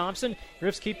Deron Thompson.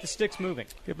 Griffs keep the sticks moving.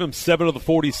 Give him 7 of the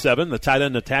 47. The tight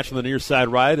end attached on the near side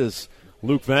right is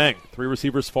Luke Vang. 3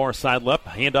 receivers far side left.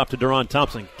 Hand off to Deron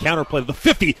Thompson. Counterplay to the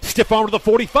 50. Stiff arm to the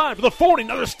 45. To the 40.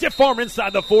 Another stiff arm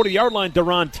inside the 40-yard line.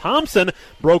 Deron Thompson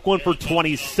broke one for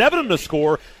 27 to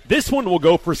score. This one will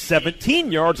go for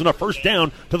 17 yards and a first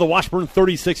down to the Washburn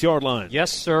 36-yard line. Yes,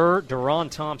 sir,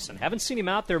 Deron Thompson. Haven't seen him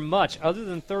out there much other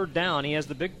than 3rd down. He has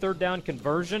the big 3rd down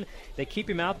conversion. They keep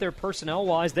him out there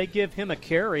personnel-wise. They give him a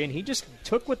carry, and he just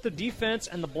took what the defense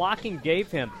and the blocking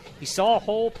gave him. He saw a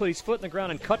hole, put his foot in the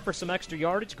ground, and cut for some extra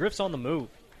yardage. Griff's on the move.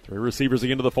 3 receivers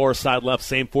again to the far side left,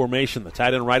 same formation. The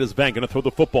tight end right is Vang, going to throw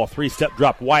the football. 3-step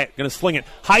drop. Wyatt going to sling it.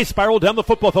 High spiral down the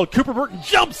football field. Cooper Burton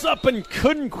jumps up and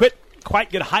couldn't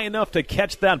quite get high enough to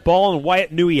catch that ball, and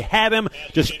Wyatt knew he had him,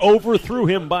 just overthrew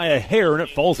him by a hair, and it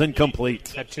falls incomplete.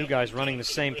 Had 2 guys running the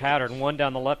same pattern, one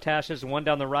down the left hashes and one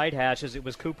down the right hashes. It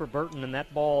was Cooper Burton, and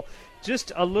that ball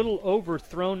just a little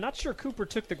overthrown. Not sure Cooper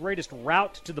took the greatest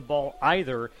route to the ball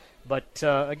either, but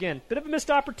again, bit of a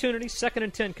missed opportunity. 2nd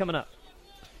and 10 coming up.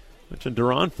 Mentioned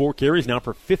Deron, 4 carries now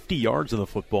for 50 yards in the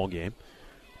football game.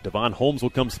 Devon Holmes will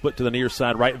come split to the near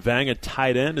side right. Vang, a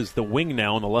tight end, is the wing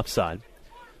now on the left side.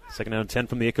 2nd down 10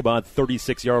 from the Ichabod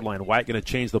 36-yard line. Wyatt going to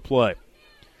change the play.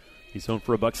 He's home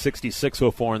for $166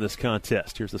 so far in this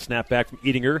contest. Here's the snap back from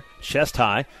Edinger, chest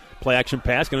high. Play action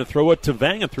pass, going to throw it to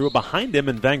Vang and threw it behind him,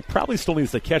 and Vang probably still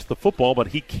needs to catch the football, but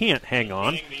he can't hang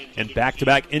on. And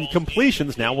back-to-back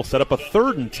incompletions now will set up a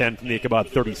 3rd and 10 from the Ichabod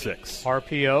 36.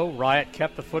 RPO, Riot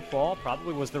kept the football,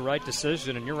 probably was the right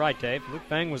decision, and you're right, Dave. Luke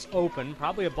Vang was open,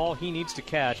 probably a ball he needs to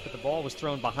catch, but the ball was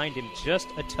thrown behind him just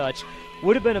a touch.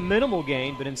 Would have been a minimal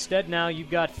gain, but instead now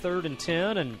you've got 3rd and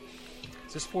 10, and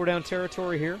is this 4-down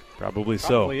territory here? Probably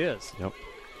so. Probably is. Yep.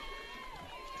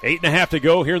 8.5 to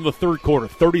go here in the third quarter.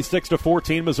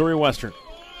 36-14, Missouri Western.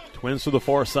 Twins to the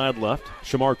far side left.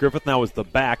 Shamar Griffith now is the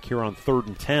back here on 3rd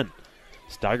and 10.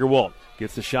 Steigerwald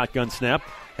gets the shotgun snap.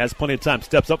 Has plenty of time.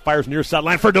 Steps up, fires near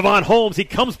sideline for Devon Holmes. He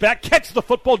comes back, catches the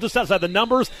football just outside the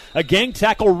numbers. A gang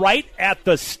tackle right at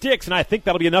the sticks, and I think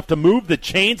that'll be enough to move the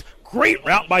chains. Great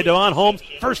route by Devon Holmes.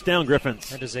 First down,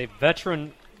 Griffins. That is a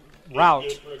veteran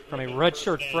route from a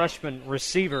redshirt freshman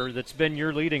receiver that's been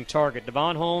your leading target.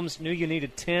 Devon Holmes knew you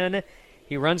needed 10.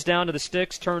 He runs down to the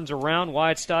sticks, turns around.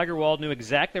 Wyatt Steigerwald knew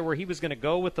exactly where he was going to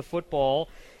go with the football,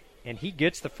 and he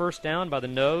gets the first down by the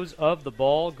nose of the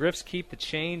ball. Griffs keep the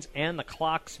chains and the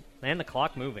clock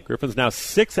moving. Griffins now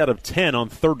 6 out of 10 on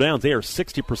 3rd downs. They are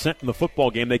 60% in the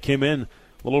football game. They came in a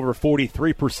little over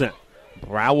 43%.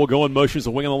 Brow will go in motion as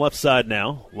a wing on the left side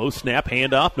now. Low snap,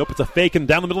 handoff. Nope, it's a fake and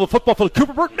down the middle of the football field.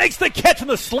 Cooper Burton makes the catch on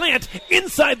the slant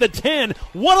inside the 10.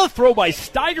 What a throw by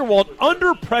Steigerwald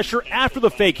under pressure after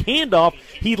the fake handoff.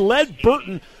 He led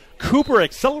Burton. Cooper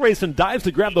accelerates and dives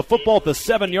to grab the football at the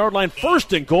 7-yard line.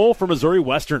 First and goal for Missouri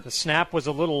Western. The snap was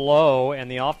a little low, and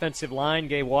the offensive line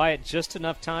gave Wyatt just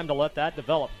enough time to let that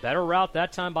develop. Better route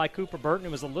that time by Cooper Burton.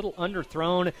 It was a little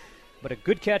underthrown, but a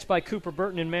good catch by Cooper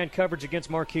Burton in man coverage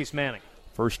against Marquise Manning.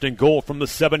 First and goal from the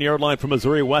 7-yard line for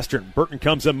Missouri Western. Burton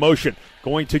comes in motion,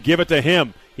 going to give it to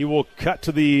him. He will cut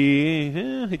to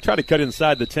the... he tried to cut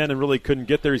inside the 10 and really couldn't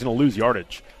get there. He's going to lose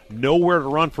yardage. Nowhere to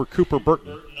run for Cooper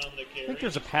Burton. I think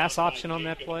there's a pass option on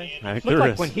that play. I think it looked there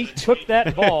like is. when he took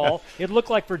that ball, it looked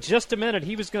like for just a minute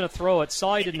he was going to throw it,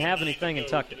 saw he didn't have anything, and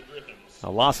tucked it. A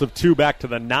loss of 2 back to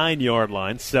the 9-yard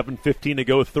line. 7:15 to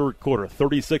go, third quarter.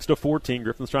 36-14.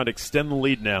 Griffin's trying to extend the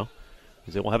lead now,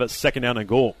 as they will have it second down and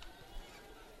goal.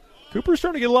 Cooper's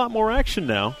starting to get a lot more action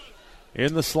now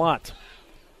in the slot.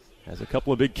 Has a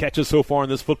couple of big catches so far in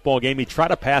this football game. He tried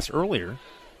to pass earlier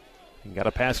and got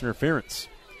a pass interference.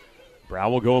 Brow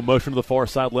will go in motion to the far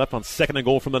side left on second and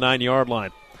goal from the 9-yard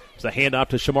line. There's a handoff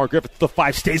to Shamar Griffith. The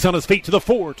 5 stays on his feet to the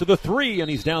 4, to the 3, and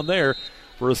he's down there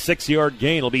for a 6-yard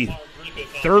gain. It'll be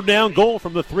third down goal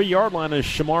from the 3-yard line as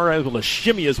Shamar able to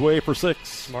shimmy his way for 6.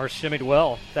 Shamar shimmied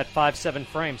well, that 5'7"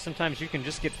 frame. Sometimes you can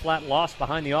just get flat lost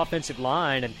behind the offensive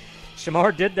line, and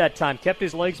Shamar did that time, kept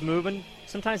his legs moving.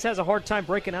 Sometimes has a hard time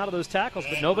breaking out of those tackles,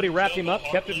 but nobody wrapped him up,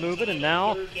 kept it moving, and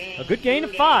now a good gain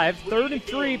of 5, 3rd and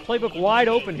 3, playbook wide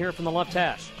open here from the left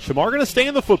hash. Shamar going to stay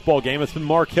in the football game. It's been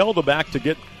Markel the back to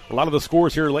get a lot of the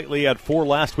scores here lately. He had 4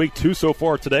 last week, 2 so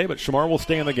far today, but Shamar will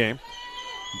stay in the game.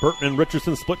 Burton and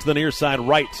Richardson split to the near side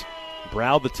right.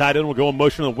 Brow, the tight end, will go in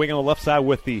motion on the wing on the left side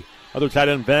with the other tight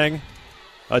end, Vang,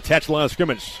 attached to the line of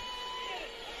scrimmage.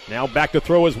 Now back to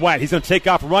throw is White. He's going to take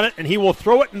off and run it, and he will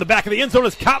throw it in the back of the end zone.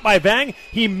 It's caught by Vang.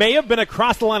 He may have been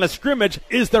across the line of scrimmage.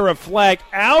 Is there a flag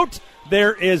out?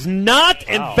 There is not,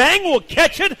 and Vang will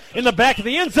catch it in the back of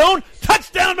the end zone.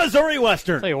 Touchdown, Missouri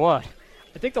Western. Tell you what,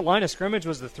 I think the line of scrimmage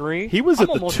was the 3. He was at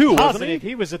the 2, wasn't he?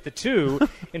 He was at the 2.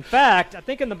 In fact, I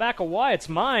think in the back of Wyatt's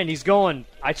mind, he's going,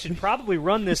 I should probably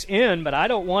run this in, but I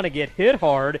don't want to get hit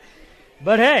hard.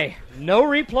 But hey, no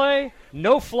replay,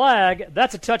 no flag.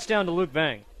 That's a touchdown to Luke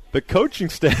Vang. The coaching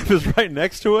staff is right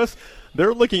next to us.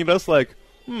 They're looking at us like,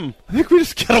 I think we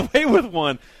just got away with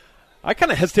one. I kind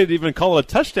of hesitated to even call it a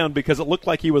touchdown because it looked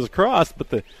like he was across, but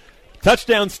the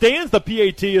touchdown stands. The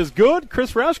PAT is good.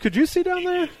 Chris Roush, could you see down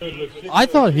there? I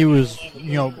thought he was,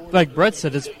 like Brett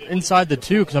said, it's inside the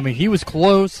 2 because, he was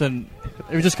close, and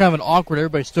it was just kind of an awkward,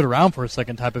 everybody stood around for a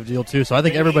second type of deal, too. So I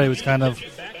think everybody was kind of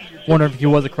wondering if he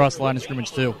was across the line of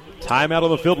scrimmage, too. Timeout on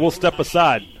the field. We'll step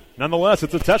aside. Nonetheless,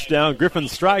 it's a touchdown. Griffin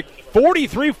strike.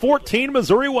 43-14,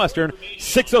 Missouri Western.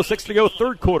 6:06 to go,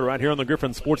 third quarter, right here on the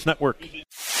Griffin Sports Network.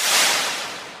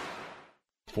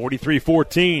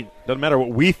 43-14. Doesn't matter what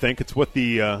we think. It's what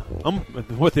the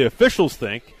officials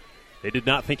think. They did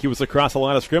not think he was across the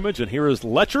line of scrimmage. And here is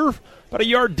Letcher, about a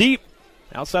yard deep,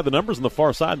 outside the numbers on the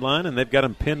far sideline, and they've got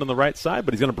him pinned on the right side,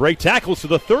 but he's going to break tackles to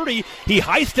the 30. He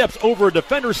high steps over a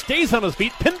defender, stays on his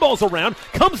feet, pinballs around,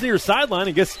 comes near sideline,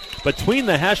 and gets between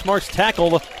the hash marks,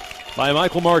 tackled by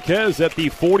Michael Marquez at the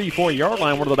 44-yard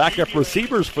line, one of the backup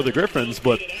receivers for the Griffins.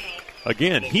 But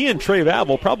again, he and Trey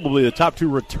Vavel, probably the top 2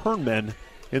 return men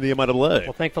in the MIAA.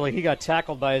 Well, thankfully he got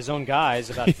tackled by his own guys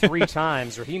about 3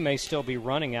 times, or he may still be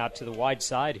running out to the wide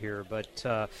side here. But,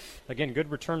 again, good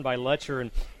return by Letcher.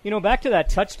 And, back to that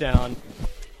touchdown,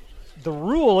 the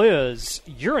rule is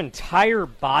your entire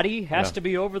body has to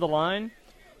be over the line.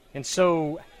 And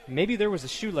so maybe there was a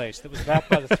shoelace that was back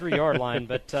by the 3-yard line.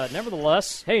 But,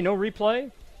 nevertheless, hey, no replay.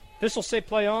 Officials say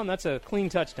play on. That's a clean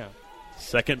touchdown.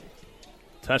 Second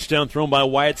touchdown thrown by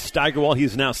Wyatt Steigerwald.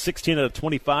 He's now 16 out of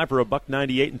 25 for a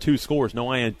 $198 and 2 scores. No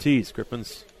INTs.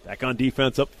 Griffin's back on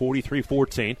defense, up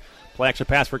 43-14. Play action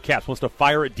pass for Caps. Wants to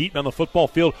fire it deep down the football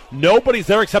field. Nobody's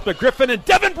there except a Griffin, and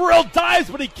Devin Burrell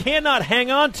dives, but he cannot hang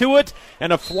on to it,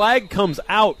 and a flag comes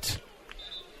out.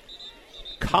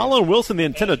 Colin Wilson, the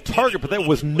intended target, but that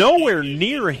was nowhere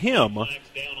near him.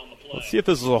 Let's see if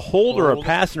this is a hold or a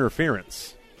pass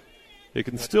interference. It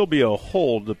can still be a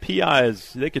hold. The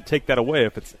PIs, they could take that away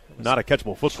if it's not a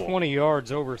catchable football. 20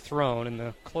 yards overthrown, and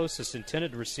the closest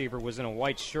intended receiver was in a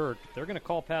white shirt. They're going to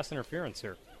call pass interference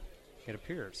here, it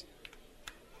appears.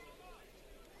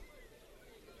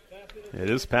 It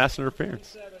is pass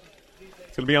interference.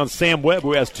 It's going to be on Sam Webb,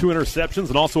 who has 2 interceptions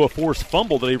and also a forced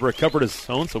fumble that he recovered his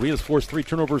own, so he has forced 3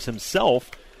 turnovers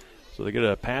himself. So they get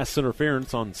a pass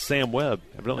interference on Sam Webb.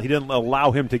 Evidently, he didn't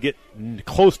allow him to get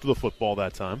close to the football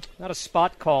that time. Not a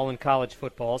spot call in college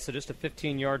football, so just a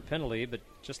 15-yard penalty, but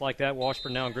just like that,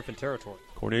 Washburn now in Griffin territory.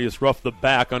 Cornelius Ruff, the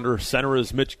back, under center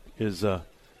is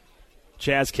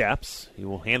Chaz Capps. He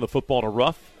will hand the football to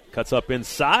Ruff. Cuts up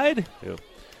inside.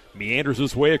 Meanders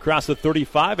his way across the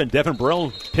 35, and Devin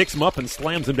Burrell picks him up and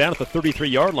slams him down at the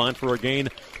 33-yard line for a gain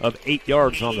of 8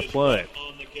 yards on the play.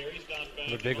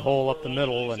 A big hole up the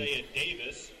middle, and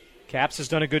Capps has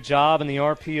done a good job in the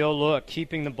RPO look,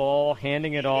 keeping the ball,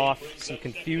 handing it off, some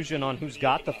confusion on who's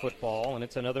got the football, and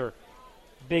it's another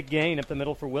big gain up the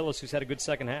middle for Willis, who's had a good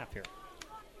second half here.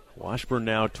 Washburn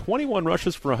now 21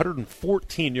 rushes for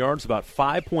 114 yards, about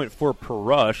 5.4 per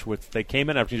rush, which they came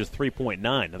in after just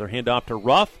 3.9. Another handoff to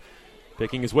Ruff,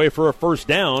 picking his way for a first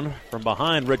down. From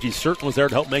behind, Reggie Certain was there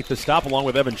to help make the stop along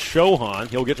with Evan Shohan.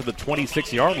 He'll get to the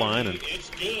 26-yard line. And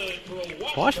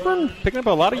Washburn picking up a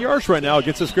lot of yards right now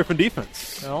against this Griffin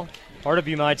defense. Well, part of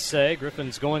you might say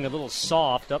Griffin's going a little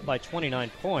soft, up by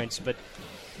 29 points, but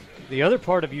the other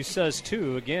part of you says,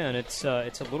 too, again, it's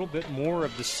a little bit more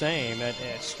of the same.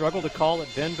 Struggle to call it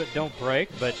bend but don't break,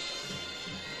 but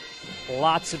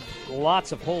lots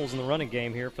of holes in the running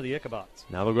game here for the Ichabods.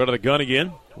 Now they'll go to the gun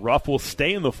again. Ruff will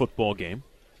stay in the football game.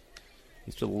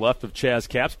 He's to the left of Chaz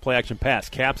Capps. Play action pass.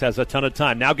 Capps has a ton of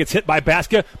time. Now gets hit by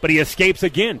Baska, but he escapes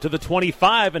again to the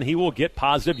 25, and he will get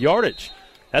positive yardage.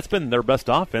 That's been their best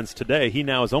offense today. He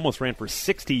now has almost ran for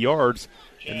 60 yards,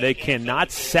 and they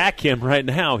cannot sack him right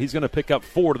now. He's going to pick up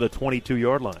 4 to the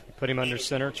 22-yard line. Put him under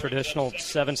center. Traditional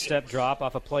 7-step drop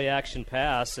off a play-action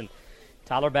pass, and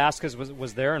Tyler Baskas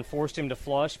was there and forced him to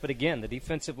flush. But again, the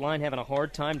defensive line having a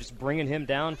hard time just bringing him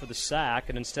down for the sack,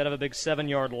 and instead of a big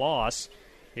 7-yard loss,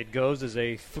 it goes as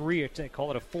a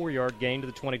 4-yard gain to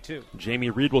the 22. Jamie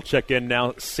Reed will check in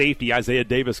now. Safety Isaiah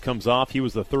Davis comes off. He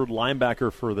was the third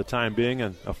linebacker for the time being,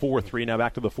 and a 4-3 now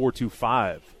back to the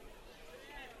 4-2-5.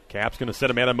 Cap's going to set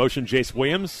a man in motion, Jace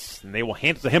Williams, and they will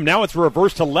hand it to him. Now it's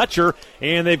reversed to Letcher,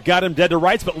 and they've got him dead to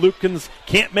rights, but Lukens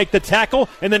can't make the tackle,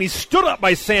 and then he's stood up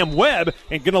by Sam Webb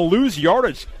and going to lose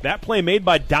yardage. That play made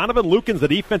by Donovan Lukens, the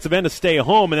defensive end, to stay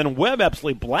home, and then Webb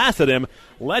absolutely blasted him.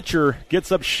 Letcher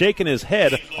gets up shaking his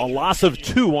head, a loss of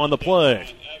 2 on the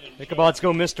play. Ichabods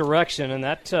go misdirection, and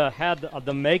that had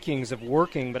the makings of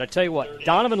working, but I tell you what,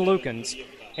 Donovan Lukens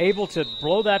able to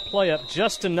blow that play up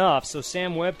just enough so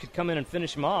Sam Webb could come in and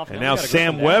finish him off. And now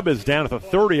Sam Webb is down at the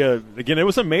 30. Again, it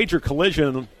was a major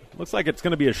collision. Looks like it's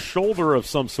going to be a shoulder of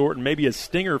some sort and maybe a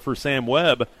stinger for Sam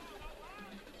Webb.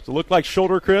 Does it look like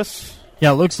shoulder, Chris?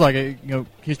 Yeah, it looks like it.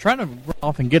 He's trying to run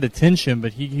off and get attention,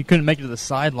 but he couldn't make it to the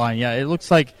sideline. Yeah, it looks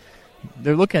like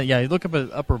they're looking at, you look up at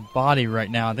his upper body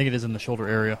right now. I think it is in the shoulder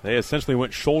area. They essentially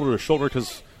went shoulder to shoulder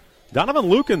because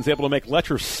Donovan Lukens able to make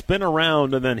Letcher spin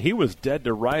around, and then he was dead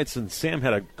to rights, and Sam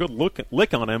had a good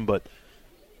lick on him, but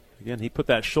again, he put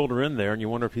that shoulder in there, and you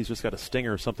wonder if he's just got a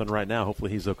stinger or something right now.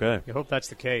 Hopefully he's okay. You hope that's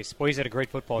the case. Boy, he's had a great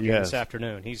football game this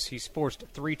afternoon. He's forced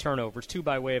 3 turnovers, 2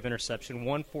 by way of interception,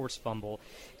 1 forced fumble.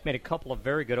 Made a couple of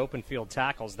very good open field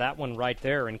tackles, that one right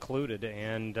there included,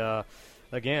 and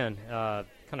again,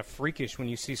 kind of freakish when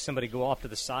you see somebody go off to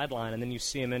the sideline and then you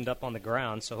see him end up on the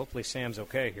ground, so hopefully Sam's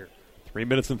okay here. 3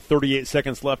 minutes and 38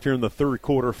 seconds left here in the third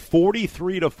quarter.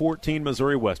 43-14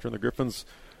 Missouri Western. The Griffins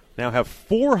now have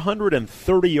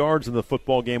 430 yards in the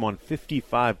football game on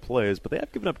 55 plays, but they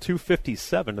have given up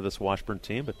 257 to this Washburn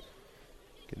team. But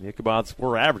the Ichabods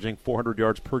were averaging 400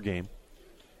 yards per game.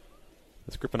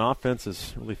 This Griffin offense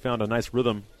has really found a nice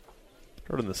rhythm.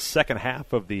 Started in the second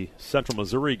half of the Central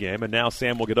Missouri game, and now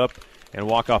Sam will get up and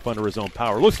walk off under his own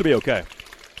power. Looks to be okay.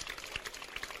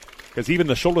 Because even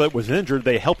the shoulder that was injured,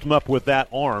 they helped him up with that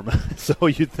arm. So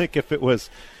you'd think if it was,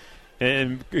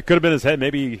 and it could have been his head,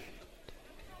 maybe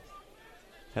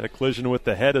had a collision with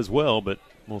the head as well, but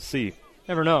we'll see.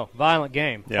 Never know. Violent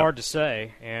game. Yep. Hard to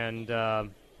say. And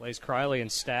Blaze Criley and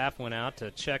staff went out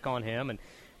to check on him. And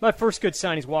my first good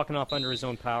sign, he's walking off under his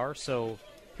own power. So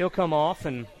he'll come off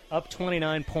and up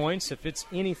 29 points. If it's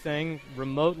anything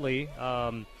remotely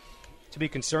to be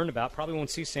concerned about, probably won't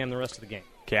see Sam the rest of the game.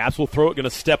 Capps will throw it, going to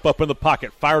step up in the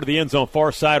pocket, fire to the end zone,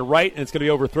 far side right, and it's going to be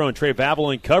overthrown. Trey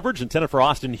Vavel in coverage, intended for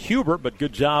Austin Hubert, but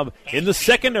good job in the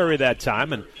secondary that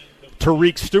time. And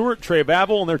Tariq Stewart, Trey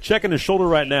Vavel, and they're checking his shoulder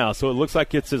right now, so it looks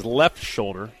like it's his left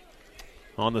shoulder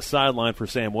on the sideline for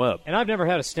Sam Webb. And I've never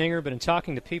had a stinger, but in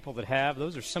talking to people that have,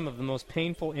 those are some of the most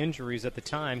painful injuries at the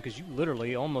time because you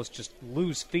literally almost just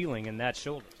lose feeling in that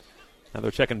shoulder. Now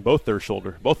they're checking both of his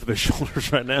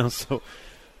shoulders right now, so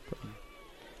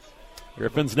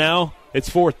Griffins now, it's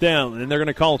 4th down, and they're going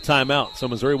to call a timeout. So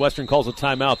Missouri Western calls a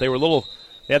timeout.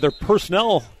 They had their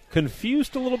personnel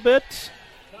confused a little bit.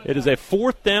 It is a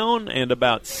 4th down and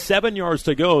about 7 yards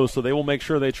to go, so they will make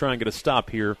sure they try and get a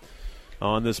stop here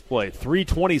on this play.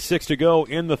 3:26 to go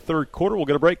in the third quarter. We'll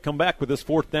get a break, come back with this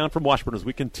 4th down from Washburn as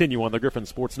we continue on the Griffin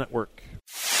Sports Network.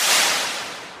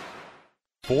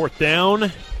 4th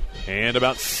down and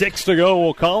about 6 to go,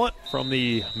 we'll call it, from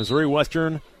the Missouri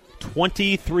Western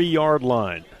 23-yard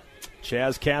line.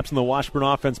 Chaz Capps and the Washburn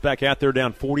offense back out there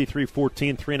down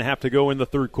 43-14, 3.5 to go in the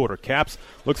third quarter. Capps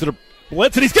looks at a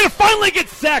blitz, and he's going to finally get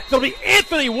sacked. It'll be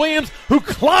Anthony Williams who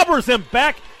clobbers him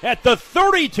back at the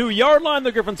 32-yard line.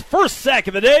 The Griffins' first sack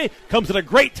of the day comes at a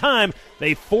great time.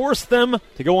 They force them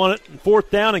to go on it in 4th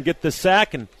down and get the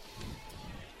sack, and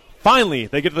finally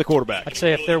they get to the quarterback. I'd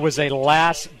say if there was a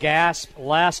last gasp,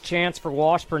 last chance for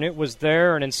Washburn, it was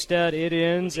there, and instead it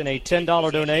ends in a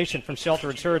 $10 donation from Shelter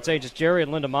Insurance agents Jerry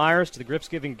and Linda Myers to the Griffs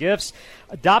Giving Gifts.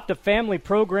 Adopt a family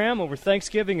program over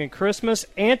Thanksgiving and Christmas.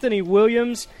 Anthony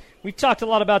Williams. We've talked a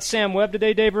lot about Sam Webb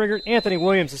today, Dave Ringer. Anthony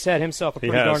Williams has had himself a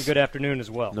pretty darn good afternoon as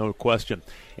well. No question.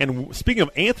 And speaking of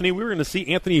Anthony, we're going to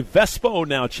see Anthony Vespo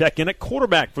now check in at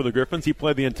quarterback for the Griffins. He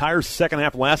played the entire second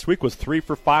half last week, was 3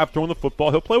 for 5 throwing the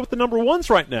football. He'll play with the number 1s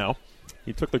right now.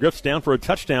 He took the Griffs down for a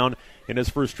touchdown in his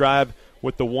first drive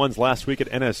with the 1s last week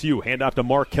at NSU. Handoff to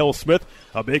Markel Smith.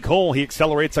 A big hole. He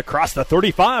accelerates across the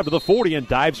 35 to the 40 and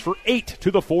dives for 8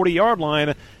 to the 40-yard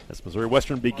line as Missouri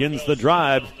Western begins the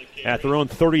drive at their own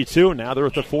 32. Now they're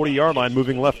at the 40-yard line,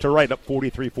 moving left to right, up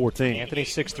 43-14. Anthony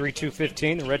 6'3",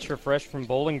 215, the redshirt fresh from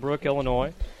Bolingbrook,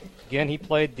 Illinois. Again, he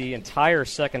played the entire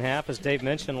second half, as Dave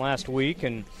mentioned last week,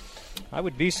 and I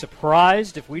would be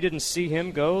surprised if we didn't see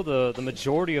him go the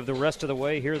majority of the rest of the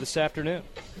way here this afternoon.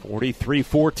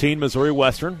 43-14, Missouri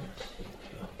Western.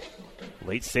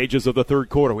 Late stages of the third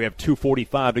quarter. We have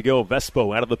 2:45 to go.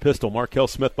 Vespo out of the pistol. Markel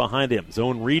Smith behind him.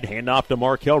 Zone read. Handoff to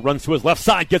Markel. Runs to his left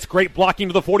side. Gets great blocking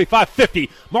to the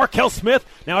 45-50. Markel Smith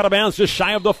now out of bounds just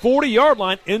shy of the 40-yard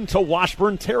line into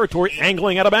Washburn territory.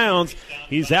 Angling out of bounds.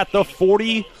 He's at the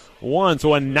 41.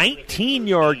 So a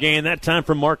 19-yard gain that time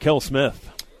from Markel Smith.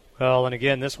 Well, and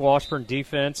again, this Washburn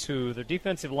defense, who their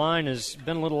defensive line has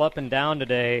been a little up and down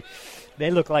today,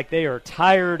 they look like they are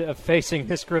tired of facing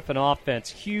this Griffin offense.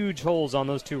 Huge holes on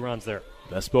those 2 runs there.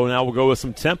 Vespo now will go with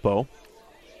some tempo.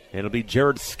 And it'll be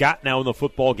Jared Scott now in the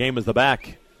football game as the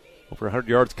back. Over 100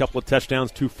 yards, couple of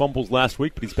touchdowns, 2 fumbles last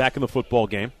week, but he's back in the football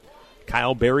game.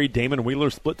 Kyle Berry, Damon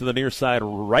Wheeler split to the near side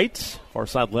right. Far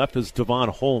side left is Devon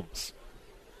Holmes.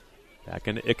 Back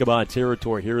in Ichabod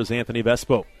territory. Here is Anthony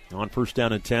Vespo on 1st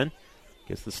down and 10.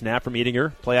 Gets the snap from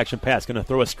Edinger. Play action pass. Going to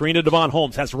throw a screen to Devon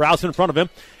Holmes. Has Rouse in front of him.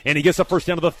 And he gets the first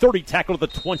down to the 30. Tackle to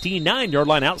the 29-yard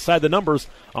line outside the numbers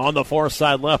on the far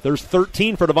side left. There's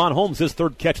 13 for Devon Holmes, his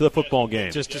 3rd catch of the football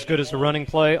game. Just as good as a running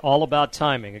play. All about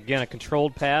timing. Again, a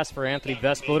controlled pass for Anthony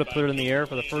Vespo to put it in the air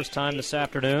for the first time this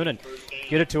afternoon and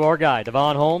get it to our guy,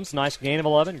 Devon Holmes. Nice gain of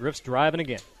 11. Griff's driving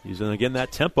again. Using again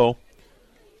that tempo.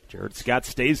 Jared Scott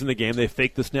stays in the game. They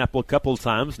fake the snap a couple of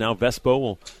times. Now Vespo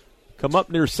will come up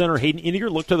near center. Hayden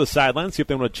Edinger look to the sideline, see if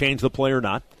they want to change the play or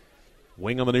not.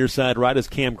 Wing on the near side right is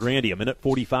Cam Grandy.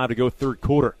 1:45 to go third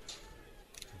quarter.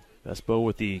 Vespo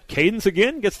with the cadence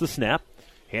again, gets the snap.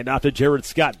 Hand off to Jared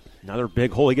Scott. Another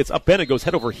big hole. He gets up and it goes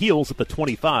head over heels at the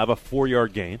 25, a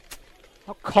 4-yard gain.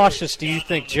 How cautious do you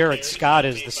think Jared Scott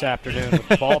is this afternoon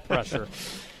with ball pressure?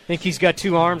 Think he's got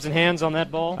 2 arms and hands on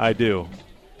that ball? I do.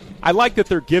 I like that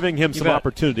they're giving him some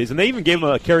opportunities, and they even gave him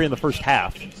a carry in the first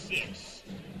half.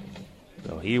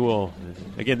 So he will,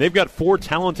 again, they've got 4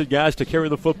 talented guys to carry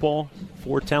the football,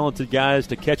 4 talented guys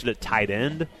to catch it at tight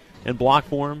end and block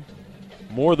for him,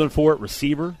 more than 4 at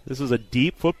receiver. This is a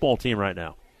deep football team right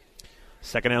now.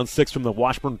 2nd down 6 from the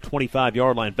Washburn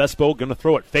 25-yard line. Vespo going to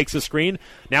throw it, fakes a screen.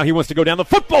 Now he wants to go down the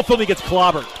football field. He gets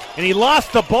clobbered. And he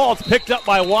lost the ball. It's picked up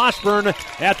by Washburn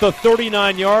at the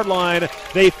 39-yard line.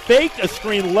 They faked a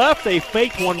screen left. They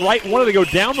faked one right. Wanted to go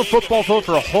down the football field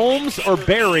for Holmes or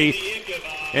Berry.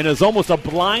 And it's almost a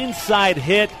blindside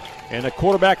hit. And the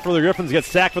quarterback for the Griffins gets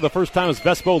sacked for the first time as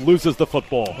Vespo loses the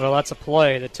football. Well, that's a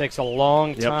play that takes a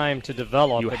long time to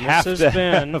develop. You have this to has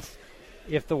been...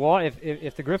 If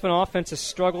the Griffin offense has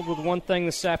struggled with one thing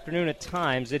this afternoon at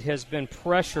times, it has been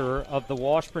pressure of the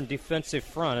Washburn defensive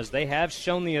front, as they have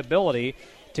shown the ability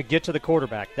to get to the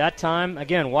quarterback. That time,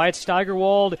 again, Wyatt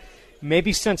Steigerwald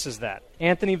maybe senses that.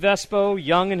 Anthony Vespo,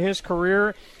 young in his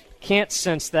career, can't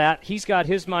sense that. He's got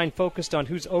his mind focused on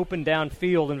who's open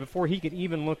downfield, and before he could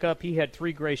even look up, he had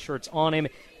 3 gray shirts on him.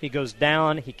 He goes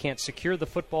down. He can't secure the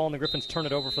football, and the Griffins turn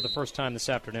it over for the first time this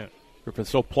afternoon. Griffin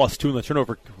still +2 in the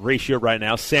turnover ratio right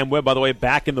now. Sam Webb, by the way,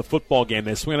 back in the football game.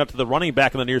 They swing it up to the running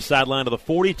back on the near sideline to the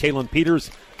 40. Talon Peters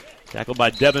Tackled by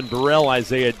Devin Burrell,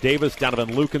 Isaiah Davis,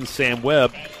 Donovan Lucan, Sam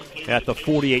Webb at the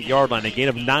 48-yard line. A gain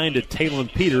of 9 to Talon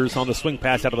Peters on the swing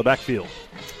pass out of the backfield.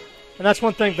 And that's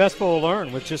one thing Vespa will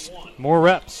learn with just more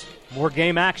reps, more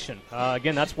game action.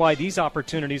 Again, that's why these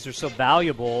opportunities are so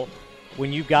valuable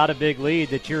when you've got a big lead,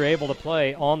 that you're able to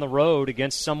play on the road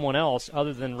against someone else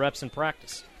other than reps in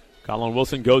practice. Colin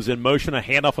Wilson goes in motion, a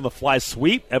handoff on the fly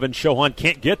sweep. Evan Shohan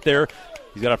can't get there.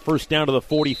 He's got a first down to the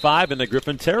 45 in the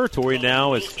Griffin territory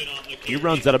now as he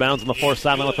runs out of bounds on the far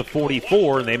sideline at the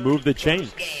 44, and they move the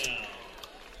chains.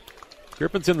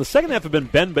 Griffins in the second half have been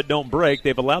bend but don't break.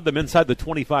 They've allowed them inside the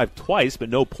 25 twice, but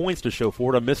no points to show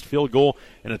for it. A missed field goal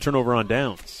and a turnover on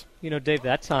downs. You know, Dave,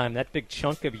 that time, that big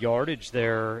chunk of yardage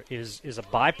there is a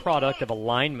byproduct of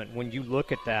alignment. When you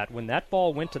look at that, when that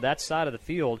ball went to that side of the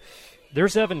field,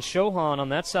 there's Evan Shohan on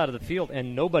that side of the field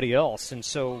and nobody else. And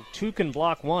so two can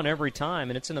block one every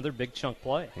time, and it's another big chunk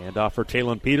play. Handoff for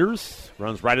Talon Peters.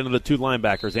 Runs right into the two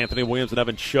linebackers, Anthony Williams and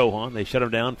Evan Shohan. They shut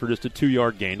him down for just a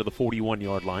 2-yard gain to the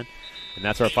 41-yard line. And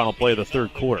that's our final play of the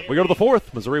third quarter. We go to the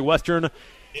fourth. Missouri Western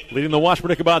leading the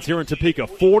Washburn Ichabods here in Topeka,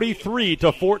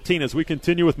 43-14 as we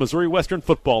continue with Missouri Western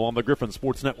football on the Griffin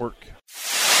Sports Network.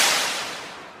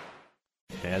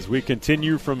 As we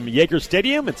continue from Yeager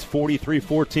Stadium, it's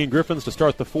 43-14 Griffins to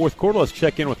start the fourth quarter. Let's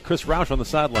check in with Chris Roush on the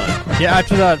sideline. Yeah,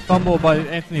 after that fumble by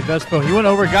Anthony Vespo, he went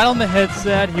over, got on the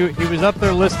headset. He was up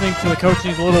there listening to the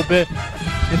coaching a little bit.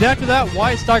 And after that,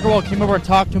 Wyatt Steigerwald came over and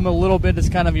talked to him a little bit,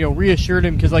 just kind of reassured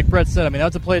him, because like Brett said, I mean,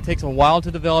 that's a play that takes a while to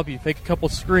develop. You fake a couple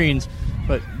screens,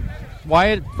 but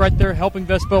Wyatt right there helping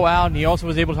Vespo out, and he also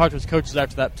was able to talk to his coaches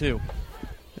after that too.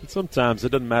 And sometimes it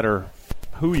doesn't matter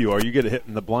who you are. You get a hit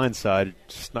in the blind side,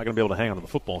 just not going to be able to hang on to the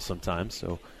football sometimes.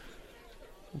 So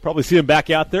we'll probably see him back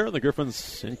out there. The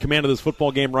Griffins in command of this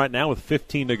football game right now with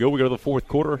 15 to go. We go to the fourth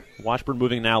quarter. Washburn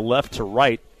moving now left to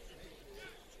right.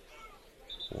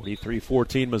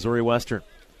 43-14 Missouri Western.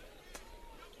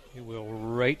 He will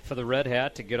wait for the red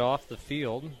hat to get off the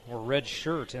field, or red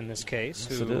shirt in this case,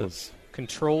 yes, who it is.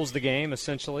 Controls the game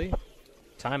essentially,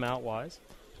 timeout-wise.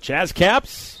 Chaz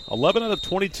Capps, 11 out of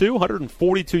 22,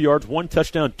 142 yards, 1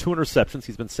 touchdown, 2 interceptions.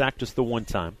 He's been sacked just the one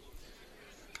time.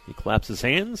 He claps his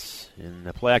hands in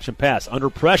a play-action pass. Under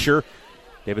pressure,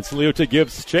 David Siliuta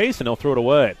gives chase, and he'll throw it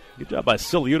away. Good job by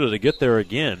Siliuta to get there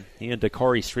again. He and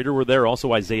Dakari Streeter were there.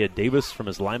 Also Isaiah Davis from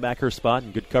his linebacker spot,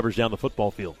 and good coverage down the football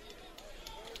field.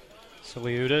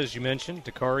 Siliuta, as you mentioned,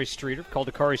 Dakari Streeter.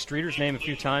 Called Dakari Streeter's name a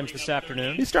few times this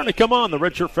afternoon. He's starting to come on. The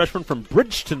redshirt freshman from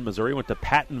Bridgeton, Missouri, went to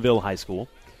Pattonville High School.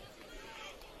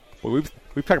 Well,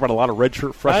 we've talked about a lot of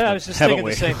redshirt freshmen, I was just thinking we?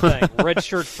 the same thing.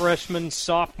 Redshirt freshmen,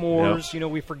 sophomores.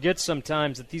 Yep. We forget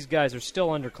sometimes that these guys are still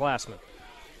underclassmen.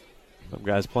 Some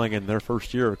guys playing in their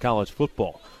first year of college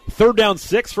football. 3rd down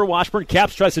 6 for Washburn.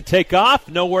 Capps tries to take off.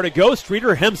 Nowhere to go.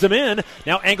 Streeter hems him in.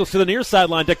 Now angles to the near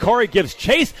sideline. Dakari gives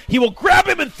chase. He will grab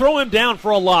him and throw him down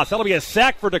for a loss. That'll be a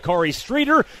sack for Dakari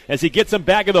Streeter as he gets him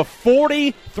back at the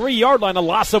 43-yard line. A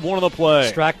loss of one of the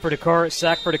play. Sack for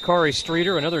Dakari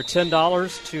Streeter. Another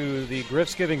 $10 to the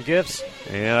Griffs Giving Gifts.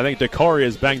 And I think Dakari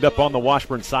is banged up on the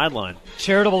Washburn sideline.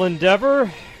 Charitable endeavor.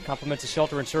 Compliments of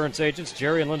Shelter Insurance agents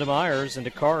Jerry and Linda Myers, and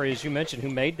Dakari, as you mentioned, who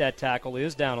made that tackle,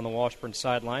 is down on the Washburn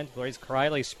sideline. Blaze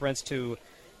Kiley sprints to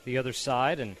the other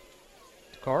side, and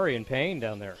Dakari in pain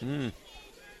down there. Going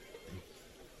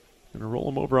to roll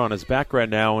him over on his back right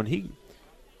now, and he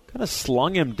kind of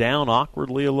slung him down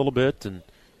awkwardly a little bit, and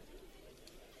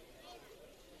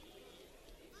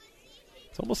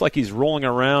it's almost like he's rolling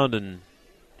around and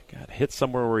got hit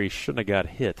somewhere where he shouldn't have got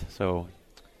hit.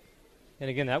 And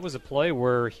again, that was a play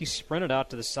where he sprinted out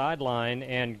to the sideline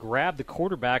and grabbed the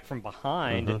quarterback from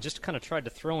behind and just kind of tried to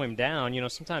throw him down.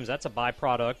 Sometimes that's a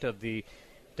byproduct of the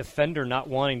defender not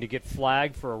wanting to get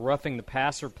flagged for a roughing the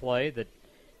passer play, that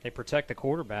they protect the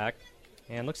quarterback.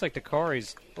 And looks like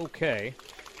Dakari's okay.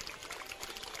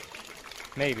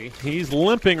 Maybe. He's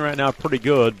limping right now pretty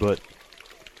good, but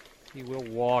he will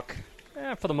walk,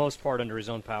 for the most part, under his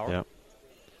own power. Yeah.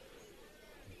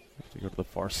 To go to the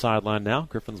far sideline now.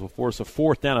 Griffins will force a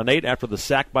 4th down and 8 after the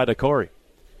sack by Dakari.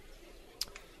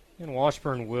 And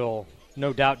Washburn will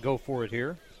no doubt go for it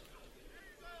here.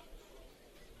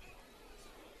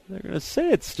 They're going to say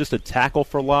it's just a tackle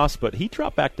for loss, but he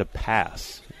dropped back to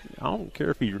pass. I don't care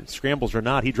if he scrambles or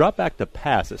not. He dropped back to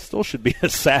pass. It still should be a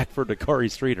sack for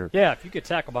Dakari Streeter. Yeah, if you get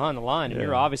tackled behind the line and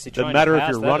you're obviously trying to pass. Doesn't pass,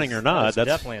 matter if you're running or not. That's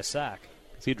definitely a sack.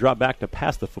 He dropped back to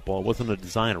pass the football. It wasn't a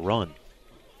design run.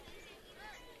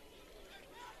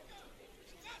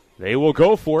 They will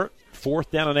go for it.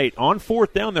 4th down and 8. On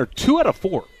 4th down, they're 2 out of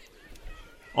 4.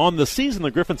 On the season,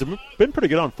 the Griffins have been pretty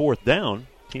good on 4th down.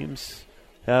 Teams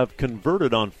have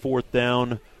converted on 4th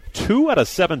down 2 out of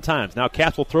 7 times. Now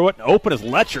Caps will throw it and open as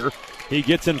Letcher. He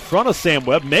gets in front of Sam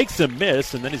Webb, makes him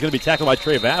miss, and then he's going to be tackled by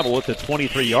Trey Vavel at the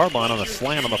 23-yard line on a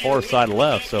slant on the far side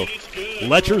left. So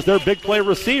Letcher's their big play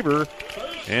receiver,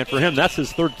 and for him, that's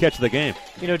his 3rd catch of the game.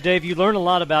 You know, Dave, you learn a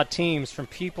lot about teams from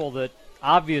people that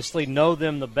obviously know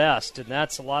them the best, and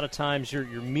that's a lot of times your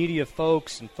media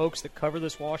folks and folks that cover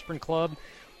this Washburn club.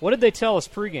 What did they tell us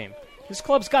pregame? This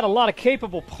club's got a lot of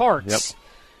capable parts. Yep.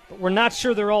 But we're not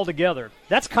sure they're all together.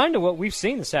 That's kind of what we've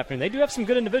seen this afternoon. They do have some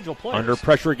good individual players. Under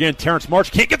pressure again, Terrence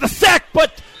March can't get the sack,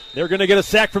 but they're going to get a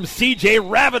sack from C.J.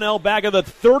 Ravenel back at the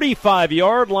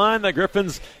 35-yard line. The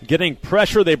Griffins getting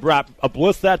pressure. They brought a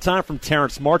blitz that time from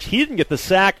Terrence March. He didn't get the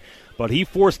sack, but he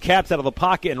forced Caps out of the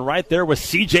pocket, and right there was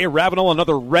C.J. Ravenel,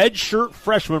 another red-shirt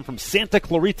freshman from Santa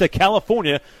Clarita,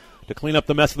 California, to clean up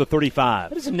the mess of the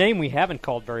 35. That is a name we haven't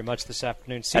called very much this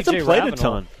afternoon. Hasn't played a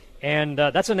ton. And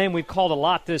that's a name we've called a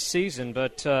lot this season,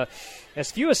 but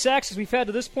as few a sacks as we've had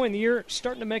to this point in the year,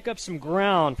 starting to make up some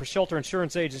ground for Shelter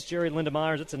Insurance agents Jerry Linda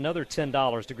Myers. That's another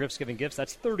 $10 to Griff's Giving Gifts.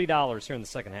 That's $30 here in the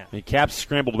second half. And Caps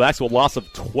scrambled back, so a loss of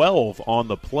 12 on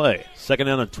the play. Second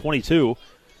down and 22.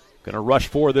 Going to rush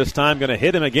forward this time. Going to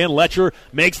hit him again. Letcher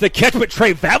makes the catch, but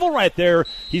Trey Vavel right there.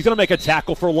 He's going to make a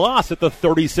tackle for loss at the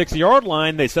 36-yard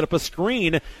line. They set up a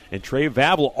screen, and Trey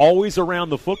Vavel, always around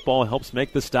the football, helps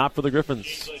make the stop for the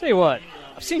Griffins. Tell you what,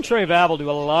 I've seen Trey Vavel do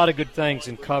a lot of good things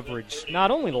in coverage, not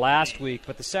only last week,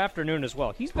 but this afternoon as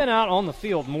well. He's been out on the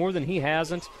field more than he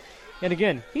hasn't. And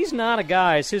again, he's not a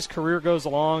guy, as his career goes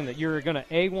along, that you're going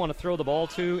to, want to throw the ball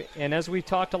to. And as we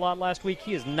talked a lot last week,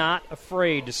 he is not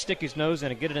afraid to stick his nose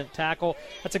in and get it in a tackle.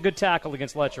 That's a good tackle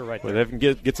against Letcher right there. Well, if they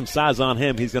can get some size on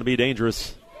him, he's going to be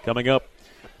dangerous. Coming up,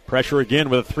 pressure again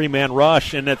with a 3-man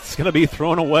rush, and it's going to be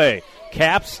thrown away.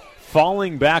 Caps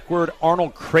falling backward.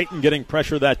 Arnold Creighton getting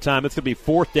pressure that time. It's going to be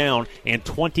 4th down and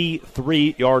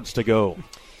 23 yards to go.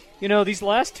 You know, these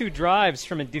last 2 drives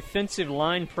from a defensive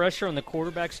line pressure on the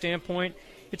quarterback standpoint,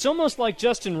 it's almost like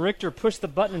Justin Richter pushed the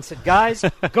button and said, guys,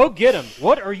 go get him.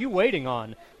 What are you waiting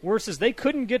on? Versus they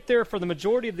couldn't get there for the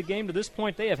majority of the game to this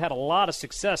point. They have had a lot of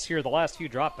success here the last few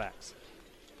dropbacks.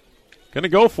 Going to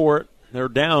go for it. They're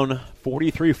down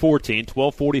 43-14,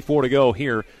 12:44 to go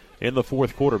here in the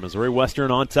 4th quarter. Missouri Western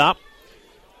on top.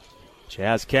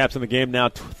 Jazz Caps in the game now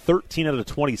 13 out of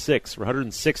 26 for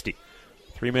 160.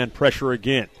 3-man pressure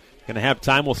again. Going to have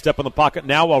time. We'll step in the pocket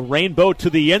now. A rainbow to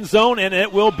the end zone, and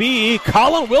it will be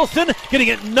Colin Wilson getting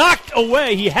it knocked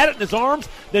away. He had it in his arms,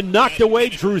 then knocked away.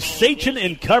 Drew Sachin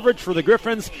in coverage for the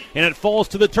Griffins, and it falls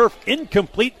to the turf.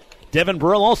 Incomplete. Devin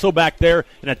Burrell also back there,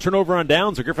 and a turnover on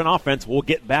downs. The Griffin offense will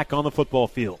get back on the football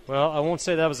field. Well, I won't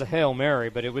say that was a Hail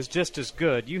Mary, but it was just as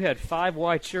good. You had 5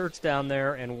 white shirts down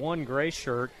there and 1 gray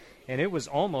shirt, and it was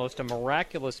almost a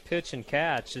miraculous pitch and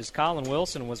catch as Colin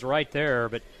Wilson was right there,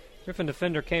 but Griffin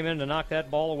defender came in to knock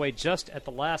that ball away just at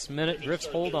the last minute. Griff's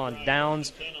hold on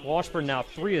downs. Washburn now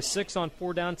 3 of 6 on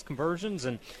 4 downs conversions,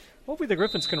 and hopefully the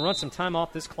Griffins can run some time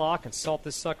off this clock and salt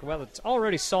this sucker. Well, it's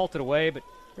already salted away, but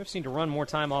Griffs need to run more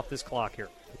time off this clock here.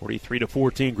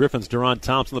 43-14 Griffins. Duron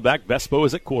Thompson in the back. Bespo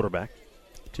is at quarterback.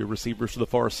 2 receivers to the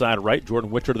far side right. Jordan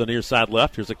Witcher to the near side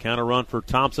left. Here's a counter run for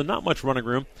Thompson. Not much running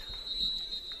room.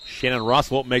 Shannon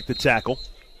Ross won't make the tackle.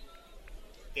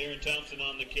 Darren Thompson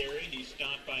on the carry. He's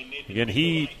stopped by Nathan. Again,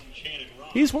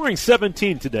 he's wearing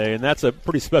 17 today, and that's a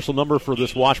pretty special number for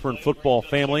this Washburn football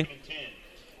family,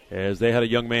 as they had a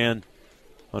young man,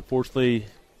 unfortunately,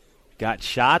 got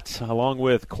shot, along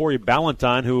with Corey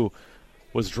Ballantyne, who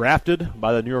was drafted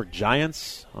by the New York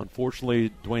Giants.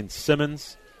 Unfortunately, Dwayne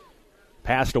Simmons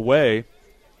passed away,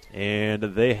 and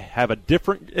they have a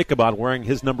different Ichabod wearing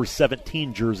his number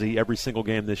 17 jersey every single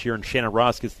game this year, and Shannon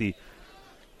Ross gets the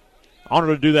honor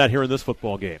to do that here in this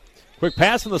football game. Quick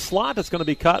pass in the slot. It's going to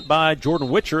be caught by Jordan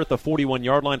Witcher at the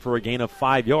 41-yard line for a gain of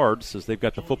 5 yards, as they've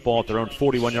got the football at their own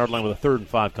 41-yard line with a 3rd and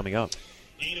 5 coming up.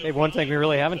 Hey, one thing we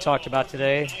really haven't talked about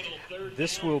today,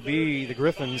 this will be the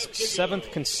Griffins'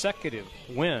 7th consecutive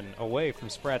win away from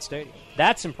Spratt Stadium.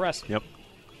 That's impressive. Yep.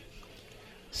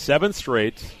 7th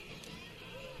straight,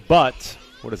 but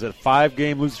what is it,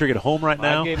 5-game losing streak at home right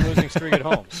now? 5-game losing streak at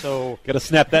home. So got to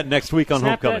snap that next week on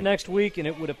homecoming. Snap that next week, and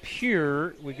it would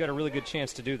appear we've got a really good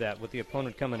chance to do that with the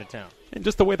opponent coming to town. And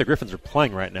just the way the Griffins are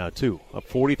playing right now, too. Up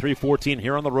 43-14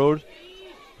 here on the road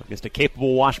against a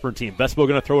capable Washburn team. Vespo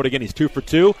going to throw it again. He's 2 for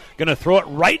 2. Going to throw it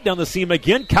right down the seam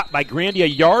again. Caught by Grandy a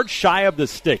yard shy of the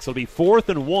sticks. It'll be 4th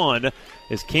and 1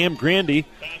 as Cam Grandy,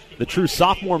 the true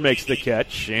sophomore, makes the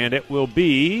catch, and it will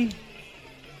be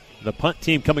the punt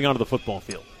team coming onto the football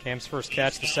field. Cam's first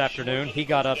catch this afternoon. He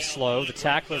got up slow. The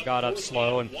tackler got up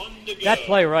slow. And that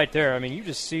play right there, I mean, you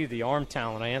just see the arm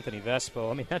talent of Anthony Vespo.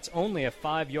 I mean, that's only a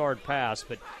 5-yard pass,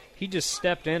 but he just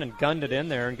stepped in and gunned it in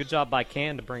there, and good job by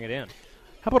Cam to bring it in.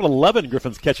 How about 11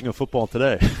 Griffins catching a football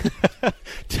today?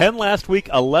 10 last week,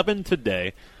 11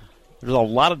 today. There's a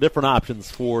lot of different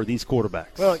options for these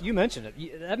quarterbacks. Well, you mentioned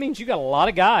it. That means you got a lot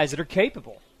of guys that are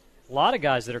capable. A lot of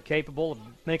guys that are capable of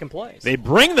making plays. They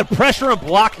bring the pressure and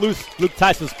block Luke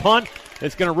Tyson's punt.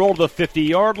 It's going to roll to the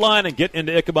 50-yard line and get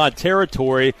into Ichabod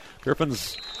territory.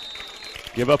 Griffins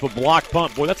give up a block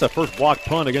punt. Boy, that's the first block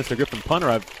punt against a Griffin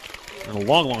punter in a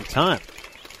long, long time.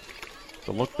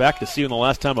 So look back to see when the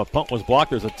last time a punt was blocked.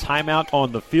 There's a timeout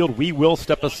on the field. We will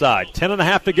step aside.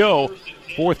 10.5 to go.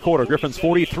 Fourth quarter. Griffins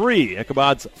 43,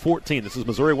 Ichabod's 14. This is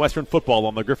Missouri Western football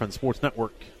on the Griffin Sports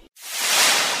Network.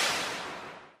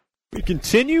 We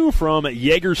continue from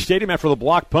Yeager Stadium after the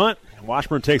block punt.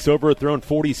 Washburn takes over at their own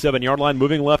 47-yard line,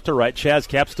 moving left to right. Chaz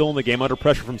Cap still in the game under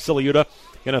pressure from Siliuta.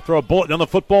 Going to throw a bullet down the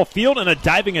football field and a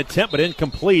diving attempt, but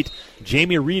incomplete.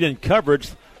 Jamie Reed in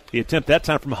coverage. The attempt that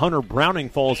time from Hunter Browning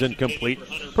falls incomplete.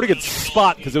 Pretty good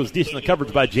spot because it was decent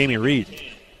coverage by Jamie Reed.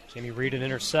 Jamie Reed an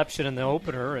interception in the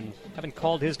opener, and haven't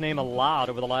called his name a lot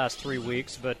over the last 3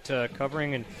 weeks, but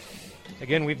covering and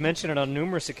again, we've mentioned it on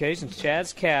numerous occasions.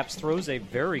 Chaz Capps throws a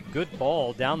very good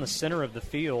ball down the center of the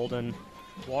field, and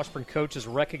Washburn coach is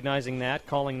recognizing that,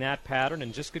 calling that pattern,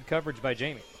 and just good coverage by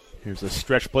Jamie. Here's a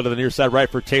stretch play to the near side right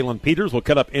for Talon Peters. We'll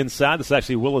cut up inside. This is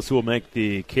actually Willis who will make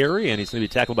the carry, and he's going to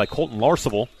be tackled by Colton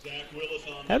Larsable.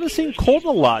 Haven't seen Colton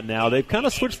a lot now. They've kind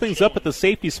of switched things up at the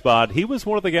safety spot. He was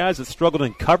one of the guys that struggled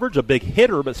in coverage, a big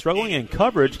hitter, but struggling in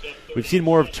coverage. We've seen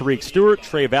more of Tariq Stewart,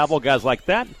 Trey Vavel, guys like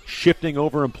that, shifting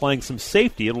over and playing some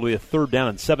safety. It'll be a 3rd down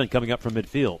and 7 coming up from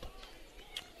midfield.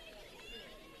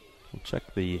 We'll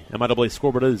check the MIAA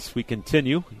scoreboard as we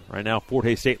continue. Right now, Fort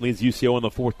Hays State leads UCO in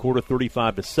the fourth quarter,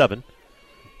 35-7.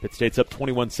 Pitt State's up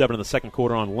 21-7 in the second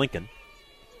quarter on Lincoln.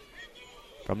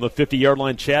 From the 50-yard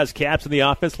line, Chaz Capps in the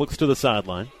offense looks to the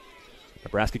sideline.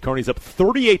 Nebraska Kearney's up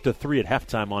 38-3 at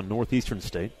halftime on Northeastern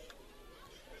State.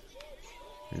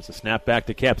 Here's a snap back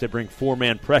to Capps. They bring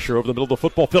 4-man pressure over the middle of the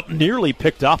football field. Nearly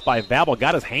picked off by Vavel.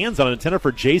 Got his hands on it. Intended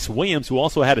for Jace Williams, who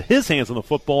also had his hands on the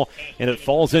football, and it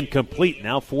falls incomplete.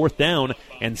 Now 4th down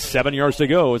and 7 yards to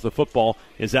go as the football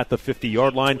is at the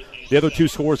 50-yard line. The other two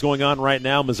scores going on right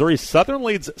now. Missouri Southern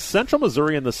leads Central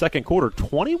Missouri in the second quarter,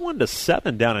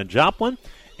 21-7 down in Joplin.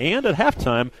 And at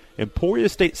halftime, Emporia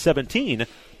State 17,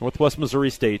 Northwest Missouri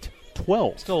State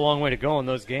 12. Still a long way to go in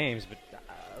those games, but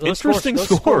interesting those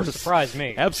scores surprised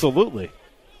me. Absolutely.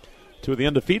 Two of the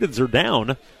undefeateds are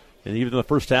down, and even in the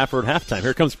first half or at halftime.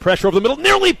 Here comes pressure over the middle,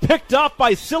 nearly picked off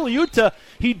by Siliuta.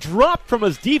 He dropped from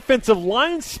his defensive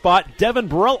line spot. Devin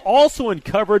Burrell also in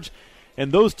coverage,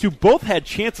 and those two both had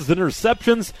chances at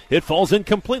interceptions. It falls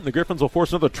incomplete, and the Griffins will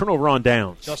force another turnover on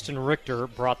downs. Justin Richter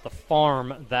brought the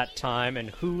farm that time,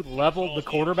 and who leveled the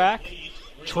quarterback?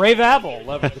 Trey Vavel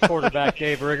leveled the quarterback,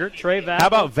 Dave Riggert. Trey Vavel. How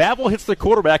about Vavel hits the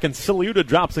quarterback and Siliuta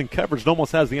drops in coverage and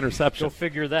almost has the interception? Go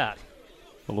figure that.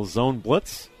 A little zone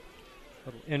blitz.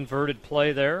 Little inverted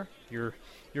play there. Your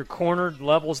corner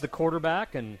levels the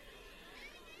quarterback, and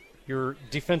your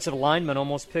defensive lineman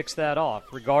almost picks that off.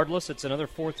 Regardless, it's another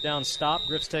 4th down stop.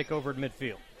 Griffs take over at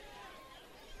midfield.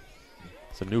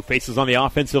 Some new faces on the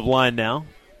offensive line now.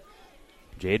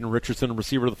 Jaden Richardson,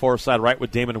 receiver to the far side right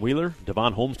with Damon Wheeler.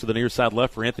 Devon Holmes to the near side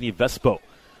left for Anthony Vespo.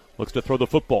 Looks to throw the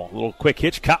football. A little quick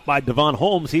hitch caught by Devon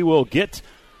Holmes. He will get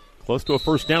close to a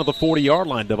first down at the 40-yard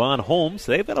line. Devon Holmes,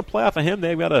 they've got a play off of him.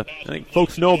 They've got I think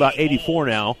folks know about 84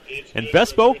 now. And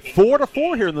Vespo,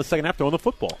 4-4 here in the second half throwing the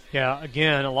football. Yeah,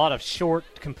 again, a lot of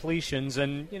short completions.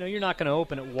 And, you're not going to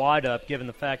open it wide up given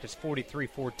the fact it's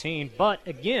 43-14. But,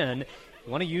 again,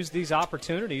 you want to use these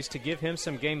opportunities to give him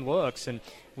some game looks. And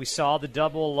we saw the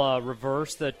double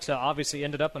reverse that obviously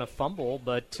ended up in a fumble.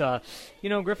 But,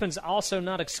 Griffin's also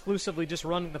not exclusively just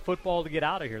running the football to get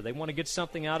out of here. They want to get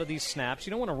something out of these snaps.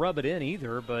 You don't want to rub it in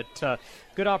either, but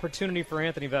good opportunity for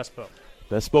Anthony Vespo.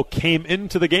 Vespo came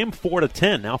into the game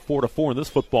 4-10, now 4-4 in this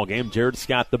football game. Jared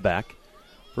Scott the back.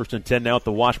 1st and 10 now at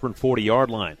the Washburn 40-yard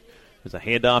line. There's a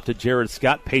handoff to Jared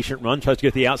Scott. Patient run. Tries to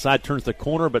get the outside. Turns the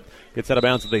corner, but gets out of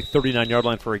bounds at the 39-yard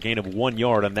line for a gain of 1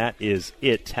 yard, and that is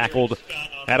it. Tackled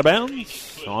out of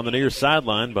bounds on the near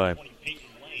sideline by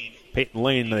Peyton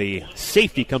Lane. The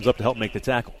safety comes up to help make the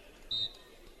tackle.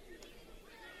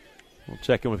 We'll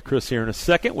check in with Chris here in a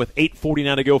second with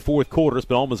 8:49 to go, fourth quarter. It's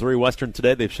been all Missouri Western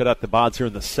today. They've shut out the Bods here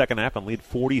in the second half and lead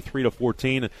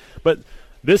 43-14. But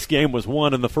this game was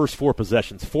won in the first 4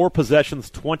 possessions. 4 possessions,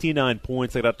 29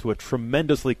 points. They got up to a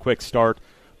tremendously quick start.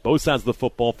 both sides of the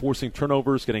football, forcing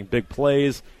turnovers, getting big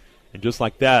plays, and just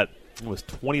like that, it was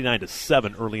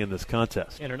 29-7 early in this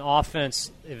contest. In an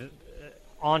offense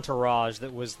entourage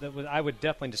that was I would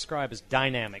definitely describe as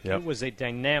dynamic. Yep. It was a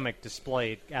dynamic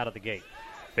display out of the gate.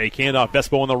 Fake handoff,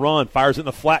 Vespo on the run, fires it in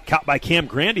the flat, caught by Cam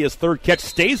Grandy. His third catch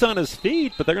stays on his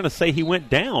feet, but they're going to say he went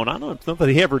down. I don't know that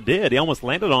he ever did. He almost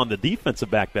landed on the defensive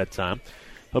back that time.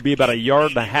 He'll be about 1.5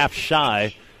 yards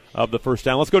shy of the first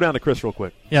down. Let's go down to Chris real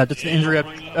quick. Yeah, just an injury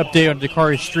update on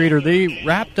Dakari Streeter. They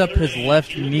wrapped up his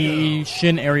left knee,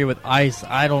 shin area with ice.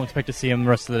 I don't expect to see him the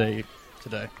rest of the day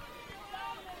today.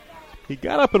 He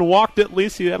got up and walked at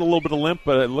least. He had a little bit of limp,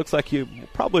 but it looks like he'll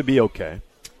probably be okay.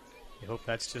 You hope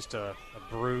that's just a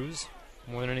bruise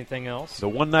more than anything else. The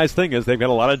one nice thing is they've got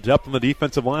a lot of depth on the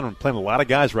defensive line and playing a lot of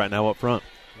guys right now up front.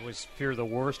 You always fear the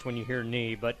worst when you hear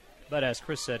knee, but as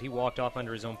Chris said, he walked off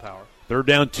under his own power. 3rd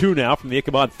down 2 now from the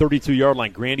Ichabod 32-yard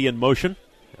line. Grandy in motion.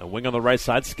 A wing on the right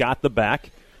side. Scott the back.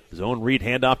 Zone read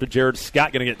handoff to Jared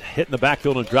Scott. Going to get hit in the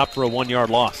backfield and dropped for a 1-yard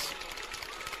loss.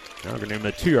 Now we're going to name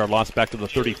a 2-yard loss back to the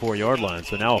 34-yard line.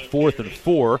 So now a 4th and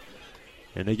 4.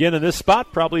 And again, in this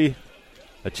spot, probably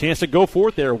a chance to go for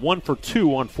it. They're 1 for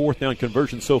 2 on 4th down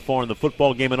conversion so far in the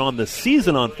football game. And on the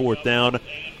season on 4th down,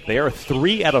 they are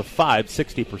 3 out of 5,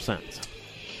 60%.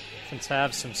 Dolphins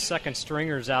have some second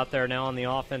stringers out there now on the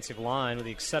offensive line, with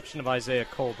the exception of Isaiah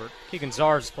Colbert. Keegan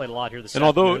Zars has played a lot here this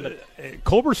afternoon. And although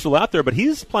Colbert's still out there, but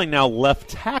he's playing now left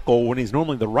tackle when he's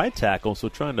normally the right tackle, so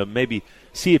trying to maybe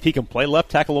see if he can play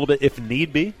left tackle a little bit if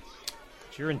need be.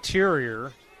 It's your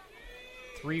interior,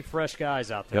 3 fresh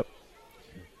guys out there. Yep.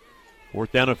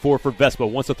 4th down and 4 for Vespa.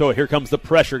 Wants to throw it. Here comes the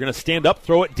pressure. Going to stand up,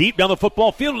 throw it deep down the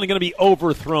football field, and going to be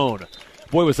overthrown.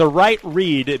 Boy, it was the right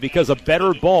read because a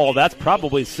better ball. That's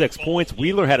probably 6 points.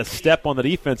 Wheeler had a step on the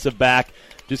defensive back,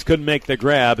 just couldn't make the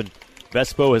grab, and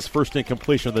Vespo his first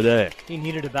incompletion of the day. He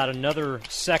needed about another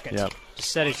second to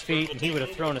set his feet, and he would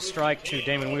have thrown a strike to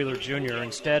Damon Wheeler Jr.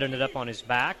 Instead, ended up on his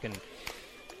back. And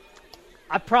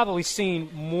I've probably seen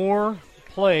more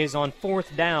plays on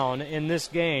 4th down in this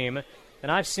game than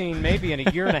I've seen maybe in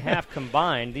a year and a half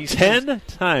combined. These 10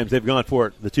 times they've gone for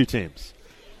it, the two teams.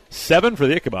 7 for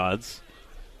the Ichabods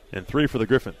and 3 for the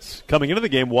Griffins. Coming into the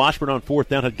game, Washburn on 4th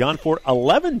down had gone for it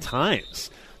 11 times.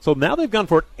 So now they've gone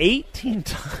for it 18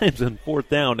 times in 4th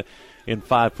down in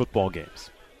 5 football games.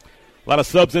 A lot of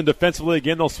subs in defensively.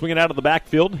 Again, they'll swing it out of the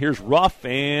backfield. Here's Ruff,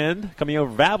 and coming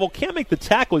over Vavel. Can't make the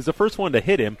tackle. He's the first one to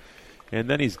hit him. And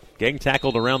then he's gang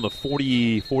tackled around the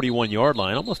 41-yard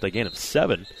line, almost a gain of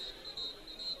 7.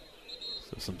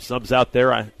 So some subs out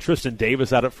there. Tristan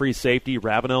Davis out at free safety.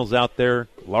 Ravenel's out there.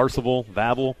 Larseville,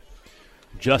 Vavel.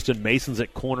 Justin Mason's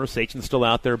at corner. Sachen's still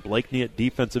out there. Blakeney at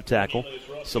defensive tackle.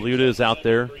 Saluda is out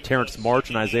there. Terrence March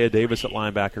and Isaiah Davis at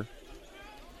linebacker.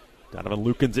 Donovan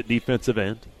Lukens at defensive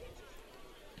end.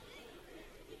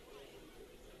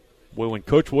 Boy, when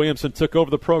Coach Williamson took over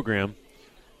the program,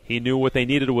 he knew what they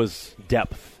needed was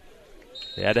depth.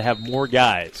 They had to have more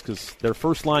guys because their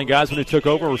first-line guys when he took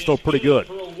over were still pretty good.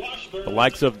 The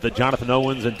likes of the Jonathan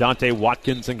Owens and Dante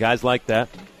Watkins and guys like that.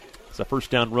 It's a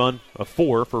first down run of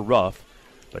 4 for Ruff.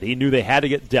 But he knew they had to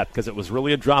get depth because it was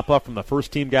really a drop-off from the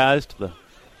first-team guys to the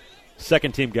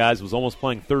second-team guys. It was almost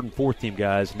playing third- and fourth-team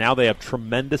guys. Now they have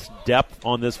tremendous depth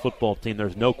on this football team.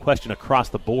 There's no question across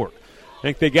the board. I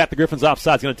think they got the Griffins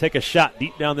offside. He's going to take a shot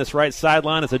deep down this right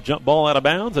sideline. It's a jump ball out of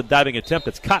bounds. A diving attempt.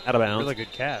 It's caught out of bounds. Really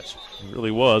good catch. It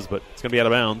really was, but it's going to be out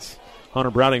of bounds.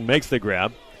 Hunter Browning makes the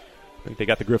grab. I think they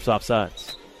got the Griffs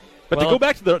offsides. But to go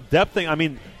back to the depth thing, I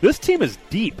mean, this team is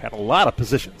deep at a lot of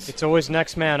positions. It's always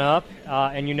next man up,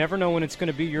 and you never know when it's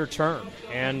going to be your turn.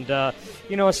 And,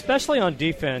 especially on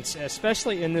defense,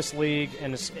 especially in this league,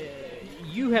 and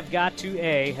you have got to,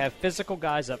 A, have physical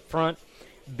guys up front.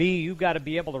 B, you've got to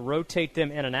be able to rotate them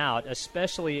in and out,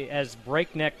 especially as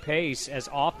breakneck pace as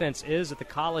offense is at the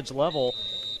college level.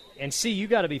 And C, you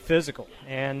got to be physical.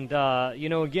 And,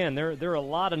 again, there are a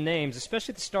lot of names,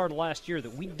 especially at the start of last year,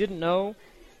 that we didn't know.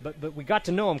 But we got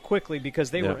to know them quickly because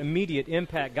they were immediate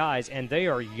impact guys, and they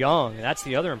are young. And that's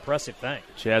the other impressive thing.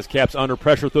 Chaz Caps under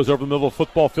pressure, throws over the middle of the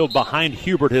football field behind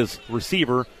Hubert, his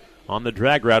receiver. On the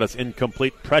drag route, it's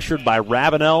incomplete. Pressured by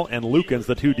Ravenel and Lukens,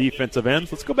 the 2 defensive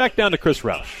ends. Let's go back down to Chris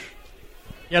Roush.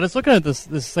 Yeah, just looking at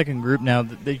this second group now,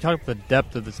 they talk about the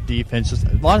depth of this defense. Just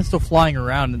a lot is still flying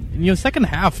around. And, second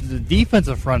half, the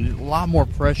defensive front, a lot more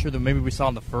pressure than maybe we saw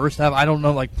in the first half. I don't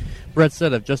know, like Brett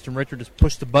said, if Justin Richter just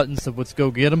pushed the buttons of let's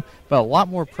go get him, but a lot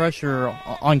more pressure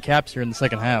on Caps here in the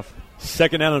second half.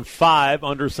 2nd down and 5.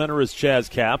 Under center is Chaz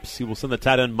Caps. He will send the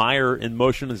tight end Meyer in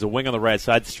motion as a wing on the right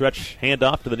side. Stretch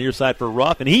handoff to the near side for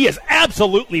Ruff, and he is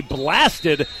absolutely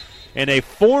blasted. And a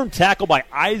form tackle by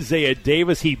Isaiah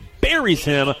Davis. He buries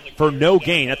him for no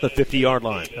gain at the 50-yard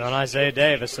line. And Isaiah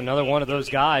Davis, another one of those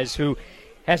guys who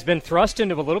has been thrust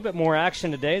into a little bit more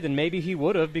action today than maybe he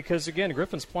would have because, again,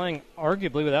 Griffin's playing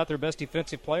arguably without their best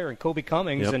defensive player in Kobe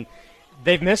Cummings, and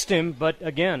they've missed him, but,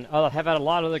 again, have had a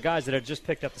lot of other guys that have just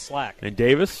picked up the slack. And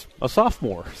Davis, a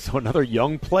sophomore, so another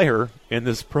young player in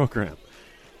this program.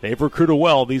 They've recruited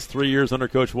well these 3 years under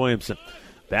Coach Williamson.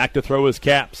 Back to throw his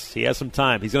caps. He has some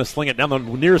time. He's going to sling it down the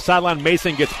near sideline.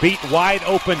 Mason gets beat wide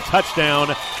open.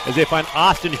 Touchdown as they find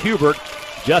Austin Hubert.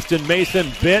 Justin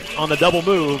Mason bit on the double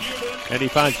move, and he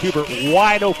finds Hubert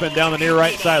wide open down the near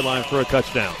right sideline for a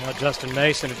touchdown. Now Justin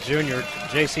Mason, a junior,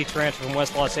 JC transfer from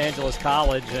West Los Angeles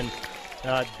College, and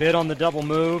bit on the double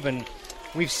move. And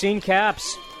we've seen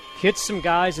Caps hit some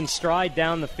guys in stride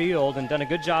down the field and done a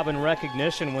good job in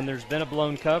recognition when there's been a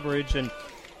blown coverage, and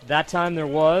that time there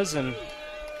was, and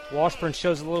Washburn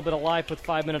shows a little bit of life with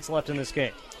 5 minutes left in this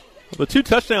game. The two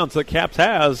touchdowns that Caps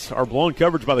has are blown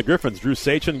coverage by the Griffins. Drew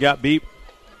Sachin got beat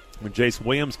when Jace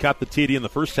Williams caught the TD in the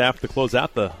first half to close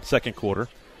out the second quarter.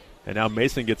 And now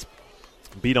Mason gets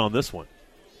beat on this one.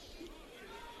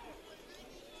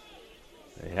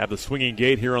 They have the swinging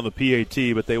gate here on the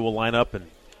PAT, but they will line up in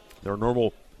their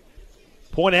normal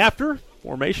point after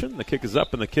formation. The kick is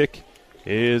up, and the kick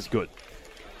is good.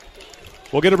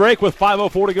 We'll get a break with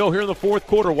 5:04 to go here in the fourth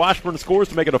quarter. Washburn scores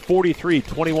to make it a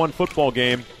 43-21 football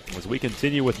game as we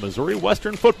continue with Missouri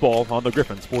Western football on the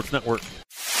Griffin Sports Network.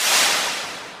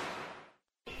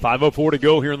 5:04 to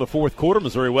go here in the fourth quarter.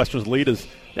 Missouri Western's lead is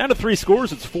down to 3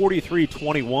 scores. It's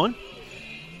 43-21.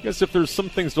 I guess if there's some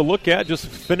things to look at, just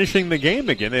finishing the game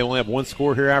again. They only have 1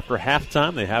 score here after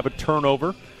halftime. They have a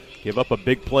turnover, give up a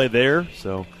big play there,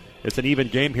 so it's an even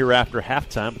game here after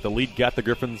halftime, but the lead got the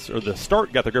Griffins, or the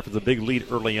start got the Griffins a big lead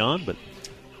early on, but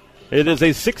it is a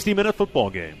 60-minute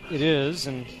football game. It is,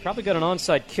 and probably got an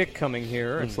onside kick coming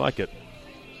here. Looks like it.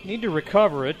 Need to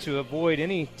recover it to avoid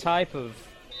any type of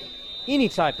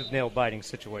nail-biting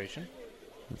situation.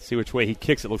 Let's see which way he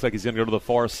kicks. It looks like he's going to go to the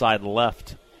far side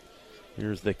left.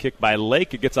 Here's the kick by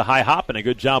Lake. It gets a high hop, and a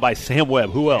good job by Sam Webb.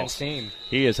 Who else?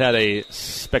 He has had a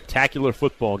spectacular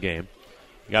football game.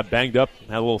 He got banged up,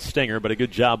 had a little stinger, but a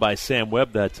good job by Sam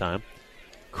Webb that time.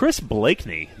 Chris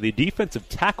Blakeney, the defensive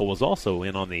tackle, was also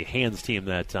in on the hands team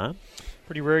that time.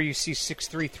 Pretty rare you see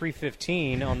 6'3",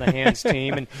 315 on the hands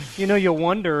team. And, you'll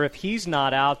wonder if he's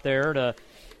not out there to,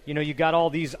 you got all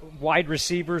these wide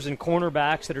receivers and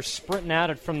cornerbacks that are sprinting at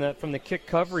it from the kick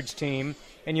coverage team.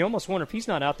 And you almost wonder if he's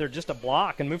not out there just to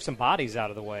block and move some bodies out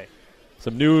of the way.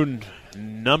 Some new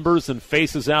numbers and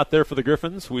faces out there for the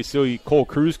Griffins. We see Cole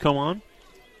Cruz come on.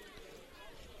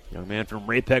 Young man from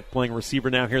Ray-Pec playing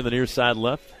receiver now here in the near side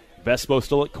left. Vespo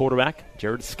still at quarterback.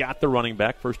 Jared Scott, the running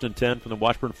back, 1st and 10 from the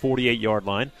Washburn 48-yard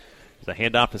line. There's a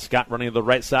handoff to Scott running to the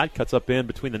right side. Cuts up in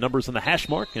between the numbers and the hash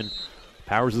mark and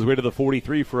powers his way to the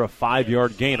 43 for a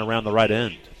 5-yard gain around the right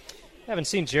end. Haven't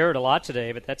seen Jared a lot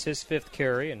today, but that's his 5th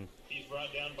carry and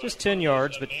just 10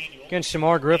 yards. But again,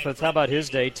 Shamar Griffith, how about his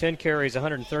day? 10 carries,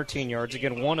 113 yards.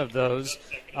 Again, one of those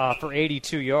for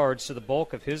 82 yards, so the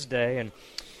bulk of his day. And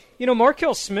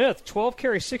Markel Smith, 12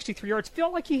 carries, 63 yards.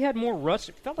 Felt like he had more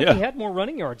he had more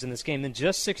running yards in this game than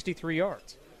just 63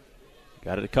 yards.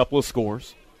 Got it a couple of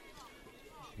scores.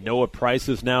 Noah Price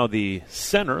is now the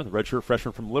center, the redshirt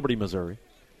freshman from Liberty, Missouri.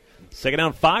 2nd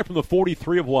down 5 from the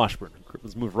 43 of Washburn.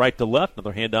 Griffins move right to left.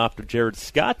 Another handoff to Jared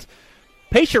Scott.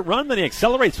 Patient run, then he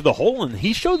accelerates to the hole, and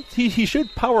he showed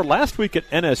power last week at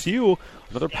NSU.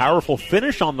 Another powerful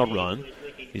finish on the run.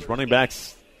 These running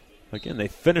backs, again, they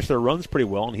finish their runs pretty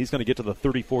well, and he's going to get to the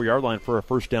 34-yard line for a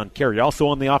 1st down carry. Also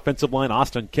on the offensive line,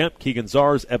 Austin Kemp, Keegan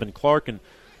Zars, Evan Clark, and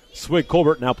Swig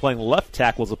Colbert now playing left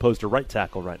tackle as opposed to right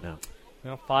tackle right now.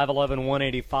 Well, 5'11",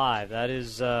 185. That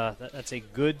is that's a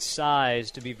good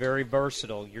size to be very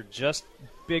versatile. You're just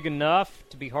big enough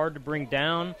to be hard to bring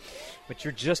down, but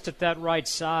you're just at that right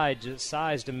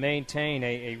size to maintain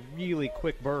a really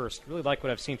quick burst. Really like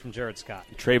what I've seen from Jared Scott.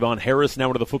 Trayvon Harris now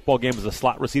into the football game as a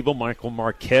slot receiver. Michael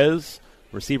Marquez,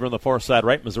 receiver on the far side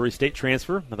right, Missouri State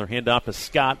transfer. Another handoff to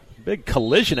Scott. Big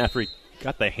collision after he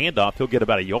got the handoff. He'll get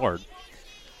about a yard.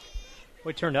 Well,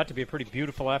 it turned out to be a pretty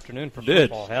beautiful afternoon for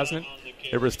football, hasn't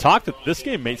it? There was talk that this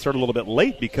game may start a little bit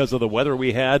late because of the weather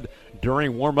we had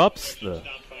during warm-ups. The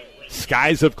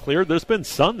skies have cleared. There's been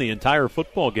sun the entire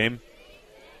football game.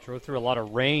 Drove through a lot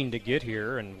of rain to get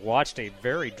here and watched a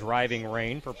very driving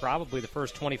rain for probably the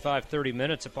first 25, 30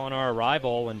 minutes upon our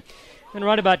arrival. And then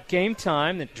right about game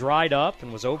time, it dried up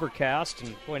and was overcast.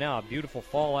 And, boy, now a beautiful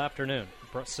fall afternoon.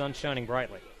 Sun shining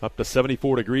brightly. Up to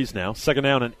 74 degrees now. 2nd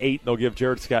down and 8. They'll give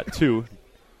Jared Scott 2.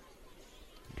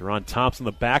 Deron Thompson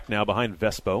the back now behind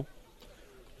Vespo.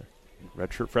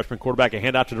 Redshirt freshman quarterback, a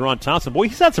handout to Deron Thompson. Boy,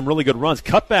 he's had some really good runs.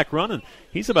 Cutback run, and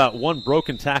he's about one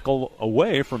broken tackle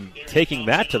away from taking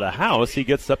that to the house. He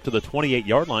gets up to the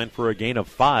 28-yard line for a gain of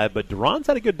 5. But Deron's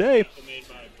had a good day.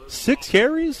 6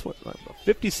 carries,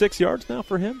 56 yards now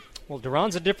for him. Well,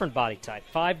 Deron's a different body type,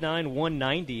 5'9",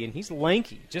 190, and he's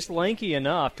lanky, just lanky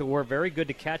enough to where very good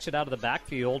to catch it out of the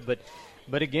backfield.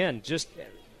 But again, just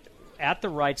at the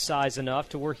right size enough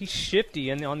to where he's shifty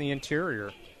on the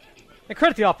interior. And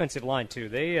credit the offensive line, too.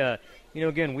 They,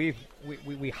 again, we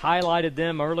highlighted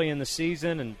them early in the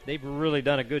season, and they've really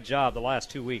done a good job the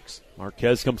last 2 weeks.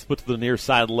 Marquez comes split to the near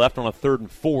side left on a 3rd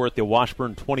and 4 at the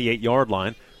Washburn 28-yard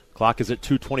line. Clock is at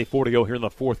 2:24 to go here in the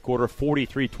fourth quarter.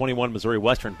 43-21 Missouri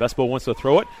Western. Vespo wants to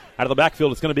throw it out of the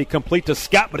backfield. It's going to be complete to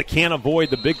Scott, but it can't avoid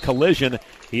the big collision.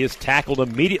 He is tackled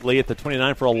immediately at the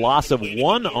 29 for a loss of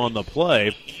 1 on the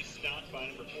play.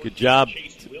 Good job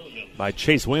by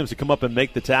Chase Williams to come up and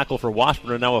make the tackle for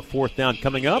Washburn. And now a 4th down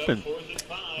coming up. And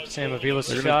Sam Avila's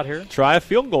shot here. Try a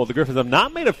field goal. The Griffins have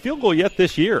not made a field goal yet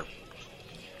this year.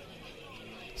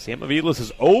 Sam Avilas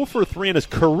is 0 for 3 in his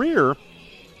career.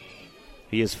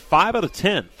 He is 5 out of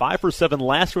 10. 5 for 7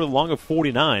 last year with a long of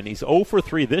 49. He's 0 for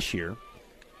 3 this year.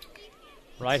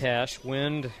 Right hash,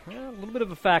 wind, a little bit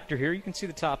of a factor here. You can see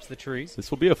the tops of the trees.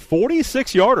 This will be a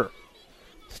 46-yarder.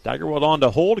 Steigerwald on to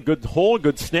hold.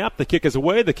 Good snap. The kick is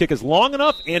away. The kick is long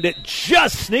enough, and it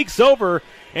just sneaks over,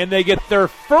 and they get their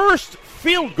first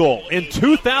field goal in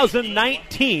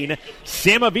 2019.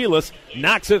 Sam Avilas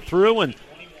knocks it through, and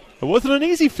it wasn't an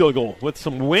easy field goal. With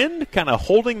some wind kind of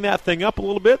holding that thing up a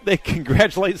little bit, they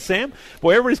congratulate Sam.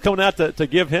 Boy, everybody's coming out to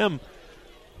give him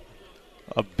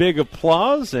a big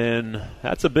applause, and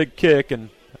that's a big kick and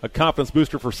a confidence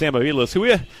booster for Sam Avilas,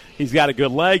 who he's got a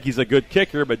good leg, he's a good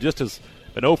kicker, but just has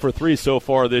been 0 for 3 so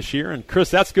far this year. And, Chris,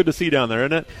 that's good to see down there,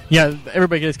 isn't it? Yeah,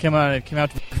 everybody just came out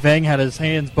to Vang, had his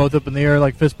hands both up in the air,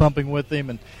 like fist pumping with him.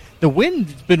 And the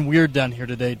wind's been weird down here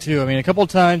today, too. I mean, a couple of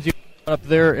times you up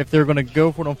there if they're going to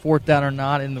go for it on 4th down or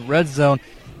not in the red zone.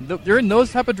 During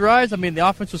those type of drives, I mean, the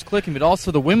offense was clicking, but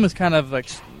also the wind was kind of like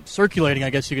circulating,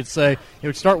 I guess you could say. It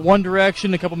would start one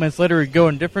direction, a couple minutes later it would go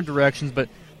in different directions, but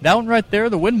that one right there,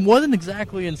 the wind wasn't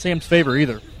exactly in Sam's favor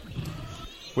either.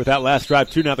 With that last drive,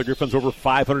 too, now the Griffins over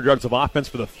 500 yards of offense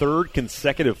for the 3rd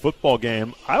consecutive football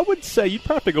game. I would say you'd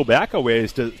probably have to go back a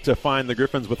ways to find the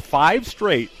Griffins with 3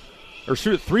 straight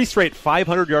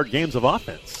 500-yard games of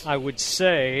offense. I would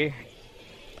say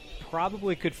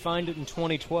probably could find it in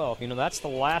 2012. That's the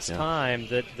last time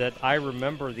that I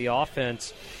remember the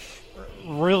offense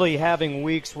really having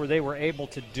weeks where they were able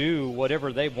to do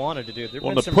whatever they wanted to do.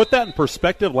 Well, to put that in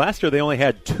perspective, last year they only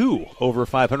had 2 over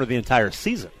 500 the entire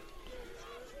season.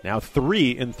 Now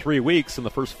 3 in 3 weeks in the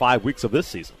first 5 weeks of this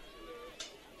season.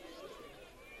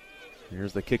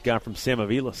 Here's the kick out from Sam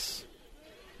Avilas.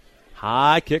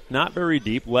 High kick, not very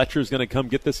deep. Letcher's going to come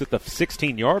get this at the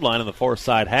 16-yard line on the far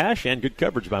side hash, and good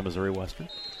coverage by Missouri Western.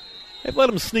 They've let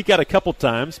him sneak out a couple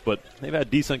times, but they've had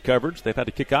decent coverage. They've had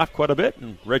to kick off quite a bit,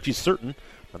 and Reggie Certain,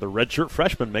 another redshirt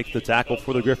freshman, makes the tackle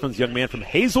for the Griffins, young man from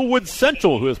Hazelwood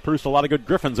Central, who has produced a lot of good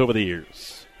Griffins over the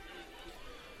years.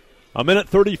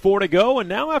 1:34 to go, and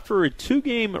now after a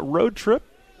 2-game road trip,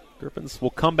 Griffins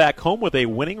will come back home with a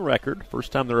winning record.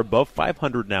 First time they're above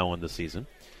 500 now in the season.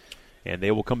 And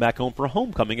they will come back home for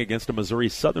homecoming against a Missouri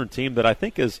Southern team that I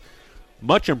think is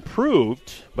much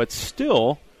improved, but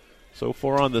still, so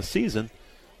far on the season,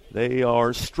 they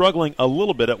are struggling a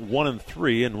little bit at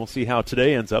 1-3, and we'll see how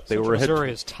today ends up. They were ahead. Missouri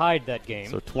has tied that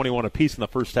game. So 21 apiece in the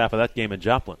first half of that game in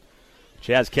Joplin.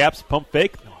 Chaz Capps, pump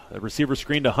fake. The receiver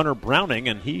screen to Hunter Browning,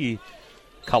 and he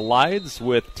collides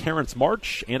with Terrence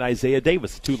March and Isaiah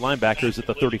Davis, 2 linebackers at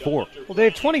the 34. Well,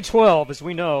 Dave, 2012, as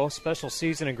we know, special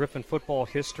season in Griffin football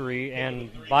history, and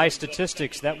by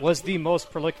statistics, that was the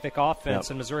most prolific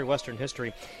offense in Missouri Western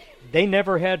history. They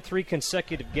never had 3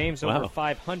 consecutive games over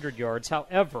 500 yards.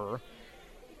 However,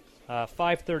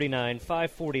 539,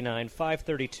 549,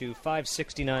 532,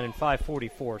 569, and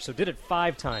 544. So did it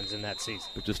 5 times in that season.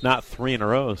 But just not 3 in a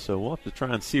row, so we'll have to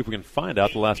try and see if we can find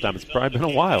out the last time. It's probably been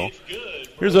a while.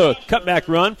 Here's a cutback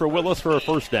run for Willis for a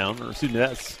first down. Or excuse me,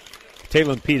 that's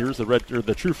Taylon Peters,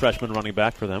 the true freshman running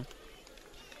back for them.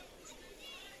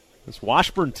 This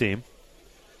Washburn team,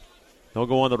 they'll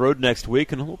go on the road next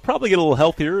week, and we'll probably get a little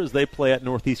healthier as they play at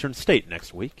Northeastern State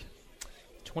next week.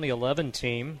 2011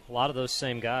 team, a lot of those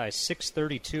same guys,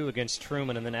 632 against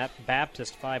Truman, and then at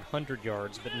Baptist 500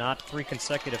 yards, but not 3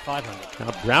 consecutive 500.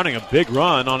 Now Browning, a big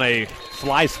run on a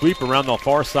fly sweep around the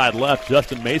far side left.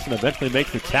 Justin Mason eventually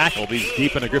makes the tackle. He's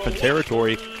deep into Griffin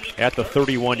territory at the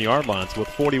 31-yard line. So with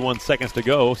 41 seconds to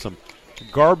go, some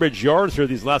garbage yards here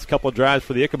these last couple of drives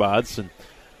for the Ichabods. And,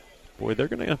 boy, they're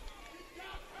going to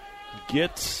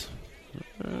get...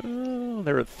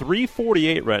 they're at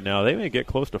 348 right now. They may get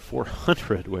close to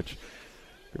 400, which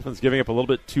Griffin's giving up a little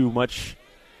bit too much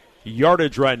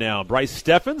yardage right now. Bryce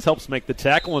Steffens helps make the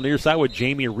tackle on the near side with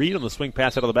Jamie Reed on the swing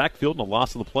pass out of the backfield and a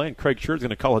loss of the play. And Craig Scher's going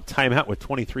to call a timeout with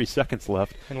 23 seconds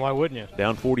left. And why wouldn't you?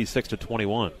 Down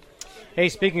 46-21. Hey,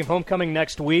 speaking of homecoming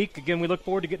next week, again, we look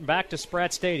forward to getting back to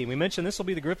Spratt Stadium. We mentioned this will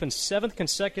be the Griffins' 7th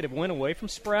consecutive win away from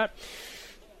Spratt.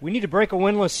 We need to break a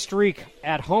winless streak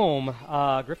at home.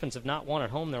 Griffins have not won at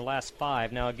home their last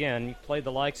 5. Now, again, you played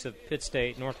the likes of Pitt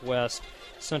State, Northwest,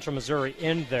 Central Missouri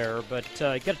in there, but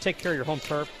you got to take care of your home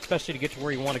turf, especially to get to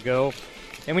where you want to go.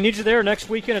 And we need you there next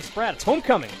weekend at Spratt. It's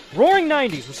homecoming. Roaring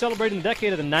 90s. We're celebrating the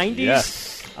decade of the 90s.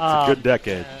 Yes, it's a good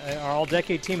decade. Our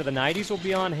all-decade team of the 90s will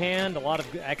be on hand. A lot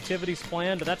of activities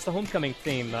planned, but that's the homecoming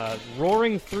theme.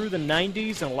 Roaring through the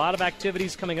 90s and a lot of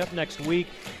activities coming up next week.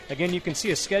 Again, you can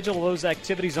see a schedule of those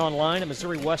activities online at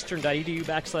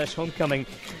MissouriWestern.edu/homecoming.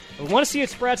 We want to see you at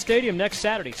Spratt Stadium next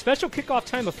Saturday. Special kickoff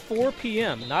time of 4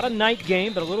 p.m. Not a night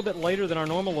game, but a little bit later than our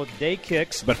normal day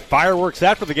kicks. But fireworks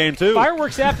after the game, too.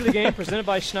 Fireworks after the game, presented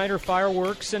by Schneider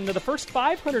Fireworks. And the first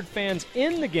 500 fans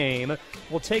in the game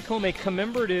will take home a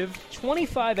commemorative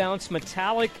 25-ounce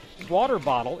metallic water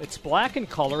bottle. It's black in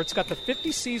color. It's got the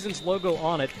 50 Seasons logo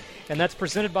on it, and that's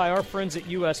presented by our friends at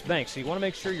U.S. Bank. So you want to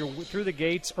make sure you're through the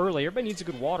gates early. Everybody needs a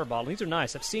good water bottle. These are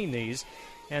nice. I've seen these,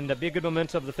 and be a good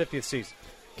memento of the 50th season.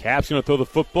 Cap's going to throw the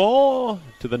football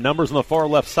to the numbers on the far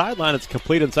left sideline. It's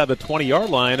complete inside the 20-yard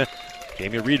line.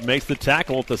 Jamie Reed makes the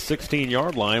tackle at the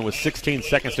 16-yard line with 16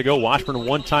 seconds to go. Washburn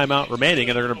 1 timeout remaining,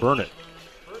 and they're going to burn it.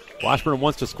 Washburn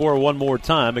wants to score one more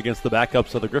time against the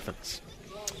backups of the Griffins.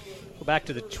 Go back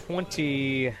to the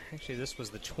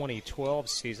 2012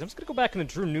 season. I'm just going to go back in the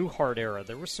Drew Newhart era.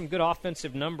 There were some good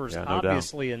offensive numbers, no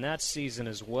obviously, doubt. in that season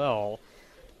as well.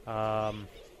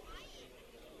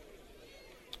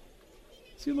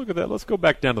 See, look at that. Let's go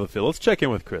back down to the field. Let's check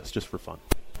in with Chris just for fun.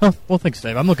 Oh, well, thanks,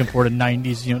 Dave. I'm looking forward to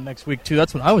 90s, next week, too.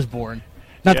 That's when I was born.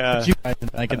 Not that you guys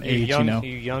like an age, You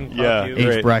young pup, Yeah, you. age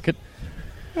great. bracket.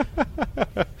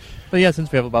 But, yeah,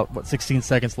 since we have about, 16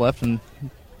 seconds left and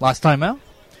last time out.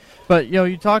 But,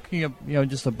 you're talking,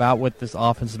 just about what this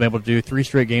offense has been able to do. 3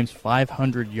 straight games,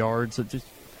 500 yards.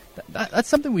 That's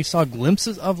something we saw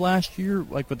glimpses of last year,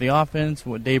 like with the offense,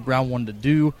 what Dave Brown wanted to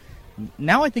do.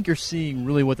 Now I think you're seeing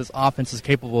really what this offense is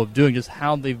capable of doing, just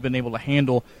how they've been able to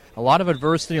handle a lot of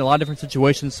adversity, a lot of different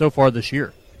situations so far this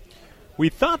year. We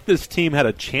thought this team had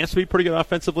a chance to be pretty good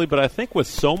offensively, but I think with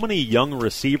so many young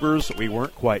receivers, we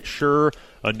weren't quite sure.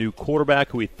 A new quarterback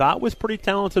who we thought was pretty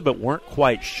talented but weren't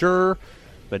quite sure.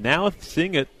 But now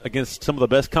seeing it against some of the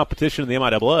best competition in the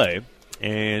MIAA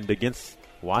and against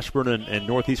Washburn and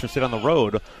Northeastern State on the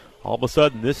road, all of a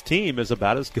sudden this team is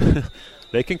about as good.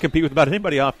 They can compete with about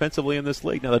anybody offensively in this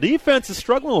league. Now, the defense is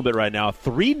struggling a little bit right now.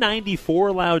 394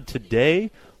 allowed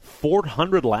today,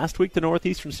 400 last week to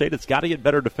Northeastern State. It's got to get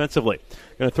better defensively.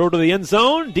 Going to throw to the end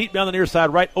zone, deep down the near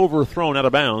side, right overthrown out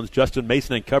of bounds. Justin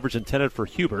Mason in coverage intended for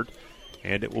Hubert.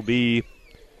 And it will be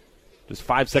just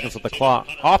 5 seconds off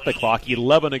the clock,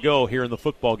 11 to go here in the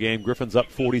football game. Griffins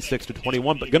up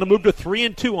 46-21, but going to move to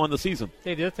 3-2 on the season.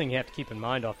 Hey, the other thing you have to keep in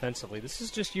mind offensively, this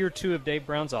is just year 2 of Dave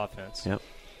Brown's offense. Yep.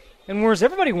 And whereas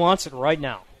everybody wants it right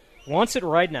now,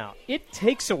 it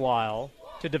takes a while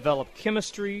to develop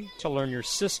chemistry, to learn your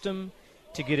system,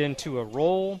 to get into a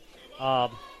role.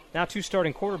 Now 2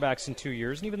 starting quarterbacks in 2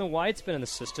 years, and even though Wyatt's been in the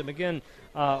system, again,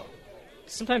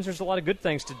 sometimes there's a lot of good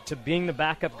things to being the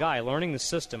backup guy, learning the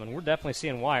system, and we're definitely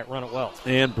seeing Wyatt run it well.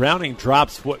 And Browning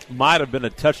drops what might have been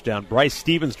a touchdown. Bryce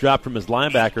Stevens dropped from his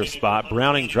linebacker spot.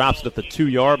 Browning drops it at the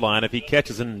 2-yard line. If he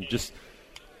catches it and just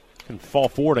can fall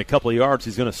forward a couple of yards,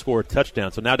 he's going to score a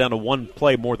touchdown. So now down to 1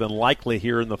 play more than likely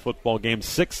here in the football game.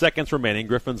 6 seconds remaining.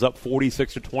 Griffins up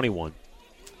 46-21.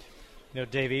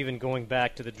 Dave, even going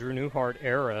back to the Drew Newhart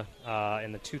era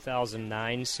in the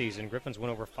 2009 season, Griffins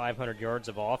went over 500 yards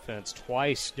of offense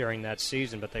twice during that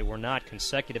season, but they were not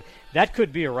consecutive. That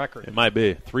could be a record. It might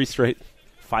be. 3 straight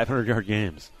 500-yard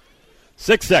games.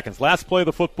 6 seconds. Last play of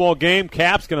the football game.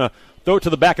 Cap's going to throw it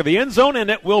to the back of the end zone, and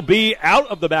it will be out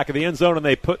of the back of the end zone, and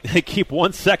they keep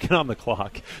 1 second on the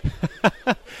clock.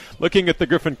 Looking at the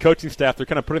Griffin coaching staff, they're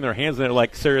kind of putting their hands in there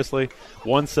like, seriously,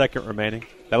 1 second remaining.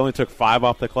 That only took 5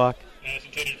 off the clock.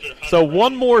 So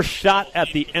one more shot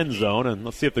at the end zone, and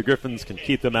let's see if the Griffins can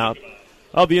keep them out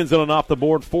of the end zone and off the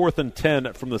board. 4th and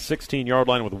 10 from the 16-yard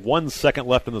line with 1 second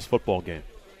left in this football game.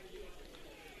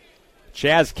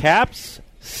 Chaz Caps,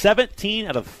 17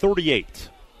 out of 38.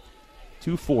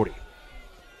 240.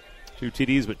 2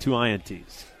 TDs, but 2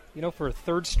 INTs. For a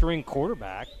third-string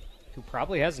quarterback who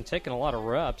probably hasn't taken a lot of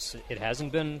reps, it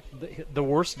hasn't been the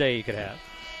worst day you could have.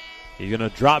 He's going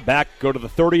to drop back, go to the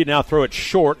 30, now throw it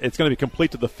short. It's going to be complete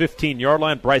to the 15-yard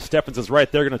line. Bryce Steffens is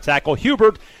right there, going to tackle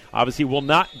Hubert. Obviously will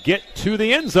not get to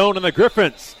the end zone, and the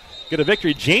Griffins get a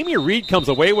victory. Jamie Reed comes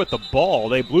away with the ball.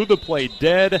 They blew the play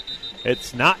dead.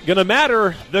 It's not going to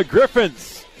matter. The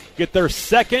Griffins get their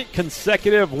second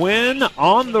consecutive win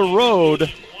on the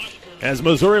road as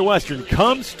Missouri Western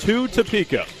comes to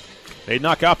Topeka. They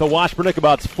knock out the Washburn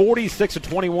Ichabod's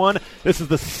 46-21. This is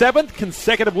the 7th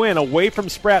consecutive win away from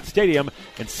Spratt Stadium,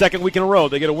 and second week in a row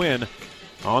they get a win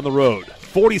on the road.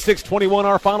 46-21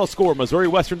 our final score. Missouri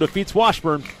Western defeats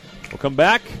Washburn. We'll come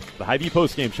back, the Hy-Vee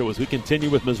postgame show, as we continue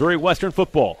with Missouri Western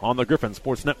football on the Griffin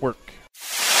Sports Network.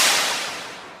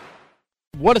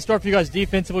 What a start for you guys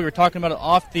defensively. We were talking about it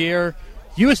off the air.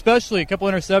 You especially, a couple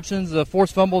interceptions, a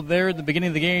forced fumble there at the beginning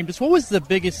of the game. Just what was the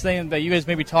biggest thing that you guys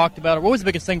maybe talked about, or what was the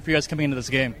biggest thing for you guys coming into this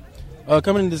game?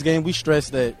 Coming into this game, we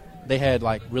stressed that they had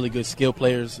really good skill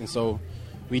players, and so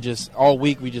all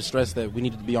week we just stressed that we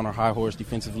needed to be on our high horse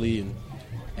defensively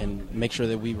and make sure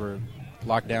that we were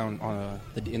locked down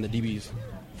in the DBs.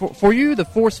 For you, the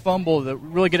forced fumble that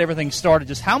really get everything started,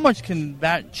 just how much can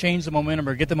that change the momentum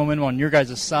or get the momentum on your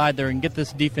guys' side there and get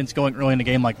this defense going early in a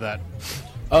game like that?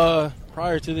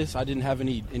 Prior to this, I didn't have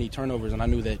any turnovers, and I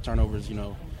knew that turnovers,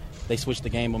 they switched the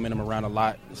game momentum around a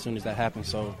lot as soon as that happened.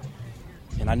 So,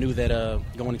 and I knew that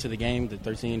going into the game, the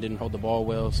 13 didn't hold the ball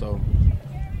well, so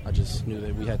I just knew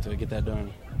that we had to get that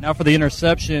done. Now for the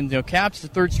interception, Cap's the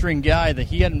third-string guy that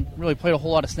he hadn't really played a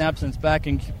whole lot of snaps since back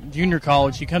in junior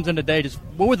college. He comes in today. Just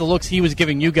what were the looks he was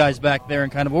giving you guys back there,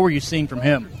 and kind of what were you seeing from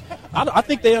him? I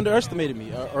think they underestimated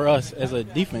me or us as a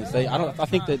defense. I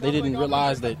think that they didn't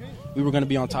realize that we were going to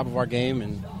be on top of our game,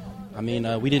 and I mean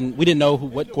we didn't know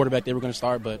what quarterback they were going to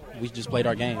start, but we just played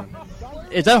our game.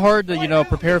 Is that hard to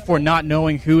prepare for, not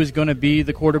knowing who is going to be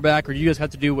the quarterback, or do you guys have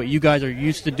to do what you guys are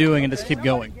used to doing and just keep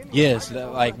going? Yes,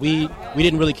 we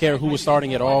didn't really care who was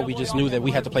starting at all. We just knew that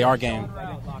we had to play our game.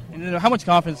 And how much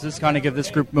confidence does this kind of give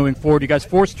this group moving forward? You guys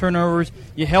forced turnovers.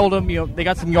 You held them. They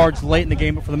got some yards late in the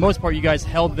game, but for the most part, you guys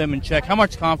held them in check. How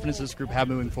much confidence does this group have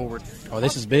moving forward? Oh,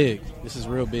 this is big. This is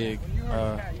real big.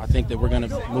 I think that we're going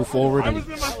to move forward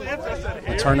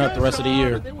and turn up the rest of the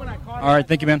year. All right,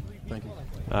 thank you, man. Thank you.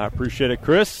 I appreciate it,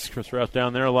 Chris. Chris Rouse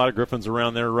down there. A lot of Griffins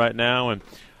around there right now, and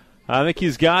I think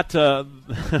he's got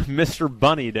Mr.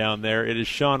 Bunny down there. It is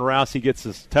Sean Rouse. He gets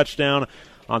his touchdown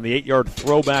on the 8-yard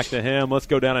throwback to him. Let's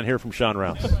go down and hear from Sean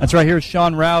Rouse. That's right. Here's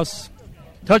Sean Rouse.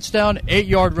 Touchdown,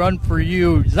 8-yard run for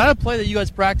you. Is that a play that you guys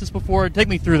practiced before? Take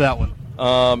me through that one.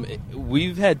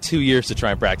 We've had 2 years to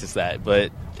try and practice that,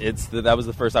 but that was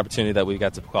the first opportunity that we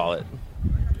got to call it.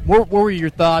 What were your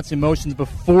thoughts, emotions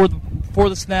before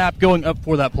the snap, going up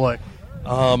for that play?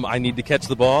 I need to catch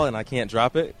the ball, and I can't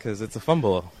drop it because it's a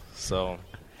fumble. So,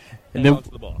 and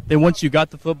then once you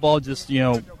got the football, just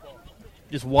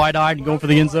wide-eyed and going for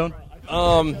the end zone?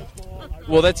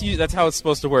 Well, that's how it's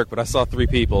supposed to work, but I saw 3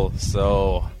 people,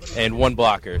 and 1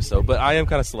 blocker. But I am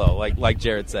kind of slow, like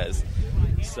Jared says.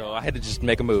 So I had to just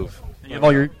make a move. You have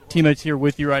all your teammates here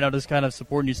with you right now, just kind of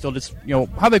supporting you still. Just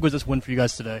how big was this win for you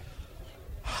guys today?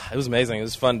 It was amazing. It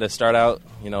was fun to start out,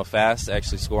 fast,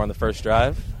 actually score on the first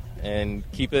drive, and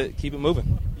keep it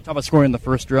moving. You talk about scoring on the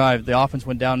first drive. The offense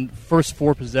went down, first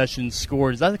 4 possessions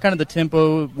scored. Is that kind of the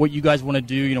tempo, what you guys want to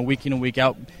do, week in and week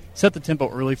out? Set the tempo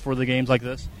early for the games like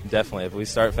this? Definitely. If we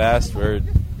start fast,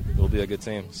 we'll be a good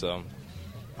team. So, all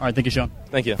right, thank you, Sean.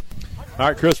 Thank you. All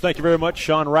right, Chris, thank you very much.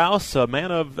 Sean Rouse, a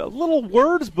man of little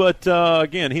words, but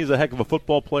again, he's a heck of a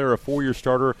football player, a 4-year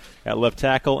starter at left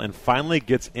tackle, and finally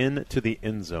gets into the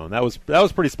end zone. That was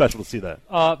pretty special to see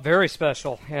that. Very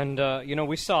special. And,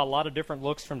 we saw a lot of different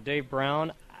looks from Dave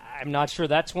Brown. I'm not sure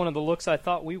that's one of the looks I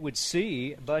thought we would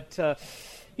see, but,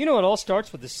 it all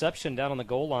starts with deception down on the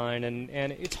goal line, and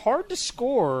it's hard to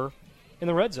score in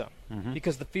the red zone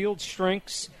because the field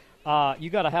shrinks. You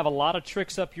got to have a lot of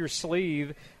tricks up your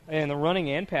sleeve in the running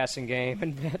and passing game.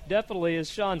 And definitely, as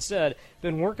Sean said,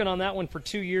 been working on that one for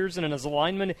 2 years. And as a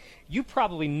lineman, you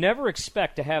probably never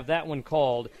expect to have that one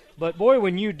called. But, boy,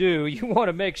 when you do, you want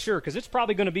to make sure because it's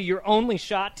probably going to be your only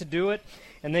shot to do it.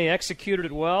 And they executed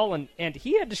it well. And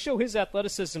he had to show his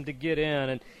athleticism to get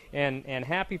in. And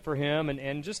happy for him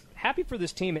and just happy for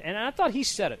this team. And I thought he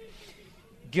said it.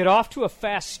 Get off to a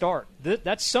fast start.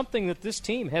 That's something that this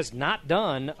team has not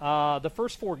done the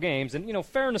first 4 games. And,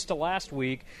 fairness to last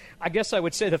week, I guess I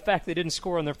would say the fact they didn't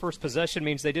score on their first possession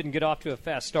means they didn't get off to a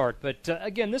fast start. But,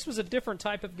 again, this was a different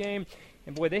type of game.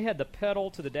 And, boy, they had the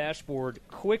pedal to the dashboard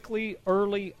quickly,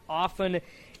 early, often.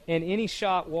 And any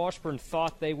shot Washburn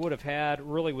thought they would have had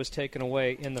really was taken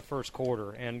away in the first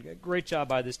quarter. And great job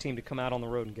by this team to come out on the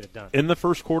road and get it done. In the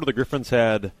first quarter, the Griffins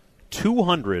had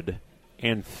 200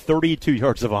 and 32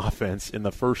 yards of offense in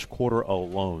the first quarter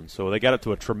alone. So they got it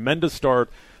to a tremendous start,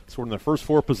 scored in their first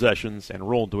 4 possessions, and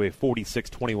rolled to a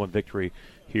 46-21 victory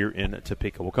here in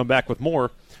Topeka. We'll come back with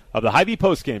more of the Hy-Vee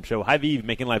postgame show. Hy-Vee,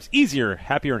 making lives easier,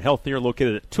 happier, and healthier,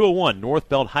 located at 201 North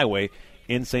Belt Highway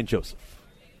in St. Joseph.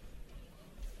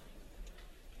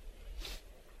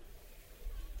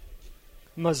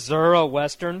 Missouri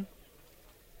Western.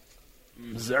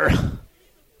 Missouri.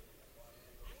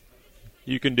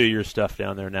 You can do your stuff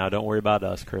down there now. Don't worry about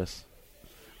us, Chris.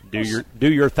 Do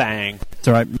your thing. It's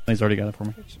all right. Millie's already got it for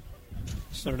me.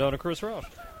 Send it down to Chris Roush.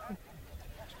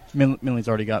 Millie's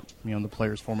already got the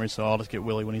players for me, so I'll just get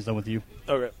Willie when he's done with you.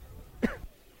 Okay.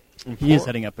 He is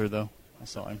heading up there, though. I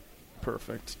saw him.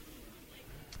 Perfect.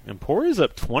 Emporia's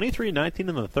up 23-19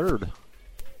 in the third.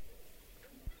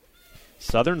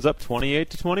 Southern's up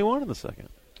 28-21 in the second.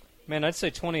 Man, I'd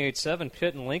say 28-7,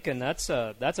 Pitt and Lincoln. That's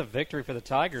a victory for the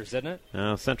Tigers, isn't it?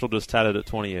 Central just tied it at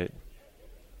 28.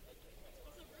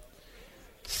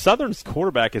 Southern's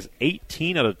quarterback is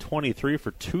 18 out of 23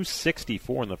 for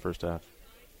 264 in the first half.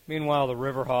 Meanwhile, the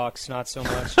Riverhawks, not so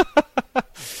much.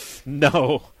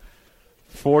 No.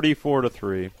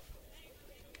 44-3.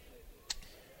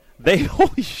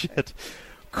 Holy shit.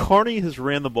 Kearney has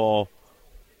ran the ball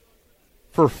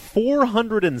for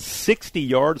 460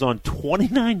 yards on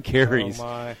 29 carries. Oh,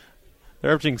 my.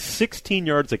 They're averaging 16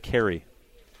 yards a carry.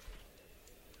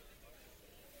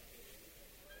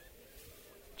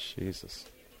 Jesus.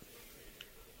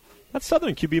 That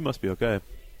Southern QB must be okay.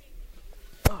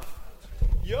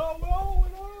 Yo,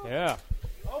 Yeah.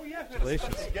 oh yeah,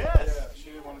 Congratulations. Yeah,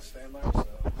 she didn't want to stand there, so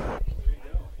there you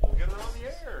go. We'll get her on the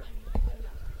air.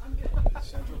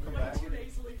 Central come back. 28-28 right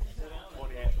now,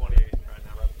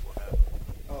 right before half.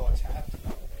 Oh, it's half.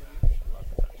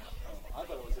 I thought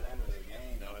it was the end of the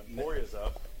game. No, Emporia's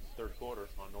up third quarter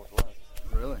on Northwest.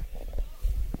 Really?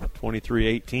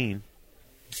 23-18.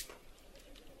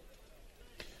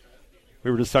 We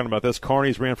were just talking about this.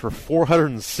 Kearney's ran for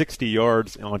 460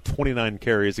 yards on 29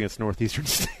 carries against Northeastern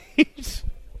State.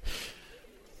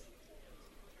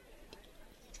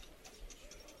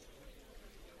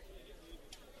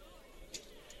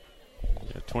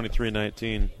 Yeah,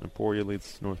 23-19. Emporia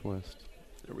leads Northwest.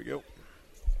 There we go.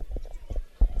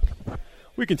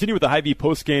 We continue with the Hy-Vee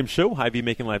postgame show. Hy-Vee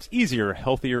making lives easier,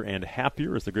 healthier, and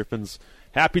happier as the Griffins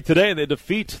happy today. They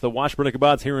defeat the Washburn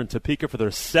Ichabods here in Topeka for their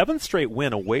 7th straight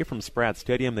win away from Spratt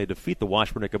Stadium. They defeat the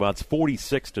Washburn Ichabods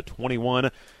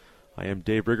 46-21. I am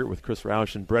Dave Riggert with Chris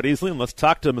Roush and Brett Easley, and let's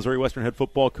talk to Missouri Western head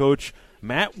football coach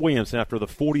Matt Williamson after the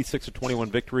 46-21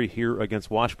 victory here against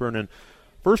Washburn. And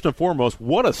first and foremost,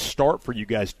 what a start for you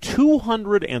guys.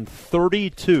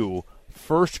 232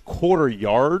 first quarter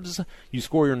yards. You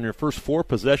score in your first 4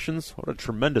 possessions. What a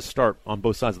tremendous start on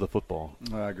both sides of the football.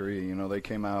 I agree. They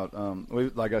came out,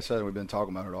 like I said, we've been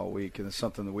talking about it all week, and it's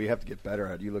something that we have to get better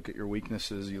at. You look at your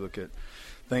weaknesses, you look at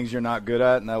things you're not good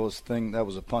at, and that was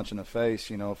a punch in the face,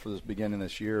 for this beginning of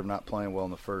this year of not playing well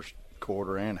in the first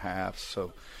quarter and half.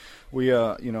 So we,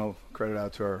 credit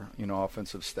out to our,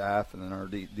 offensive staff, and then our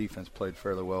defense played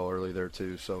fairly well early there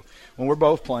too. So when we're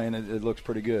both playing, it looks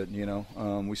pretty good.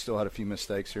 We still had a few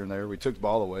mistakes here and there. We took the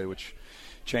ball away, which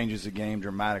changes the game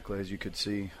dramatically, as you could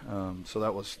see. So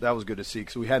that was good to see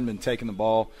because we hadn't been taking the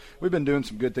ball. We've been doing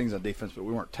some good things on defense, but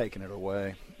we weren't taking it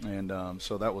away, and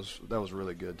so that was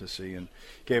really good to see, and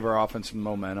gave our offense some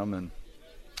momentum and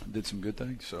did some good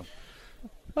things. So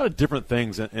a lot of different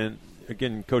things, and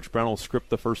again, Coach Brown will script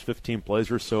the first 15 plays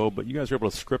or so, but you guys were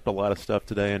able to script a lot of stuff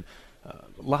today, and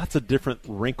lots of different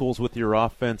wrinkles with your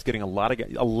offense, getting a lot of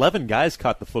guys. 11 guys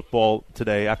caught the football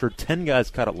today after 10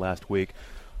 guys caught it last week.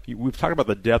 We've talked about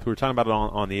the depth. We were talking about it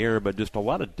on the air, but just a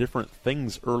lot of different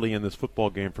things early in this football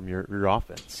game from your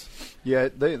offense. Yeah,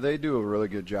 they do a really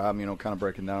good job, kind of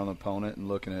breaking down the opponent and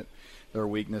looking at their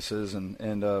weaknesses.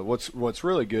 And what's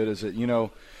really good is that,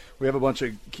 we have a bunch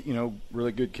of,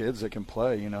 really good kids that can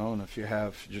play, and if you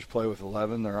just play with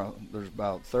 11, there's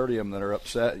about 30 of them that are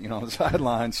upset, on the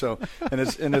sideline. So, and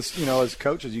it's as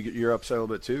coaches, you're upset a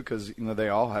little bit too because, they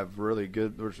all have really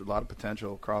good, there's a lot of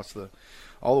potential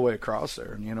all the way across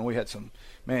there. And, we had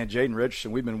Jaden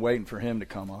Richardson, we've been waiting for him to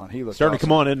come on. He looked starting awesome. to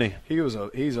come on, isn't he?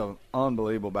 He's an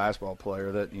unbelievable basketball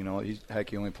player that, he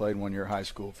only played 1 year of high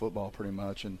school football pretty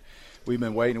much. And we've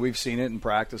been waiting. We've seen it in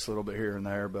practice a little bit here and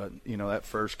there, but, that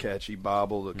first catch, he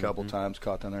bobbled a couple times,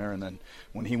 caught down there. And then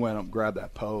when he went up and grabbed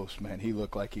that post, man, he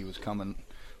looked like he was coming –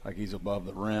 like he's above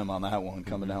the rim on that one,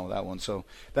 coming down with that one. So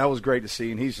that was great to see,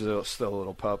 and he's still a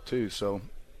little pup too. So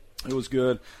it was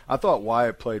good. I thought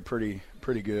Wyatt played pretty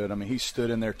good. I mean, he stood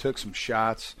in there, took some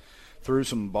shots, threw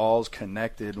some balls,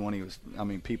 connected when he was,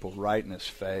 people right in his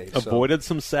face. Avoided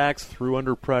some sacks, threw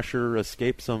under pressure,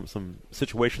 escaped some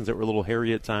situations that were a little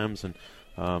hairy at times, and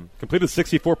completed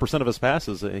 64% of his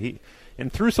passes.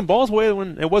 And threw some balls away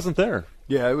when it wasn't there.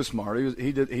 Yeah, it was smart.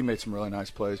 He made some really nice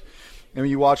plays. I mean,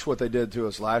 you watch what they did to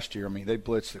us last year. I mean, they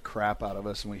blitzed the crap out of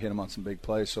us, and we hit them on some big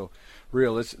plays. So,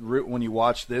 when you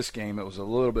watch this game, it was a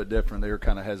little bit different. They were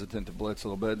kind of hesitant to blitz a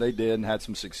little bit. They did and had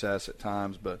some success at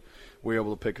times, but we were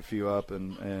able to pick a few up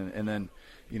and then,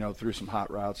 threw some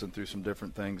hot routes and threw some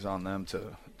different things on them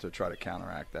to try to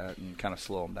counteract that and kind of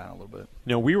slow them down a little bit.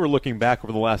 We were looking back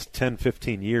over the last 10,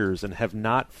 15 years and have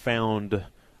not found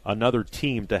another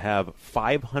team to have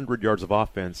 500 yards of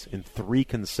offense in 3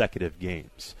 consecutive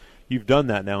games. You've done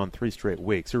that now in 3 straight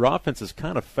weeks. Your offense has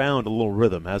kind of found a little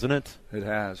rhythm, hasn't it? It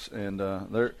has, and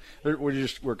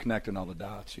we're connecting all the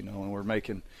dots, and we're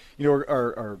making,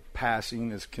 our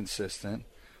passing is consistent.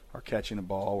 Our catching the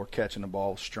ball, we're catching the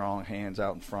ball with strong hands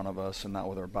out in front of us and not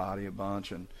with our body a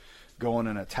bunch, and going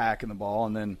and attacking the ball.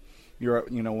 And then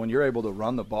when you're able to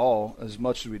run the ball as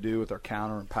much as we do with our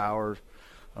counter and power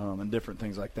and different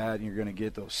things like that, and you're going to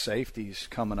get those safeties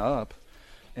coming up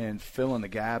and filling the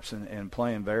gaps and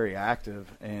playing very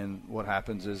active. And what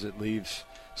happens is it leaves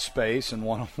space and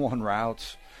one-on-one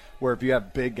routes where if you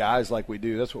have big guys like we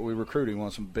do, that's what we recruit. We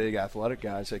want some big athletic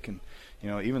guys that can,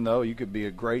 even though you could be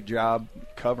a great job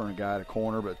covering a guy at a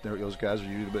corner, but those guys are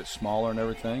usually a bit smaller and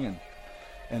everything, and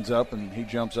ends up and he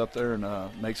jumps up there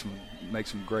and makes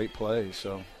some great plays.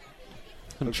 So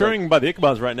I'm cheering by the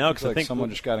Ichabod's right now because I think someone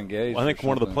just got engaged. I think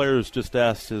one of the players just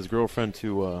asked his girlfriend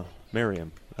to marry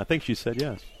him. I think she said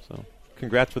yes. So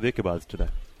congrats for the Ichabod's today.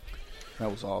 That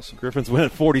was awesome. Griffins win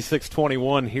at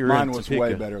 46-21 here in Topeka. Mine was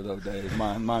way better, though, Dave.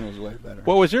 Mine was way better.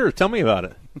 What was yours? Tell me about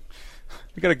it.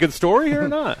 You got a good story here or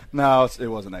not? No, it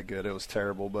wasn't that good. It was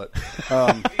terrible, but you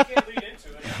can't lead into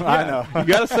it. I know. You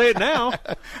got to say it now.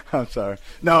 I'm sorry.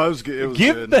 No, it was good. It was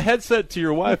Give good. the headset to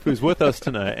your wife who's with us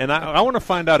tonight, and I want to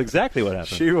find out exactly what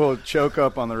happened. She will choke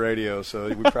up on the radio, so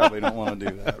we probably don't want to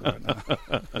do that right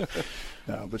now.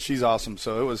 No, but she's awesome.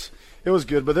 So it was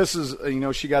good. But this is,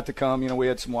 she got to come. We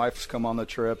had some wives come on the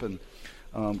trip, and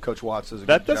Coach Watts does a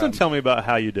good job. That doesn't tell me about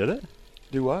how you did it.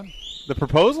 Do what? The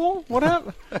proposal? What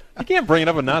happened? You can't bring it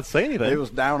up and not say anything. It was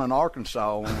down in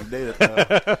Arkansas when we did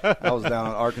it. I was down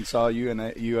in Arkansas,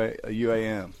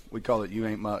 UAM. We call it You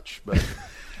Ain't Much, but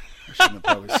I shouldn't have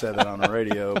probably said that on the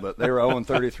radio. But they were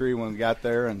 0-33 when we got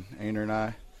there, and Ainer and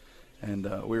I, and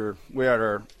we had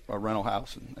our rental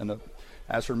house, and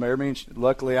asked her to marry me.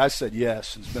 Luckily, I said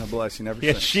yes. It's been a blessing ever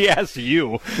since. She asked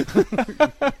you.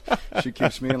 She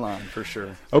keeps me in line for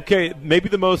sure. Okay, maybe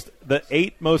the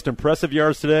 8 most impressive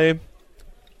yards today.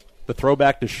 The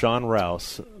throwback to Sean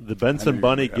Rouse. The Benson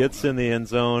Bunny gets in the end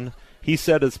zone. He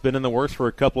said it's been in the works for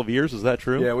a couple of years. Is that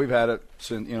true? Yeah, we've had it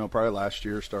since probably last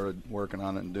year. Started working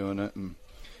on it and doing it, and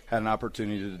had an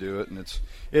opportunity to do it. And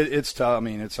it's tough. I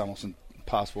mean, it's almost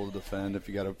impossible to defend if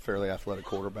you got a fairly athletic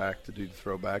quarterback to do the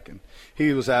throwback, and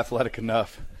he was athletic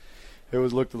enough. It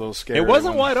looked a little scary. It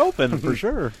wasn't wide open for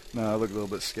sure. No, it looked a little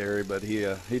bit scary, but he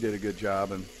did a good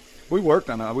job, and we worked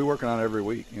on it. We working on it every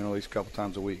week, at least a couple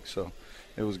times a week. So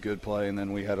it was a good play, and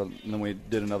then we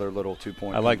did another little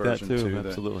 2-point conversion too.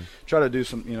 Absolutely. Try to do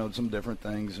some some different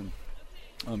things and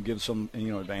give some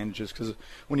advantages, because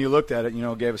when you looked at it,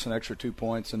 it gave us an extra 2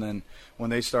 points, and then when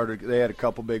they had a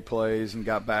couple big plays and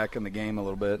got back in the game a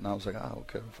little bit, and I was like,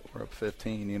 okay, we're up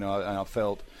 15. And I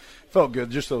felt good,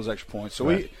 just those extra points. So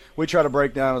right. we try to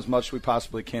break down as much as we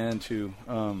possibly can to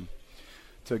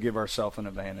give ourselves an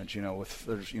advantage.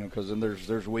 Because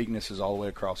there's weaknesses all the way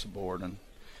across the board, and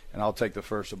I'll take the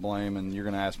first to blame, and you're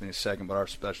going to ask me in a second, but our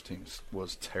special teams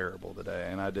was terrible today,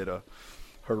 and I did a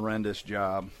horrendous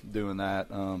job doing that.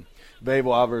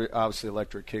 Babel, obviously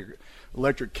electric kick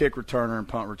returner and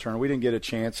punt returner. We didn't get a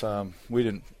chance. He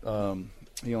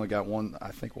only got one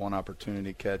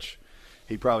opportunity catch.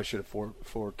 He probably should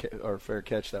have fair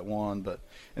catch that one,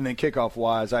 and then kickoff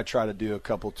wise, I try to do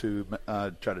try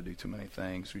to do too many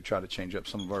things. We try to change up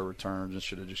some of our returns and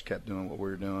should have just kept doing what we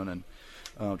were doing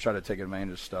and try to take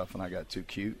advantage of stuff. And I got too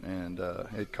cute, and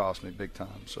it cost me big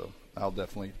time. So I'll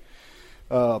definitely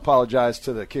apologize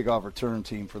to the kickoff return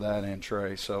team for that and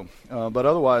Trey. So, but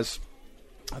otherwise,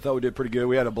 I thought we did pretty good.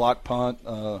 We had a block punt.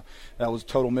 That was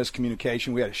total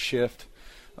miscommunication. We had a shift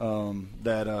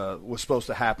that was supposed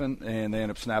to happen, and they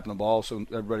ended up snapping the ball, so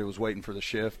everybody was waiting for the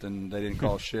shift, and they didn't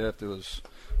call a shift. It was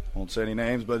won't say any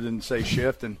names, but didn't say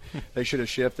shift, and they should have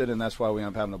shifted, and that's why we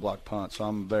ended up having to block punt. So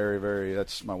I'm very, very.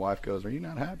 That's my wife goes, "Are you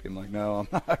not happy?" I'm like, "No, I'm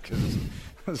not," because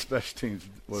the special teams.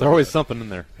 There's always something in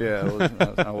there. Yeah,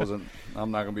 I wasn't.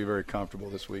 I'm not going to be very comfortable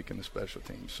this week in the special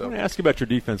teams. So I want to ask you about your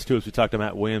defense too. As we talked to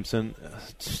Matt Williamson,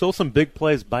 still some big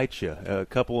plays bite you. A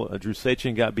couple. Drew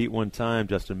Sachin got beat one time.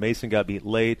 Justin Mason got beat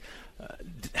late.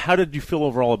 How did you feel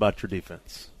overall about your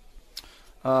defense?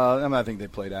 I think they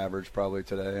played average probably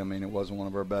today. I mean, it wasn't one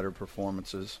of our better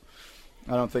performances.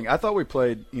 I thought we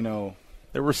played,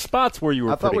 There were spots where you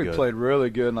were pretty good. I thought we played really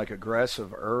good and,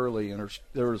 aggressive early. And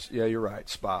there was, yeah, you're right,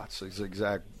 spots is the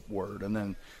exact word. And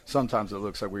then sometimes it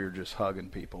looks like we were just hugging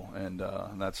people. And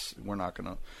we're not going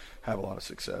to have a lot of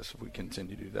success if we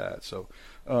continue to do that. So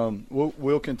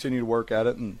we'll continue to work at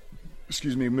it. And,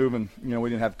 moving, we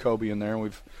didn't have Kobe in there. And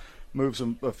we've moved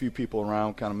a few people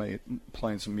around, kind of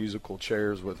playing some musical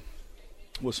chairs with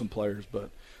some players.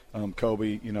 But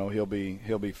Kobe, he'll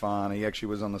be fine. He actually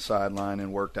was on the sideline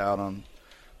and worked out on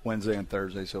Wednesday and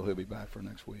Thursday, so he'll be back for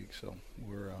next week. So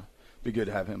we're be good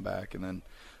to have him back. And then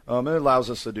it allows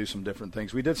us to do some different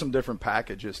things. We did some different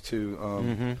packages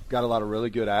too. Got a lot of really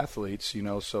good athletes,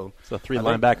 So 3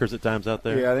 linebackers at times out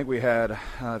there. Yeah, I think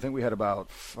we had about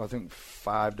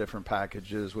 5 different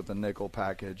packages with the nickel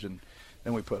package, and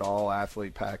then we put all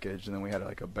athlete package, and then we had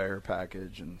a bear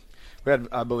package, and we had,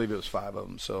 I believe it was 5 of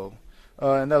them. So,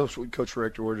 and that was with Coach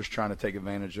Richter. We're just trying to take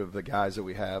advantage of the guys that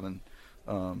we have and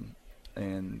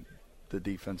the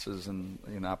defenses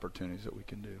and opportunities that we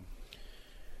can do.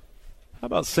 How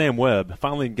about Sam Webb?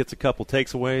 Finally gets a couple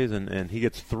takeaways, and he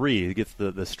gets 3. He gets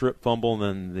the strip fumble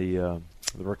and then the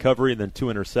recovery and then 2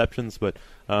 interceptions. But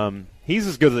he's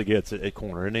as good as it gets at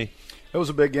corner, isn't he? It was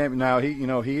a big game. Now,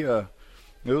 it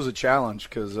was a challenge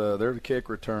because they're the kick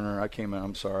returner.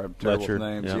 I'm sorry, I'm terrible with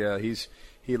names. Yeah,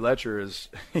 Letcher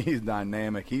he's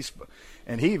dynamic. He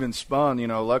even spun.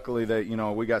 Luckily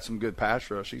we got some good pass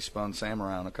rush. He spun Sam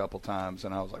around a couple times,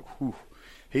 and I was like, whew.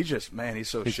 He's so he's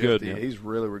shifty. Good, yeah. He's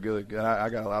really, really good. I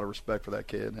got a lot of respect for that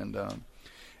kid,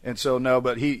 and so no,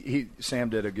 but Sam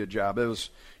did a good job. It was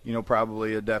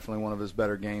probably definitely one of his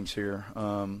better games here.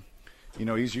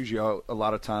 He's usually a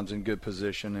lot of times in good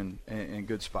position and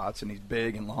good spots, and he's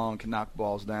big and long, can knock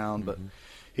balls down. But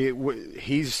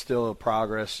he's still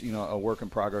a work in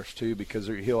progress too, because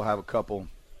he'll have a couple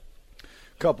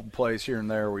plays here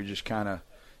and there where he just kind of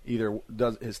either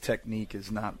his technique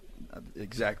is not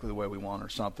exactly the way we want or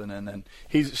something, and then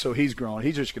he's growing.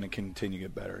 He's just going to continue to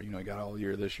get better. He got all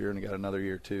year this year and he got another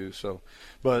year too. So,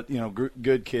 but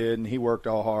good kid, and he worked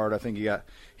all hard. I think he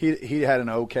had an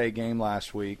okay game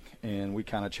last week, and we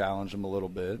kind of challenged him a little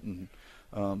bit, and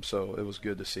so it was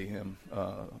good to see him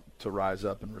to rise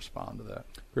up and respond to that.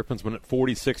 Griffins win at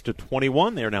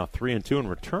 46-21. They are now 3-2 and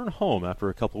return home after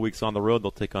a couple weeks on the road.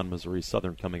 They'll take on Missouri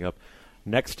Southern coming up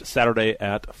next Saturday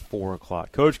at 4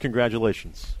 o'clock. Coach,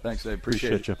 congratulations. Thanks, Dave.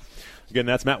 Appreciate you. Again,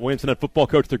 that's Matt Williamson, head football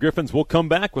coach of the Griffins. We'll come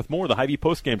back with more of the Hy-Vee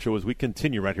postgame show as we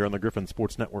continue right here on the Griffin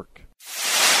Sports Network.